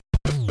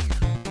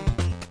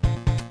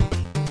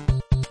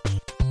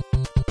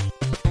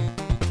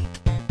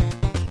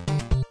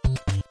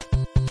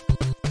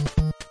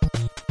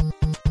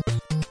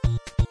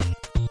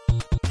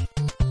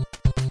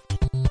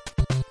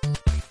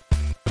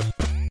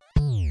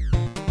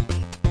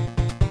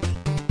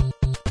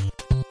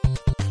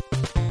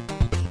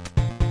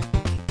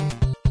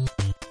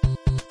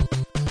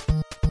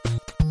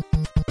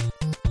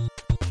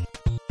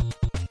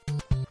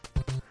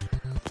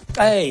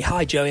 Hey,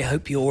 hi Joey.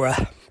 Hope you're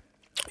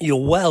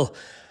well.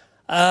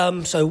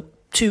 So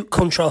 2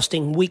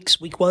 contrasting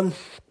weeks. Week 1,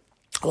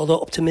 a lot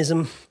of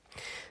optimism,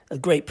 a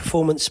great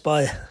performance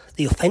by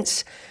the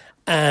offense,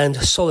 and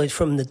solid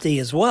from the D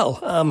as well.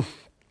 I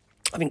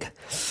think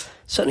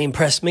certainly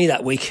impressed me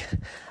that week.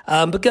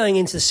 But going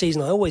into the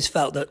season, I always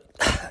felt that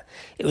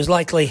it was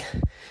likely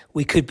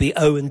we could be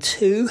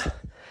 0-2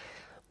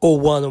 or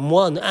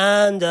 1-1.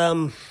 And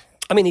I'm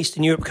in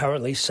Eastern Europe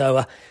currently,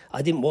 so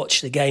I didn't watch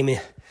the game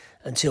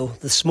until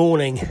this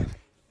morning,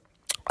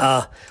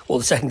 or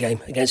the second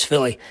game against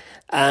Philly.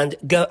 And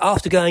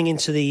after going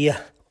into the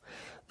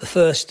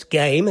first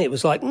game, it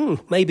was like,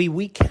 maybe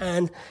we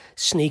can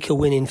sneak a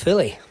win in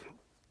Philly.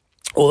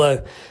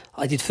 Although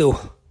I did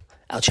feel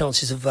our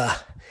chances of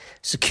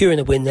securing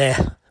a win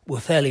there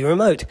were fairly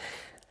remote.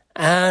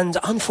 And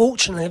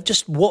unfortunately, I've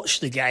just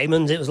watched the game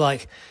and it was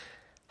like,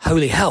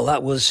 holy hell,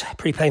 that was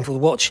pretty painful to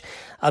watch.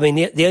 I mean,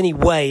 the only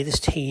way this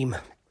team,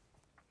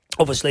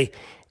 obviously,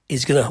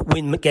 is going to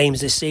win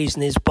games this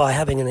season is by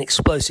having an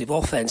explosive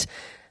offense.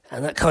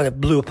 And that kind of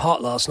blew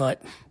apart last night,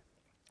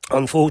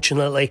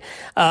 unfortunately.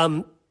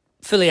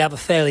 Philly have a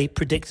fairly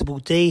predictable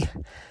D.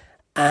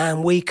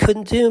 and we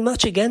couldn't do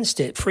much against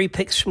it. 3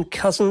 picks from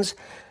Cousins.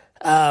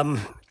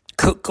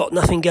 Cook got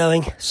nothing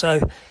going,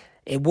 so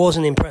it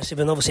wasn't impressive,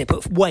 and obviously it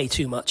put way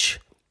too much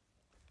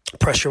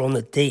pressure on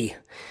the D,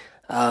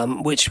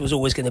 which was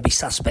always going to be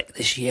suspect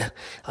this year.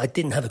 I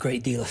didn't have a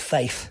great deal of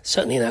faith,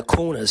 certainly in our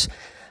corners.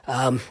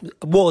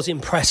 Was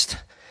impressed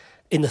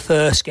in the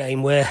first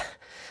game where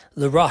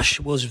the rush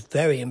was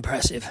very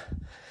impressive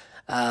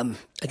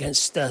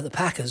against the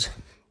Packers.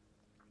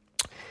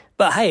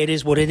 But hey, it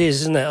is what it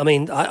is, isn't it? I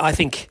mean, I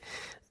think,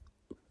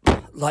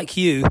 like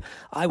you,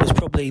 I was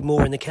probably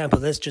more in the camp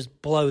of let's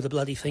just blow the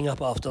bloody thing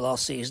up after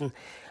last season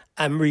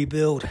and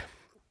rebuild.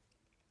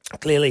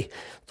 Clearly,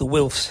 the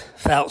Wilfs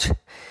felt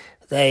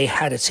they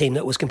had a team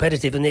that was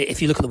competitive. And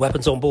if you look at the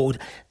weapons on board,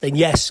 then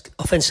yes,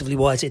 offensively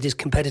wise, it is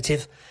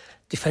competitive.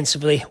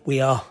 Defensively, we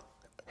are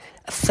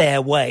a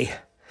fair way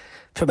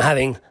from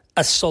having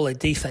a solid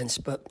defense.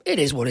 But it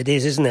is what it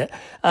is, isn't it?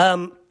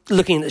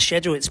 Looking at the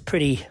schedule, it's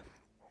pretty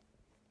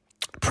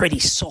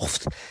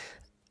soft,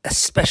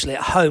 especially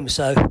at home.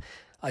 So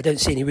I don't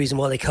see any reason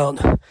why they can't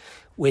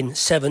win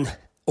 7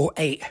 or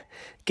 8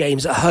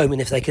 games at home.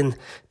 And if they can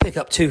pick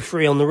up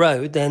 2-3 on the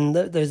road, then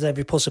there's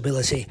every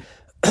possibility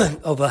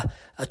of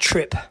a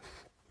trip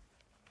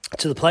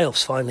to the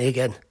playoffs finally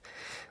again.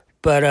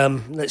 But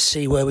let's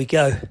see where we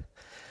go.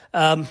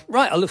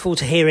 Right, I look forward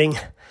to hearing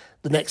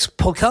the next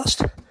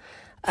podcast.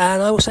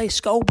 And I will say,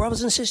 Skull,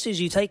 brothers and sisters,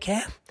 you take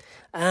care.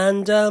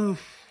 And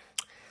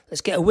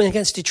let's get a win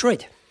against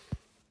Detroit.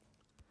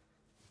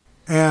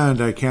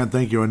 And I can't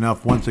thank you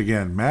enough once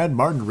again. Mad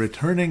Martin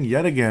returning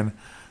yet again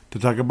to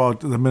talk about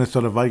the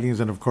Minnesota Vikings.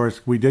 And, of course,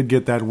 we did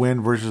get that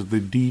win versus the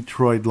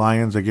Detroit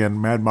Lions. Again,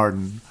 Mad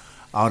Martin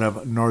out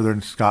of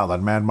Northern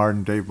Scotland. Mad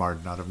Martin, Dave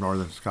Martin out of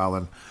Northern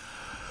Scotland.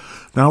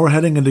 Now we're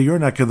heading into your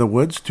neck of the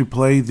woods to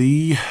play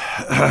the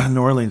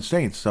New Orleans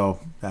Saints. So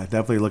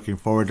definitely looking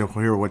forward to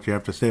hear what you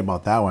have to say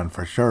about that one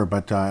for sure.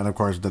 But, and, of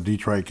course, the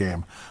Detroit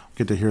game.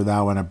 Get to hear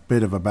that one, a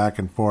bit of a back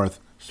and forth,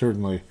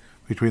 certainly,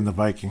 between the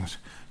Vikings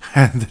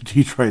and the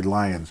Detroit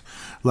Lions.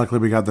 Luckily,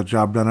 we got the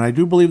job done. And I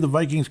do believe the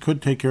Vikings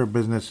could take care of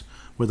business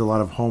with a lot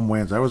of home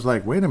wins. I was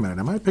like, wait a minute,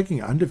 am I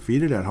picking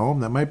undefeated at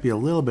home? That might be a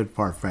little bit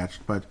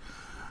far-fetched, but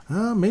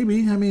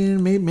maybe. I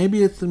mean,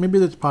 maybe that's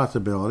a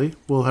possibility.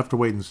 We'll have to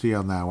wait and see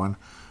on that one.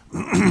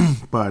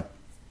 But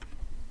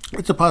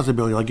it's a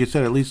possibility. Like you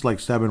said, at least like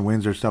 7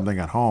 wins or something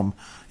at home.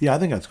 Yeah, I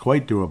think that's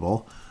quite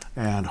doable.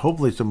 And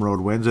hopefully some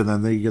road wins. And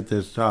then they get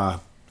this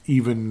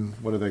even,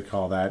 what do they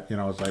call that? You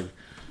know, it's like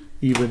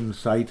even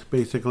sight,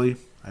 basically.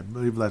 I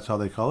believe that's how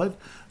they call it.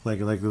 Like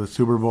the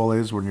Super Bowl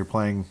is when you're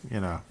playing,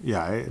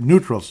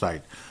 neutral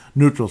site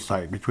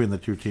between the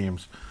two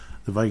teams,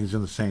 the Vikings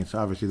and the Saints.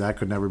 Obviously, that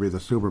could never be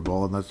the Super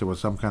Bowl unless there was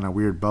some kind of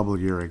weird bubble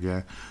year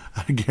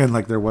again,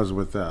 like there was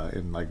with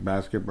in like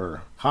basketball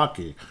or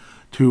hockey.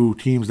 2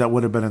 teams that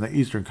would have been in the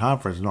Eastern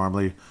Conference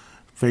normally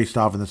faced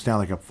off in the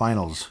Stanley Cup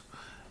Finals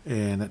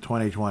in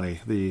 2020.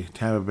 The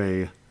Tampa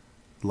Bay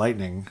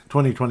Lightning,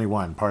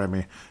 2021, pardon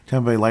me,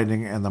 Tampa Bay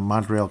Lightning and the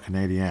Montreal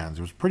Canadiens.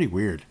 It was pretty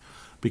weird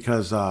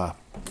because I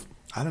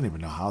don't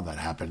even know how that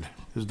happened.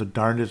 It was the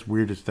darndest,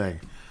 weirdest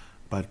thing,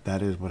 but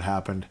that is what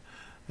happened.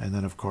 And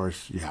then, of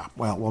course,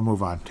 we'll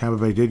move on.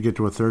 Tampa Bay did get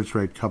to a 3rd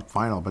straight Cup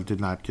final, but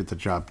did not get the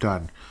job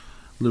done,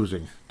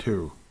 losing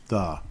to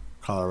the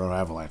Colorado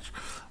Avalanche.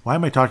 Why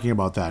am I talking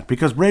about that?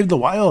 Because Brave the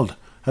Wild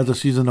has a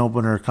season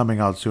opener coming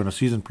out soon, a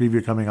season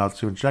preview coming out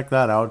soon. Check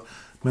that out,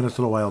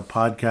 Minnesota Wild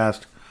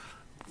podcast.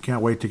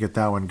 Can't wait to get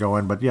that one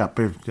going. But yeah,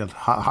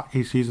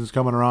 hockey season's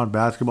coming around,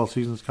 basketball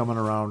season's coming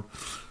around.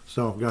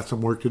 So got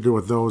some work to do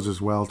with those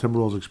as well.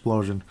 Timberwolves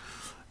Explosion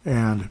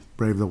and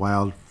Brave the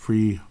Wild.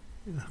 Free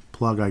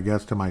plug, I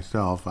guess, to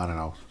myself. I don't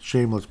know.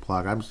 Shameless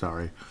plug. I'm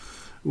sorry.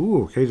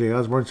 Ooh, KJ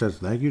Osborne says,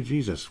 thank you,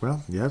 Jesus.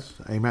 Well, yes,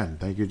 amen.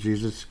 Thank you,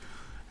 Jesus.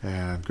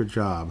 And good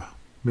job,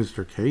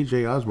 Mr.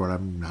 KJ Osborne.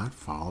 I'm not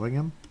following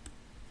him?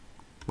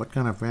 What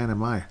kind of fan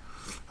am I?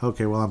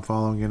 Okay, well, I'm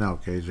following you now,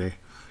 KJ.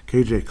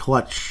 KJ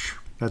Clutch.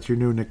 That's your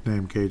new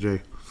nickname,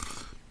 KJ.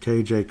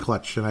 KJ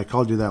Clutch. And I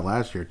called you that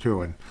last year,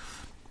 too. And,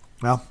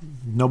 well,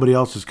 nobody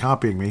else is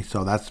copying me,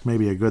 so that's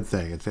maybe a good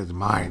thing. It says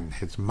mine.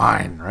 It's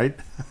mine, right?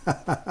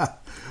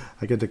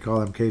 I get to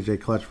call him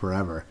KJ Clutch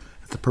forever.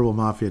 It's a Purple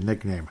Mafia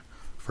nickname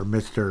for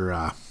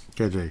Mr.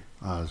 KJ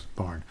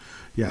Osborne.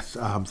 Yes,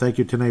 thank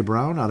you, Tanae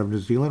Brown out of New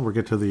Zealand. We'll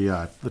get to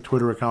the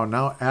Twitter account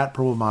now, at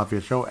Purple Mafia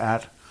Show,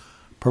 at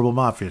Purple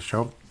Mafia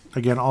Show.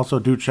 Again, also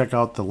do check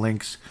out the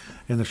links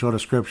in the show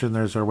description.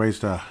 There's our ways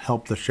to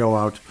help the show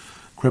out.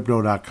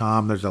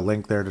 Crypto.com, there's a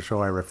link there to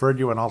show I referred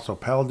you. And also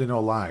Paladino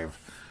Live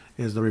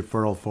is the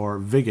referral for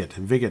Viget,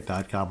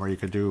 Viget.com, where you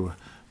could do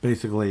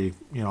basically,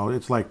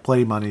 it's like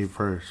play money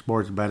for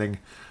sports betting.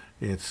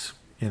 It's,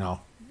 you're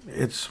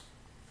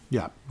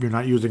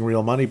not using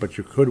real money, but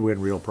you could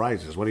win real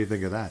prizes. What do you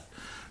think of that?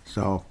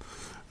 So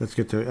let's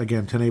get to,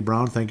 again, Tanae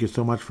Brown, thank you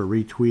so much for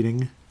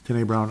retweeting.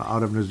 Tanae Brown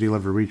out of New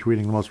Zealand for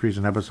retweeting the most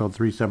recent episode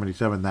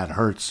 377. That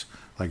hurts.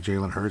 Like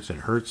Jalen Hurts, it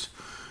hurts.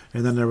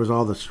 And then there was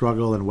all the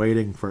struggle and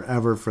waiting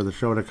forever for the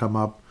show to come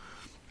up.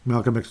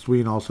 Malcolm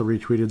McSween also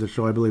retweeted the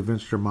show. I believe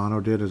Vince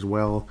Germano did as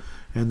well.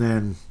 And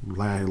then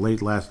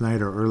late last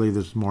night or early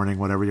this morning,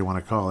 whatever you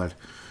want to call it,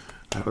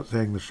 I was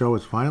saying the show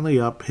is finally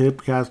up.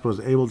 Hipcast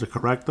was able to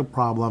correct the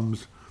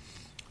problems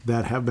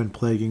that have been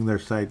plaguing their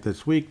site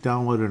this week.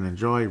 Download and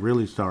enjoy.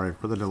 Really sorry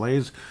for the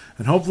delays.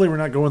 And hopefully we're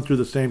not going through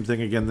the same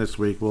thing again this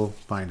week. We'll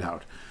find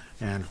out.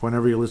 And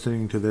whenever you're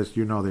listening to this,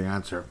 you know the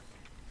answer.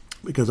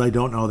 Because I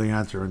don't know the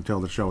answer until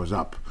the show is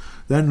up.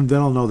 Then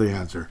I'll know the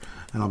answer.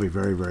 And I'll be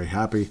very, very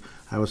happy.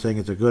 I was saying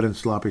it's a good and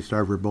sloppy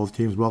start for both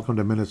teams. Welcome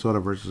to Minnesota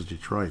versus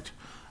Detroit.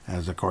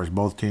 As, of course,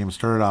 both teams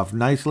started off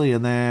nicely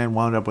and then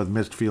wound up with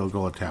missed field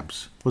goal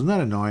attempts. Wasn't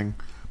that annoying?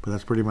 But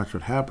that's pretty much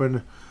what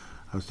happened.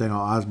 I was saying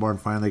how Osborne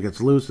finally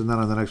gets loose, and then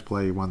on the next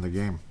play, he won the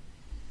game.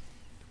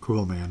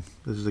 Cool, man.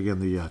 This is, again,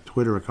 the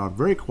Twitter account.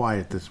 Very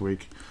quiet this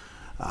week.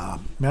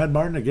 Mad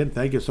Martin, again,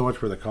 thank you so much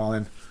for the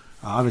call-in.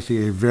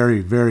 Obviously, a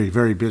very, very,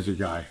 very busy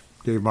guy.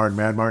 Dave Martin,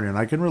 Mad Martin, and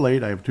I can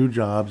relate. I have 2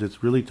 jobs.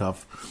 It's really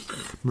tough.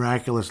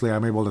 Miraculously,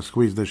 I'm able to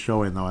squeeze this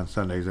show in, though, on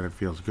Sundays, and it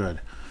feels good.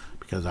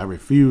 Because I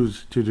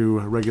refuse to do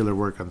regular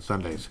work on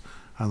Sundays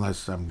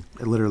unless I'm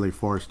literally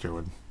forced to,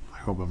 and I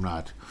hope I'm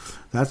not.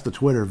 That's the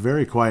Twitter.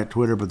 Very quiet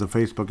Twitter, but the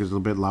Facebook is a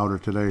bit louder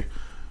today.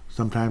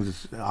 Sometimes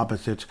it's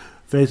opposite.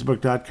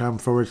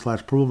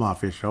 Facebook.com/Purple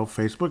Mafia Show.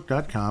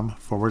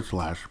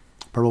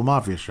 Facebook.com/Purple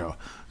Mafia Show.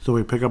 So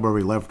we pick up where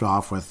we left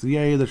off with,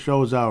 yay, the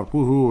show's out,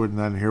 woohoo, and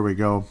then here we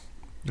go.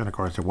 And of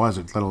course it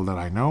wasn't, little did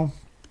I know.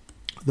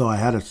 Though I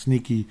had a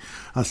sinky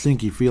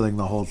feeling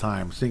the whole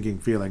time. Sinking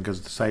feeling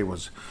because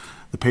the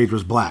page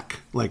was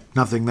black. Like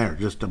nothing there.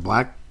 Just a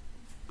black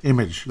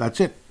image. That's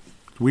it.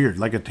 It's weird.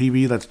 Like a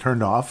TV that's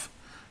turned off.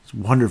 It's a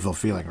wonderful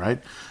feeling,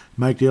 right?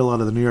 Mike Dale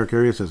out of the New York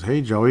area says,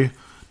 hey, Joey.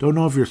 Don't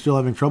know if you're still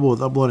having trouble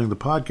with uploading the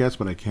podcast,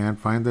 but I can't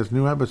find this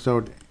new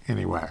episode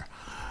anywhere.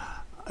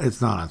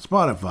 It's not on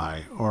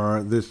Spotify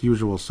or this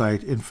usual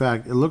site. In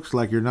fact, it looks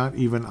like you're not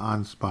even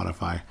on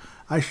Spotify.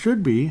 I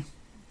should be.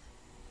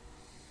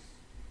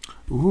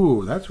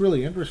 Ooh, that's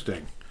really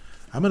interesting.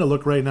 I'm going to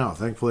look right now.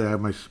 Thankfully, I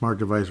have my smart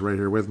device right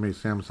here with me,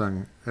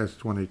 Samsung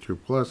S22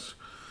 Plus.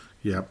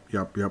 Yep.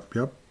 I'm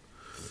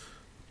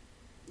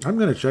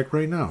going to check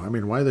right now. I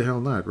mean, why the hell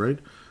not, right?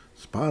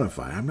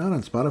 Spotify. I'm not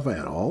on Spotify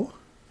at all?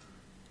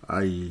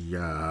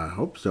 I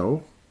hope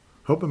so.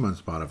 Hope I'm on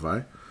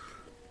Spotify.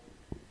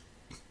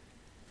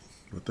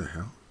 What the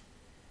hell?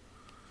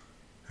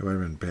 Have I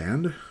been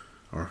banned?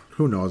 Or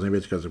who knows? Maybe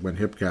it's because when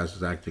Hipcast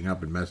is acting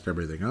up and messed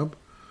everything up.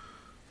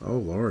 Oh,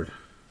 Lord.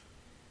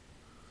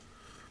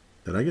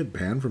 Did I get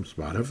banned from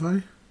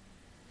Spotify?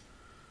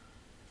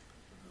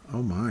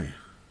 Oh, my.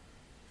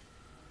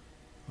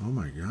 Oh,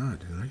 my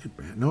God. Did I get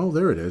banned? No,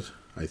 there it is,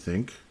 I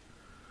think.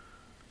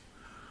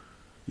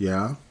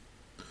 Yeah.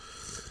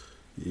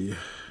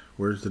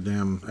 Where's the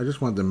damn... I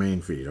just want the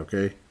main feed,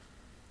 okay?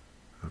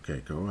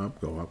 Okay, go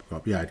up.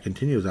 Yeah, it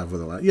continues off of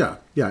the last... Yeah,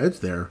 it's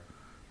there.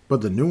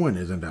 But the new one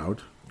isn't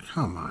out.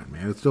 Come on,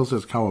 man. It still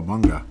says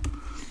Cowabunga.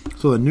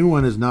 So the new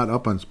one is not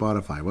up on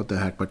Spotify. What the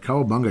heck? But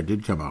Cowabunga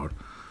did come out.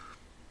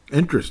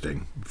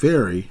 Interesting.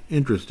 Very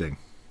interesting.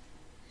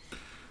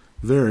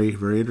 Very,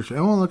 very interesting.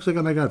 Oh, it looks like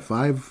I got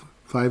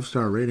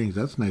five-star ratings.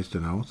 That's nice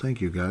to know.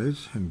 Thank you,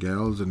 guys and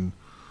gals and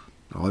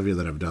all of you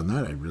that have done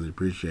that. I really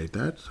appreciate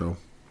that. So,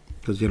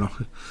 because,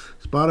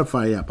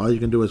 Spotify app, all you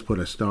can do is put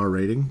a star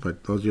rating.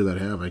 But those of you that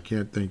have, I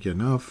can't thank you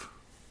enough.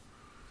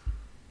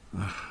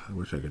 I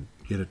wish I could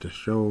get it to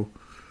show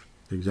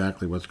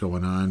exactly what's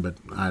going on, but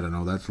I don't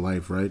know. That's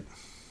life, right?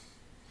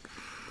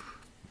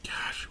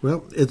 Gosh.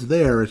 Well, it's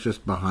there. It's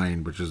just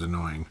behind, which is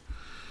annoying.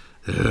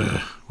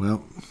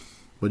 Well,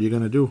 what are you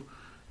going to do?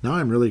 Now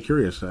I'm really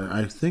curious.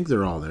 I think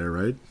they're all there,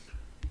 right?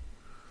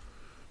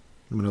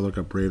 I'm going to look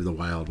up Brave the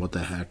Wild. What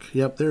the heck?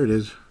 Yep, there it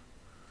is.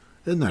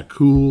 Isn't that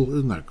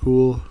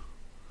cool?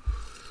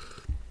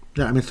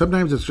 Yeah, I mean,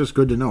 sometimes it's just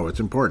good to know.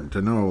 It's important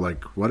to know,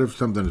 like, what if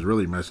something is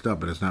really messed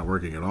up and it's not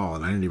working at all,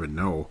 and I didn't even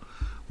know.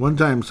 One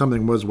time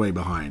something was way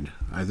behind.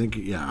 I think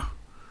it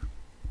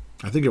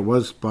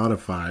was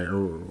Spotify,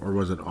 or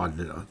was it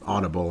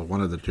Audible,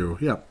 one of the two.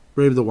 Yeah,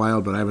 Brave the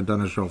Wild, but I haven't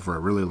done a show for a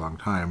really long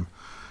time.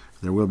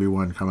 There will be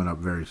one coming up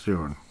very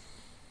soon.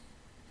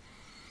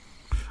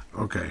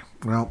 Okay,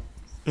 well,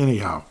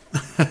 anyhow.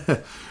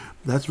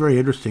 That's very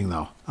interesting,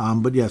 though.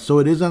 But yeah, so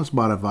it is on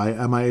Spotify.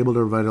 Am I able to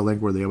provide a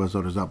link where the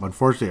episode is up?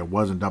 Unfortunately, it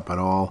wasn't up at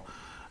all.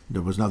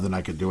 There was nothing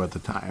I could do at the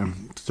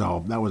time.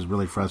 So that was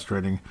really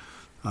frustrating.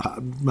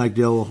 Mike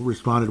Dill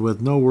responded with,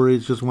 no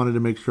worries, just wanted to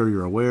make sure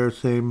you're aware.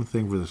 Same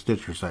thing for the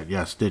Stitcher site.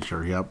 Yeah,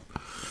 Stitcher, yep.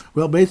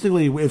 Well,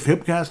 basically, if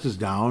Hipcast is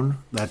down,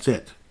 that's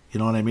it. You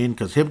know what I mean?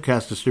 Because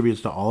Hipcast distributes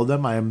to all of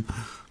them. I am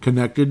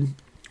connected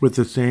with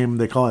the same,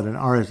 they call it an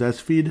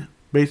RSS feed,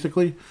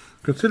 basically.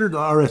 Consider the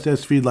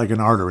RSS feed like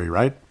an artery,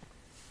 right?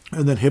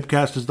 And then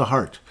Hipcast is the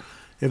heart.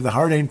 If the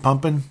heart ain't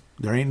pumping,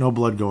 there ain't no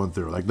blood going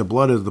through. Like the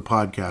blood is the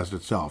podcast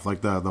itself, like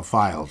the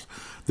files.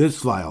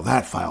 This file,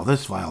 that file,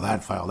 this file,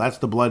 that file. That's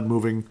the blood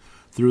moving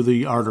through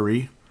the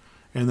artery.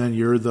 And then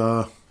you're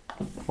the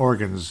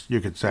organs, you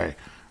could say.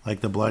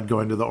 Like the blood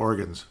going to the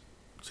organs.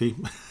 See?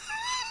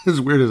 As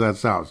weird as that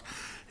sounds.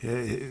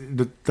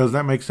 Does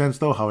that make sense,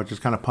 though? How it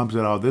just kind of pumps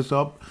it out this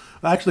up?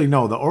 Actually,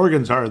 no. The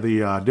organs are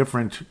the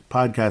different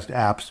podcast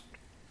apps,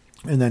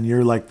 and then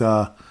you're like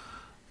the,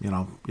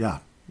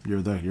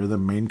 you're the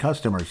main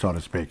customer, so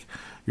to speak.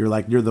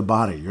 You're the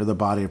body. You're the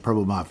body of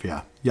Purple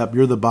Mafia. Yep,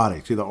 you're the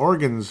body. See, the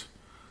organs.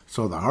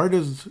 So the heart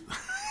is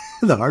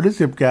the heart is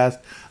Hipcast.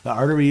 The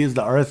artery is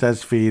the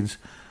RSS feeds.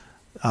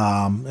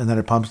 And then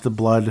it pumps the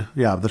blood.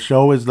 Yeah, the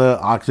show is the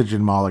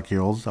oxygen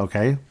molecules,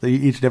 okay?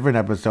 Each different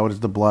episode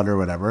is the blood or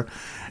whatever.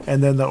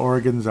 And then the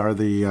organs are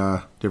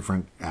the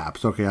different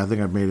apps. Okay, I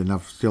think I've made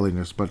enough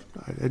silliness, but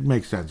it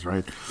makes sense,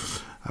 right?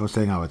 I was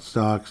saying how it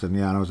sucks,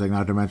 and I was saying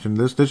not to mention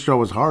this show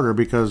was harder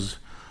because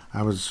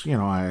I was,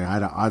 I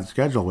had an odd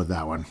schedule with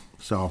that one.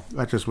 So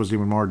that just was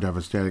even more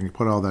devastating.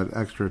 Put all that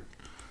extra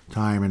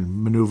time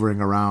and maneuvering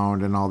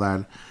around and all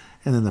that.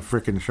 And then the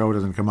frickin' show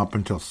doesn't come up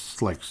until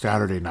like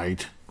Saturday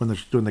night when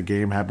the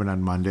game happened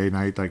on Monday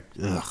night. Like,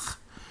 ugh.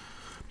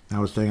 I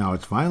was saying,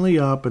 it's finally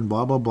up and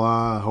blah, blah,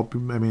 blah.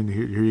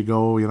 Here you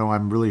go.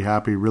 I'm really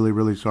happy, really,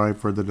 really sorry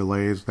for the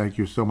delays. Thank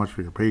you so much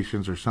for your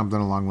patience or something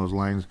along those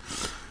lines.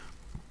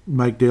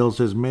 Mike Dale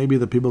says, maybe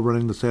the people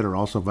running the site are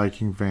also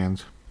Viking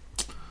fans.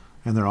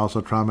 And they're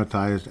also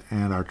traumatized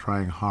and are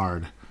trying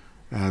hard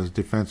as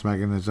defense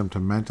mechanism to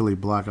mentally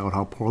block out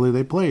how poorly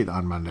they played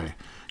on Monday,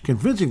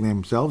 convincing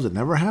themselves it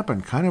never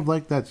happened, kind of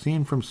like that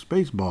scene from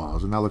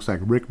Spaceballs. And that looks like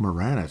Rick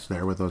Moranis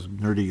there with those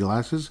nerdy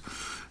glasses.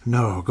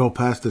 No, go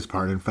past this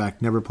part. In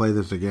fact, never play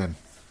this again.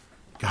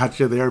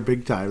 Gotcha there,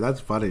 big time.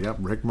 That's funny. Yep,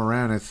 Rick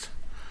Moranis.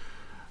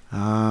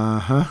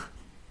 Uh-huh.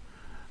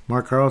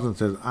 Mark Carlson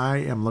says, I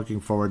am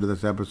looking forward to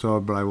this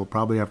episode, but I will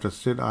probably have to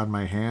sit on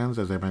my hands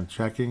as I've been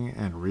checking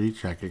and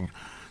rechecking.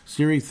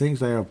 Siri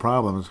thinks I have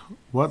problems.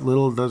 What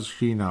little does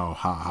she know?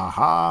 Ha ha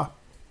ha.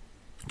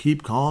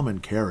 Keep calm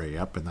and carry.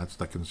 Yep, and that's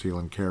the conceal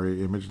and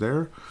carry image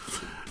there.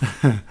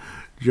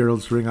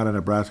 Gerald String out of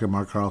Nebraska.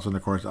 Mark Carlson,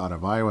 of course, out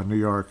of Iowa. New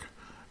York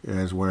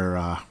is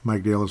where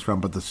Mike Dale is from,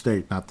 but the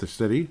state, not the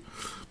city.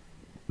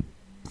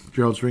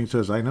 Gerald String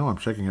says, I know I'm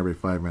checking every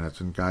 5 minutes.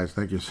 And guys,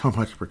 thank you so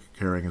much for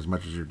caring as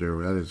much as you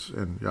do. That is,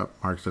 and yep,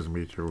 Mark says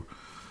me too.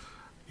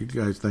 You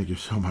guys, thank you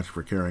so much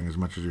for caring as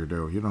much as you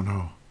do. You don't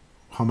know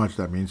how much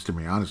that means to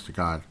me, honest to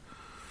God.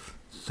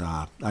 It's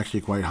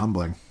actually quite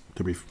humbling,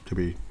 to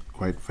be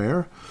quite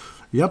fair.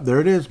 Yep,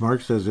 there it is. Mark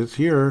says, it's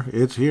here.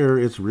 It's here.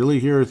 It's really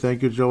here.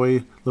 Thank you,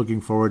 Joey.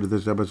 Looking forward to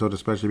this episode,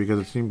 especially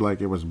because it seemed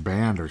like it was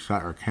banned or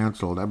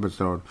canceled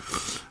episode,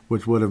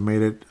 which would have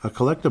made it a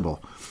collectible.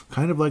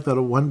 Kind of like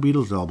that one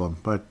Beatles album,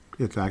 but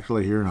it's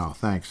actually here now.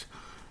 Thanks.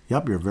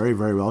 Yep, you're very,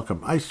 very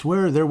welcome. I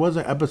swear there was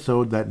an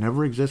episode that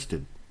never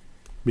existed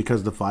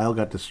because the file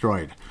got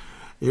destroyed.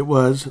 It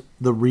was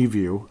the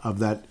review of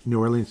that New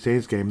Orleans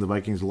Saints game the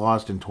Vikings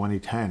lost in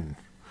 2010.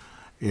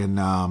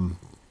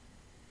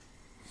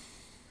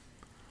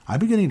 I'm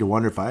beginning to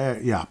wonder if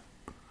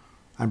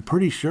I'm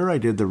pretty sure I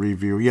did the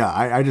review. Yeah,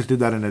 I just did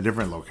that in a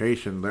different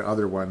location. The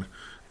other one,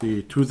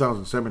 the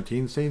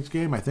 2017 Saints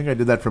game, I think I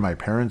did that from my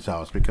parents'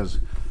 house because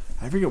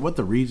I forget what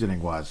the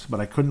reasoning was, but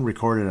I couldn't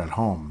record it at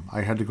home.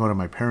 I had to go to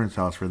my parents'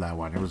 house for that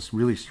one. It was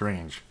really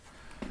strange.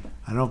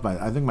 I don't know if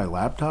I think my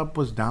laptop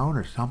was down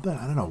or something.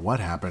 I don't know what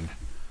happened.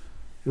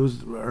 It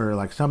was, or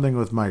like something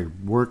with my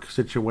work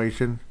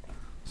situation.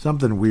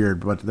 Something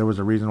weird, but there was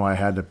a reason why I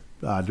had to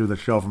do the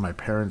show from my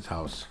parents'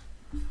 house,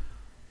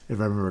 if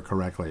I remember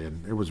correctly.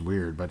 And it was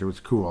weird, but it was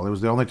cool. It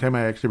was the only time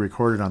I actually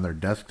recorded on their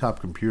desktop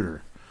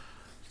computer.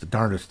 It's the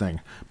darndest thing.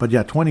 But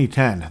yeah,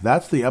 2010.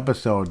 That's the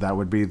episode that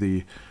would be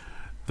the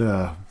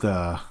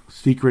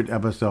secret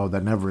episode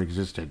that never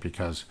existed,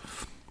 because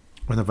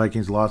when the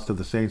Vikings lost to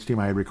the Saints team,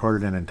 I had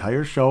recorded an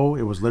entire show.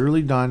 It was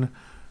literally done.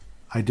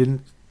 I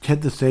didn't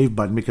hit the save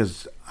button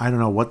because I don't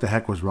know what the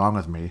heck was wrong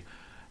with me.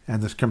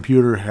 And this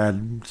computer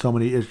had so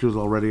many issues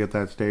already at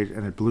that stage,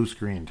 and it blue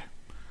screened.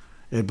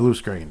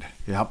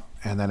 Yep.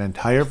 And that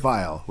entire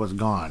file was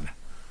gone.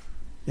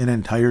 An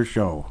entire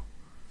show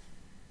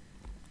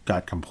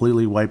got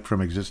completely wiped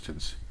from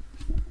existence.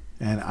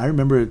 And I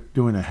remember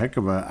doing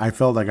I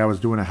felt like I was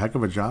doing a heck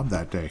of a job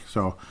that day.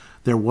 So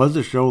there was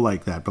a show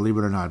like that, believe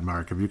it or not,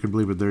 Mark. If you can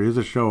believe it, there is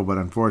a show, but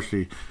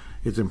unfortunately,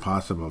 it's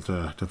impossible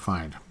to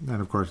find.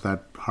 And of course,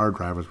 that hard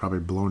drive was probably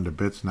blown to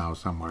bits now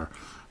somewhere,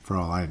 for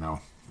all I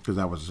know, because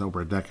that was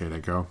over a decade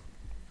ago.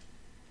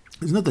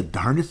 Isn't that the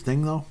darndest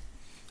thing, though?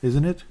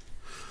 Isn't it?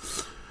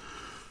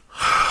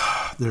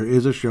 There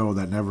is a show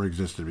that never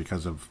existed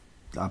because of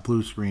a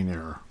blue screen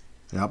error.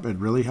 Yep, it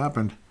really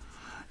happened.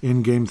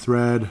 In-game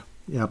thread.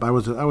 Yep, I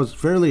was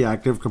fairly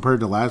active compared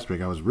to last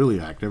week. I was really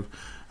active.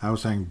 I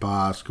was saying,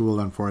 school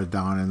on fourth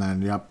down, and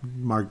then, yep,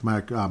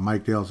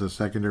 Mike Dale says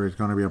secondary is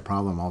going to be a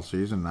problem all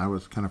season. I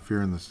was kind of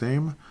fearing the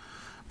same.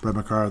 Brett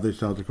McCarthy,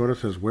 South Dakota,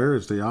 says, where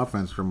is the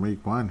offense from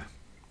week one?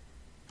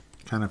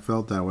 Kind of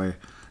felt that way.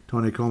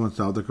 Tony Coleman,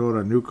 South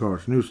Dakota, new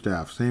coach, new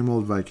staff, same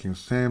old Vikings,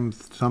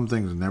 some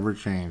things never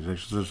change.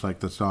 It's just like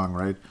the song,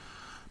 right?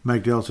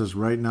 Mike Dale says,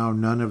 right now,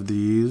 none of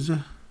these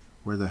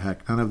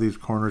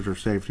corners or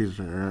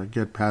safeties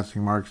get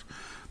passing marks.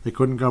 They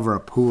couldn't cover a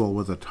pool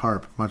with a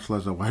tarp, much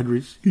less a wide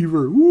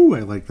receiver. Ooh, I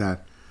like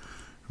that.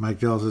 Mike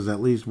Dell says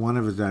at least one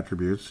of his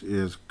attributes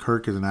is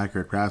Kirk is an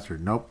accurate passer.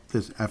 Nope,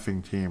 this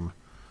effing team.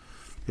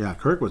 Yeah,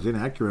 Kirk was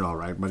inaccurate, all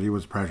right, but he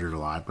was pressured a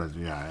lot. But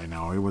yeah, I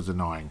know, it was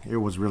annoying. It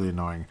was really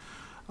annoying.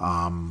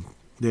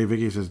 Dave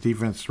Vicky says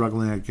defense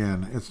struggling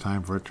again. It's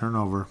time for a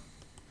turnover.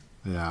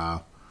 Yeah.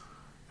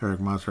 Eric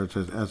Mustard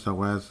says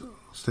SOS,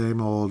 same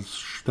old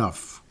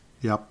stuff.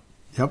 Yep.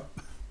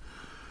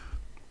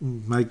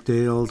 Mike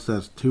Dale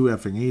says too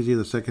effing easy.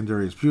 The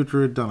secondary is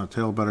putrid.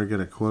 Donatello better get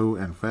a clue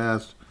and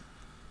fast.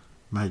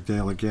 Mike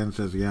Dale again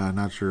says, yeah,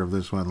 not sure of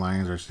this one.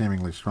 Lions are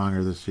seemingly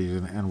stronger this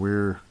season, and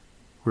we're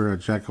a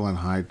Jekyll and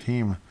Hyde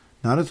team.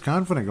 Not as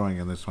confident going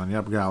in this one.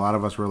 Yep, yeah, a lot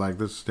of us were like,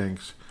 this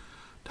stinks.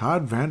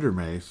 Todd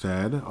Vandermeer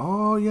said,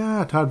 oh,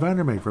 yeah, Todd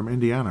Vandermeer from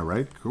Indiana,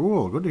 right?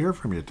 Cool. Good to hear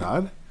from you,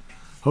 Todd.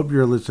 Hope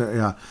you're a listener.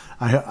 Yeah,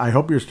 I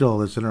hope you're still a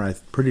listener. I'm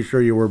pretty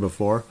sure you were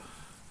before.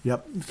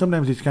 Yep.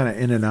 Sometimes he's kind of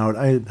in and out.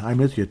 I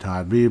miss you,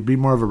 Todd. Be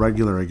more of a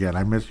regular again.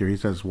 I miss you. He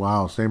says,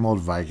 wow, same old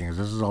Vikings.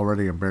 This is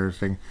already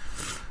embarrassing.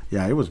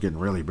 Yeah, it was getting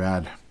really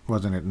bad,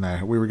 wasn't it?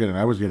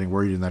 I was getting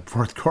worried in that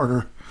fourth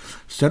quarter.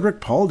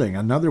 Cedric Paulding,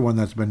 another one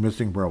that's been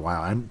missing for a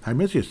while. I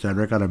miss you,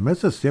 Cedric, out of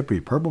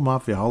Mississippi, Purple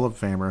Mafia Hall of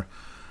Famer.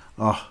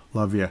 Oh,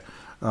 love you.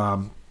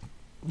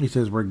 He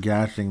says we're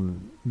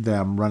gashing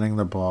them, running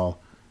the ball,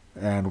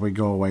 and we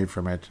go away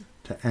from it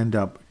to end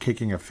up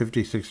kicking a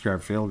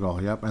 56-yard field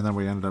goal. Yep, and then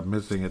we ended up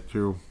missing it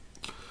too.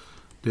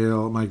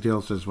 Mike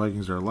Dale says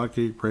Vikings are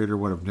lucky. Prater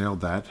would have nailed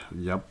that.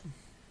 Yep.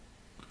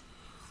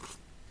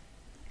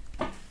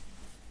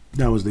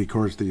 That was, of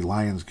course, the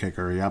Lions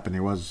kicker. Yep, and he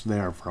was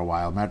there for a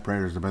while. Matt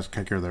Prater's the best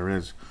kicker there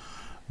is.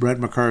 Brett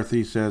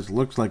McCarthy says,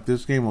 looks like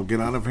this game will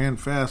get out of hand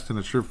fast, and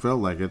it sure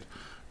felt like it.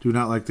 Do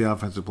not like the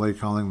offensive play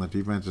calling. The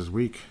defense is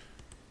weak.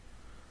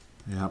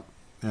 Yep.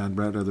 And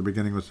Brett at the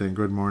beginning was saying,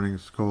 good morning,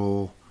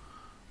 Skol.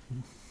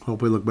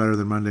 Hope we look better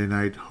than Monday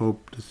night.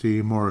 Hope to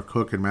see more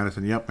Cook and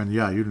Madison. Yep, and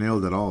yeah, you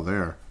nailed it all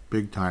there.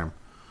 Big time,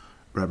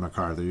 Brett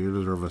McCarthy. You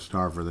deserve a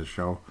star for this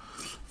show.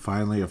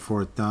 Finally, a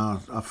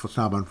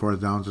stop on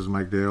fourth down, says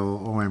Mike Dale.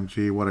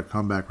 OMG, what a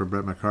comeback for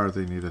Brett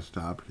McCarthy. Need a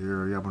stop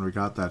here. Yep, when we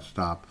got that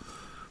stop.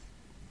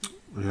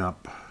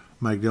 Yep.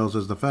 Mike Dale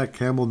says, the fact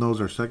Campbell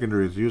knows our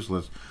secondary is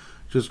useless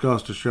just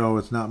goes to show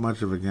it's not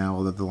much of a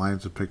gamble that the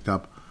Lions have picked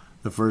up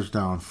the first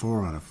down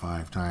 4 out of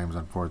 5 times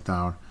on fourth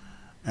down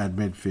at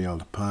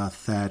midfield.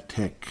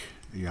 Pathetic.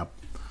 Yep.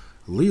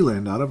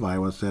 Leland out of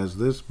Iowa says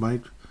this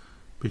might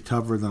be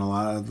tougher than a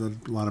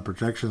lot of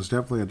projections.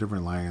 Definitely a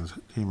different Lions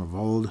team of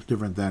old,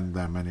 different than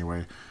them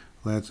anyway.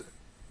 Let's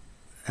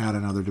add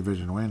another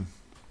division win.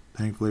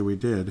 Thankfully we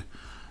did.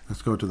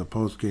 Let's go to the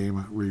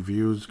post-game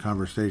reviews,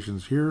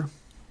 conversations here,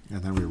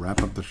 and then we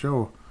wrap up the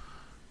show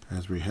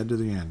as we head to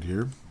the end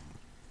here.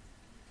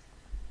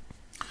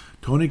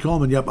 Tony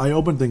Coleman, yep, I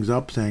opened things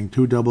up saying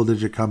 2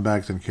 double-digit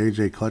comebacks and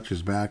KJ Clutch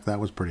is back. That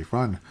was pretty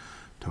fun.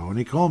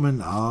 Tony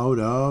Coleman out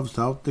of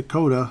South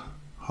Dakota.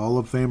 Hall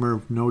of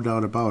Famer, no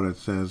doubt about it,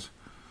 says,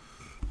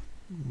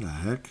 the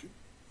heck?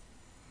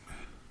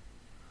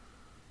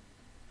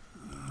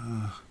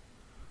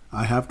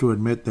 I have to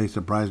admit they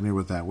surprised me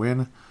with that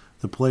win.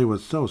 The play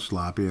was so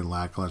sloppy and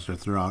lackluster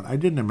throughout. I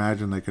didn't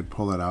imagine they could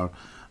pull it out.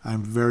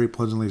 I'm very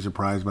pleasantly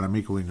surprised, but I'm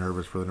equally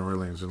nervous for the New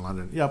Orleans and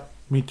London. Yep,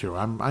 me too.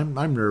 I'm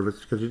nervous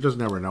because you just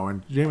never know.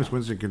 And Jameis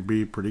Winston can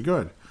be pretty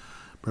good.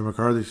 Brett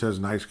McCarthy says,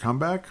 nice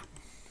comeback.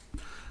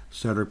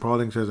 Cedric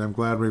Paulding says, I'm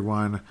glad we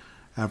won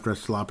after a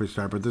sloppy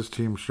start, but this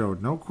team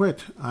showed no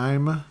quit.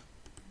 I'm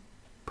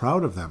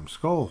proud of them.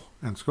 Skol.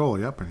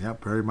 Yep, and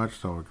yep, very much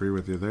so. Agree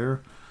with you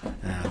there.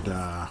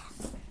 And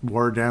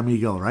War Damn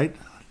Eagle, right?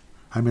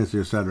 I miss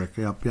you, Cedric.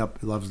 Yep.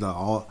 He loves the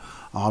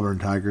Auburn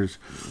Tigers.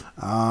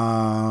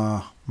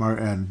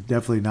 And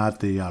definitely not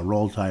the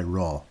Roll Tide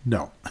Roll.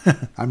 No,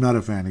 I'm not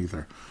a fan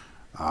either.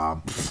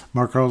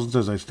 Mark Carlson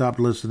says, I stopped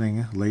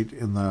listening late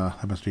in the,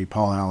 that must be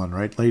Paul Allen,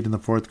 right? Late in the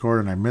fourth quarter,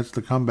 and I missed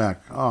the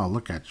comeback. Oh,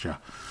 look at you.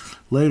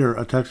 Later,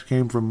 a text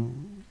came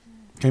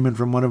in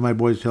from one of my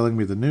boys telling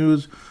me the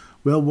news.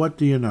 Well, what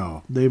do you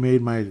know? That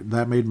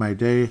made my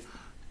day.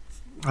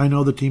 I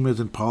know the team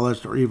isn't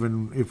polished or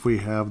even if we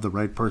have the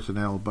right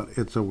personnel, but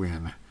it's a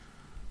win.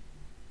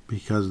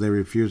 Because they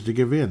refuse to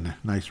give in.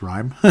 Nice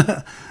rhyme.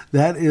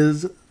 That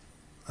is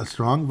a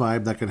strong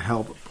vibe that can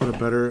help put a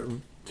better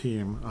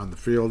team on the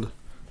field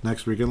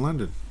next week in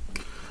London.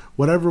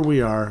 Whatever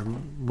we are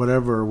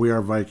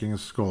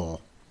Vikings, Skol.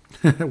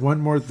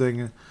 One more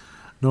thing.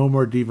 No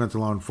more defense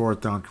alone.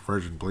 Fourth down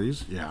conversion,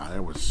 please. Yeah,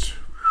 that was...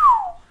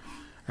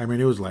 I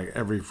mean, it was like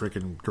every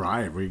freaking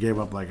drive. We gave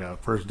up like a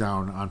first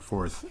down on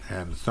fourth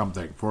and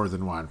something. 4th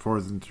and 1,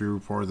 4th and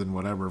 2, 4th and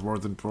whatever,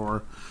 4th and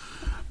 4.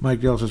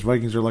 Mike Dale says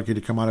Vikings are lucky to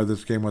come out of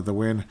this game with a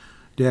win.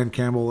 Dan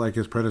Campbell, like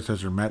his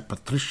predecessor Matt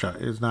Patricia,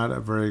 is not a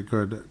very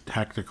good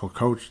tactical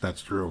coach.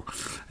 That's true.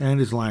 And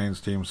his Lions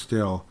team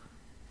still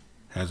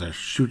has a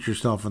shoot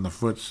yourself in the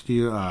foot,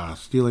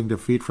 stealing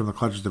defeat from the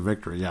clutches of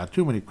victory. Yeah,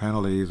 too many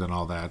penalties and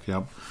all that.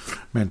 Yep,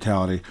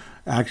 mentality.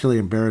 Actually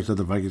embarrassed that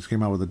the Vikings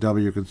came out with a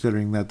W,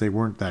 considering that they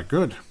weren't that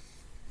good.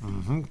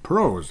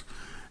 Pros: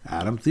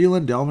 Adam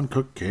Thielen, Dalvin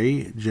Cook,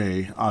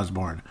 K.J.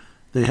 Osborne.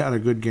 They had a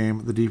good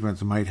game. The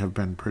defense might have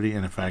been pretty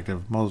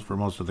ineffective for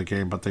most of the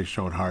game, but they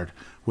showed heart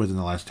within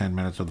the last 10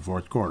 minutes of the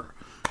fourth quarter.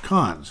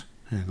 Cons.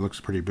 It looks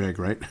pretty big,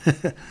 right?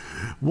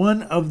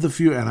 One of the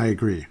few, and I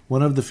agree,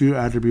 one of the few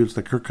attributes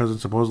that Kirk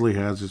Cousins supposedly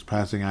has is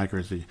passing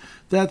accuracy.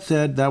 That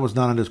said, that was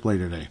not on display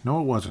today. No,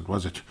 it wasn't,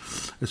 was it?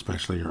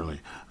 Especially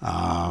early.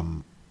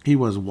 He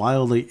was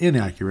wildly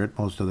inaccurate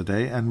most of the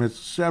day and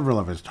missed several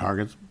of his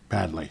targets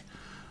badly.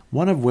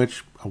 One of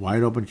which, a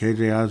wide-open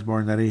K.J.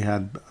 Osborne that he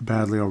had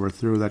badly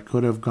overthrew that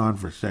could have gone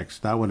for 6.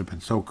 That would have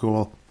been so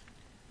cool.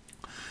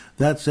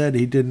 That said,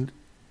 he didn't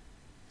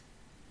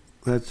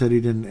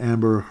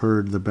Amber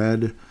Heard the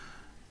bed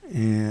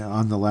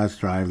on the last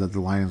drive that the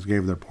Lions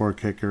gave their poor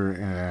kicker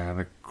and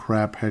a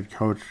crap head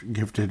coach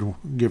gifted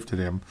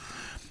him.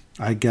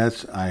 I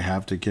guess I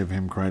have to give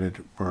him credit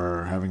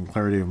for having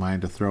clarity of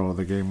mind to throw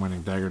the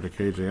game-winning dagger to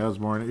K.J.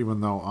 Osborne, even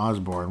though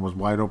Osborne was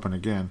wide open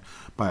again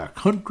by a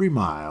country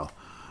mile.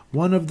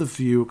 One of the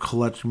few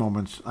clutch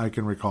moments I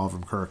can recall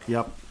from Kirk.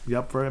 Yep.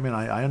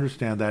 I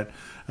understand that,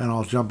 and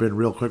I'll jump in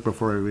real quick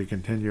before we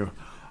continue.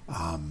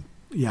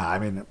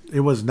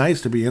 It was nice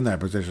to be in that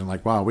position.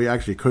 Like, wow, we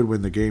actually could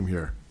win the game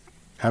here.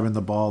 Having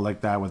the ball like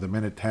that with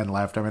 1:10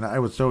 left. I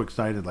was so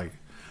excited, like,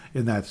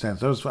 in that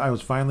sense. I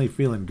was finally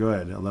feeling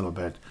good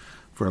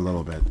for a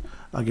little bit.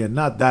 Again,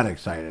 not that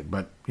excited,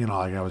 but,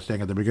 like I was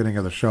saying at the beginning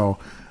of the show,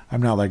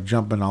 I'm not, like,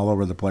 jumping all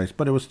over the place.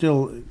 But it was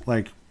still,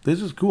 like, this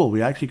is cool.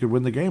 We actually could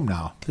win the game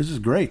now. This is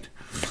great.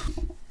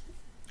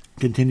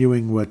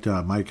 Continuing what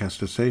Mike has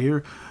to say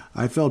here,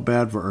 I felt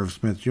bad for Irv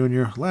Smith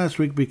Jr. last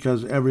week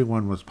because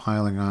everyone was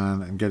piling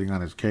on and getting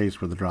on his case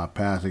for the drop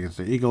pass against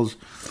the Eagles.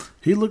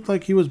 He looked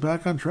like he was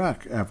back on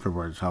track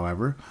afterwards,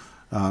 however.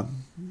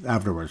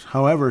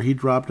 He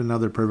dropped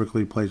another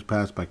perfectly placed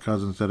pass by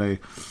Cousins today,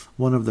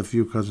 one of the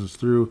few Cousins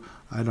threw.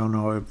 I don't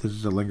know if this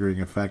is a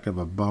lingering effect of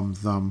a bum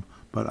thumb,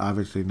 but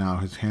obviously now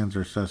his hands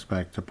are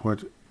suspect. To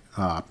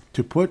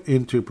put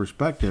into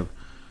perspective,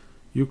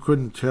 you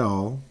couldn't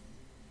tell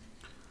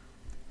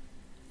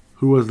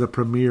who was the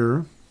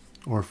premier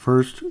or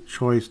first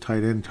choice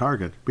tight end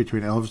target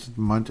between Elvis,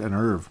 Munt, and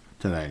Irv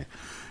today.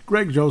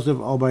 Greg Joseph,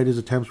 albeit his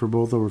attempts were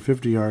both over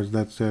 50 yards,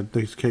 that said,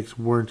 these kicks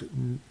weren't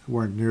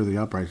near the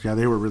uprights. Yeah,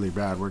 they were really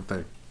bad, weren't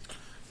they?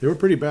 They were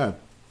pretty bad.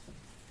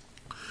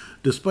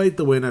 Despite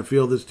the win, I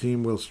feel this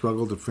team will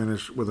struggle to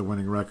finish with a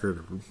winning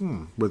record.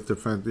 With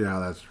defense, yeah,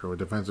 that's true. With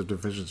defensive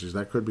deficiencies,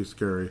 that could be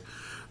scary.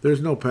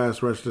 There's no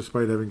pass rush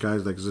despite having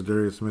guys like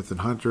Zadarius Smith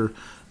and Hunter.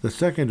 The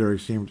secondary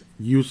seemed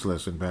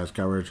useless in pass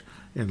coverage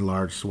in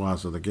large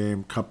swaths of the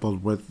game,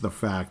 coupled with the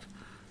fact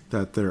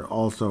that they're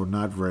also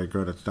not very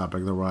good at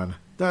stopping the run.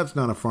 That's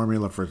not a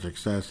formula for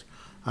success.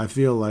 I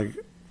feel like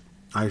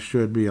I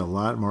should be a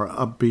lot more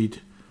upbeat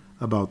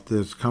about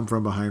this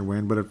come-from-behind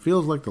win, but it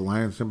feels like the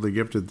Lions simply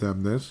gifted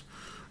them this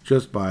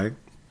just by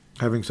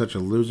having such a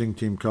losing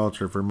team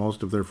culture for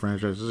most of their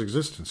franchise's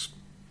existence.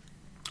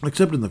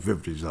 Except in the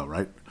 50s, though,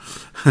 right?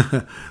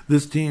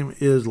 This team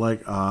is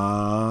like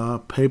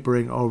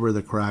papering over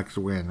the cracks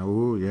win.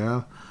 Oh,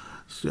 yeah.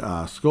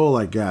 Skull,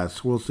 I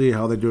guess. We'll see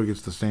how they do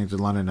against the Saints in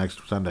London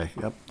next Sunday.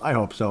 Yep, I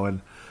hope so.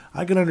 And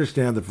I can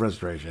understand the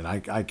frustration. I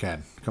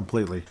can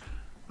completely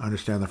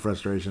understand the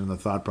frustration and the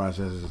thought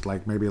process. It's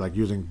like maybe like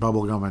using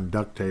bubble gum and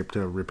duct tape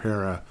to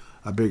repair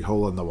a big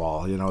hole in the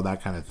wall,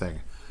 that kind of thing.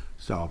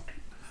 So,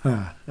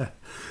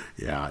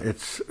 yeah,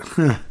 it's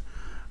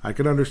I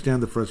can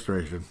understand the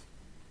frustration.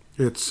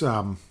 It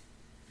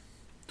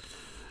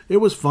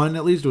was fun.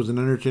 At least it was an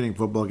entertaining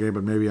football game,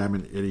 but maybe I'm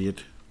an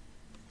idiot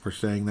for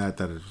saying that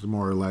it's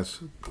more or less,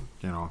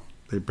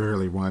 they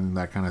barely won,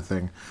 that kind of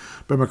thing.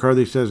 But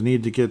McCarthy says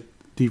need to get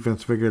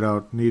defense figured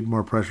out, need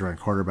more pressure on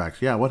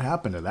quarterbacks. Yeah, what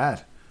happened to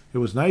that? It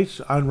was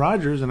nice on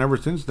Rodgers, and ever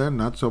since then,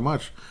 not so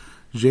much.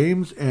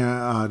 James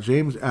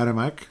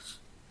Adamek,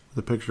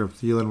 the picture of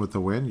Thielen with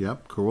the win.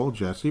 Yep, cool.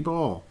 Jesse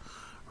Ball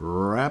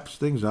wraps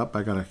things up.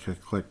 I got to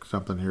click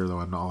something here, though,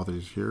 on all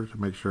these here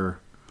to make sure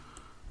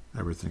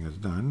everything is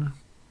done.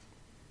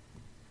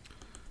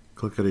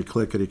 Clickety,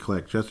 clickety,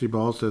 click. Jesse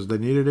Ball says they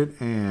needed it,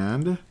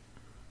 and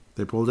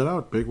they pulled it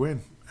out. Big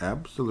win.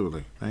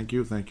 Absolutely. Thank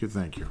you.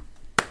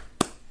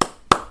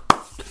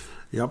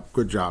 Yep,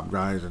 good job,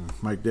 guys. And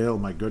Mike Dale,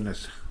 my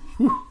goodness.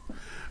 Whew.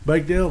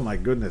 Mike Dale, my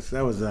goodness.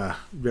 That was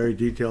very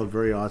detailed,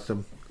 very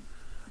awesome.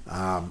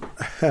 Oh,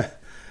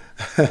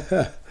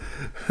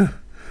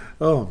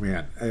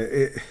 man.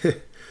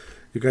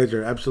 You guys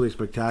are absolutely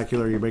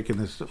spectacular. You're making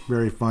this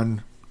very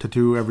fun to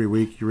do every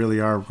week. You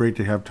really are. Great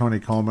to have Tony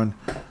Coleman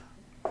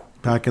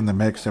back in the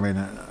mix. I mean,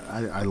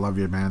 I love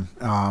you, man.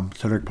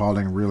 Cedric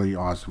Paulding, really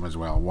awesome as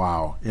well.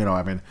 Wow.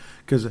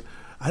 Because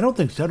I don't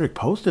think Cedric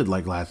posted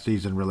like last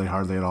season really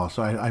hardly at all.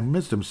 So I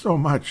missed him so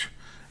much.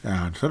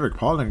 And Cedric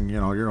Paulding,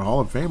 you're a Hall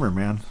of Famer,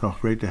 man. So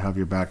great to have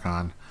you back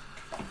on.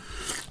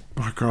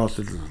 Mark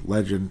Carlson,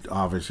 legend,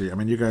 obviously. I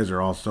mean, you guys are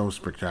all so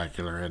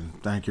spectacular.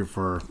 And thank you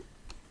for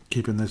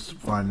keeping this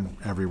fun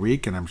every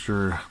week. And I'm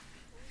sure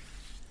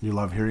you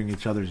love hearing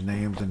each other's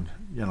names. And,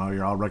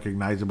 you're all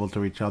recognizable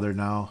to each other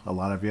now, a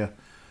lot of you.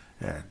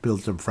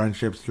 Build some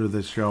friendships through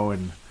this show.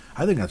 And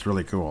I think that's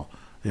really cool.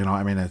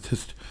 I mean, it's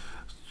just,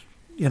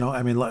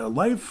 I mean,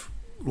 life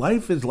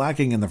is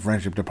lacking in the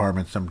friendship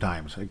department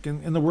sometimes. Like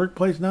in the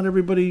workplace, not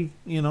everybody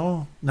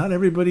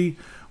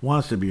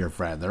wants to be your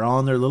friend. They're all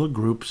in their little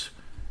groups,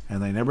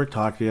 and they never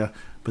talk to you.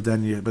 But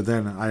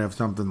then I have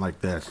something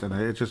like this, and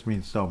it just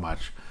means so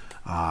much.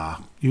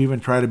 You even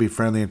try to be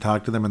friendly and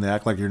talk to them, and they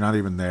act like you're not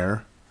even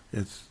there.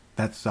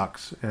 That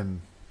sucks.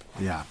 And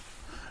yeah,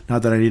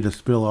 not that I need to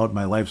spill out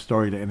my life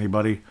story to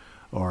anybody,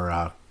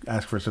 or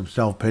ask for some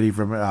self-pity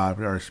from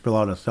or spill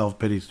out a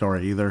self-pity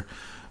story either,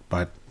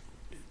 but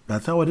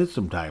that's how it is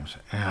sometimes.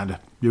 And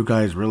you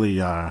guys really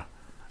are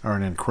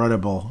an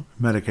incredible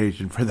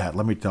medication for that,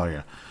 let me tell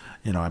you.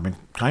 I mean,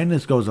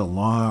 kindness goes a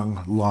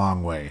long,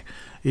 long way,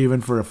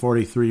 even for a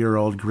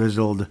 43-year-old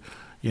grizzled,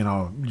 Gen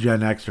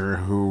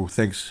Xer who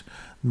thinks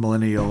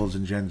millennials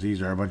and Gen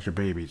Zs are a bunch of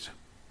babies.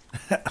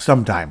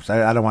 Sometimes.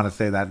 I don't want to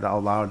say that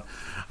out loud.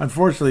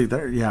 Unfortunately,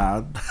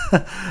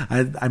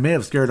 I may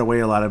have scared away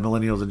a lot of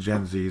millennials and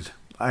Gen Zs.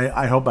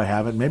 I hope I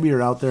haven't. Maybe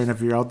you're out there, and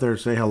if you're out there,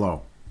 say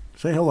hello.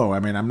 Say hello. I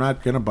mean, I'm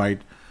not going to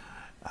bite.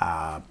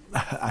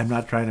 I'm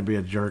not trying to be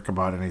a jerk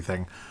about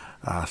anything.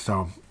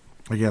 So,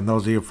 again,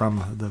 those of you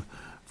from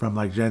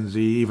like Gen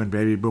Z, even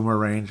baby boomer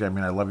range, I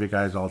mean, I love you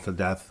guys all to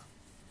death.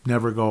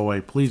 Never go away.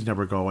 Please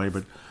never go away.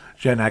 But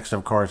Gen X,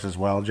 of course, as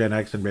well. Gen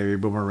X and baby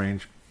boomer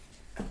range.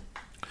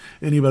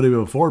 Anybody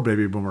before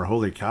baby boomer,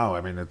 holy cow.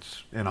 I mean,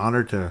 it's an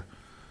honor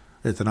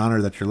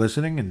that you're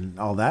listening and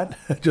all that,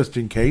 just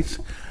in case.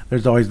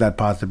 There's always that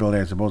possibility.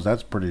 I suppose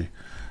that's pretty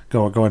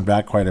going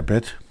back quite a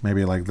bit.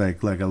 Maybe like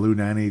a Lou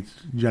Nanny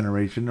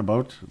generation,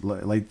 about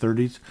late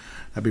 30s.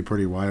 That'd be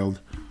pretty wild.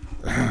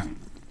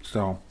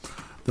 So,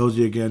 those of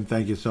you again,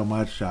 thank you so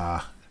much.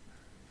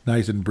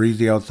 Nice and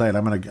breezy outside.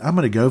 I'm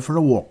gonna go for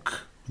a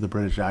walk with a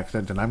British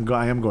accent, and I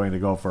am going to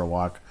go for a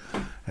walk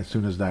as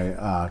soon as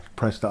I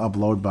press the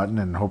upload button,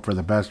 and hope for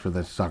the best for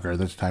this sucker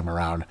this time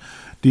around.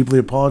 Deeply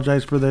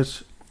apologize for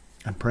this.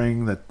 I'm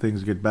praying that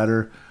things get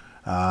better.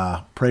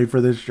 Pray for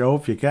this show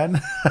if you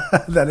can,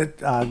 that it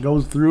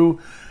goes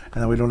through,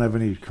 and that we don't have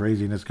any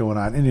craziness going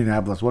on.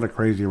 Indianapolis, what a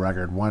crazy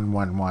record,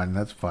 1-1-1.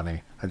 That's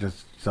funny. I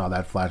just saw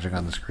that flashing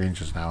on the screen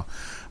just now.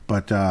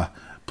 But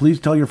please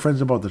tell your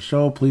friends about the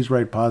show. Please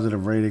write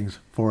positive ratings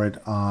for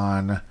it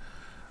on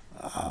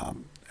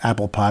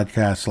Apple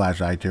Podcasts /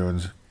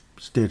 iTunes,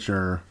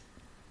 Stitcher,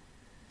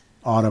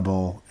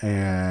 Audible,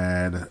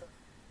 and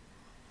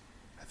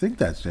I think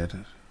that's it.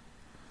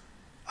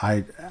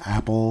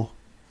 Apple,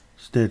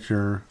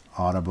 Stitcher,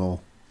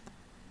 Audible,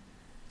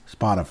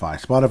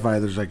 Spotify,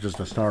 there's like just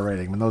a star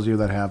rating. And those of you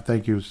that have,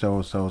 thank you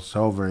so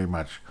very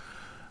much.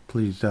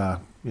 Please,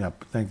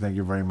 thank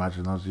you very much.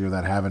 And those of you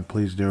that haven't,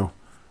 please do,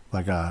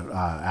 like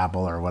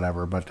Apple or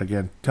whatever. But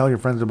again, tell your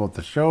friends about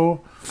the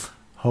show.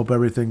 Hope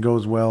everything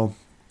goes well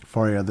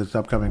for you this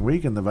upcoming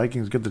week, and the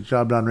Vikings get the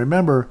job done.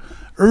 Remember,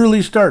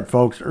 early start,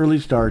 folks. Early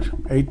start,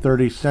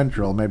 8:30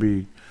 Central.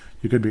 Maybe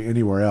you could be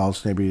anywhere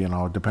else, maybe,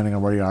 depending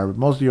on where you are. But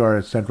most of you are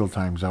at Central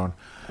Time Zone.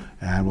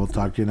 And we'll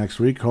talk to you next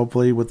week,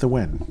 hopefully with the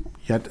win,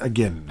 yet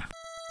again.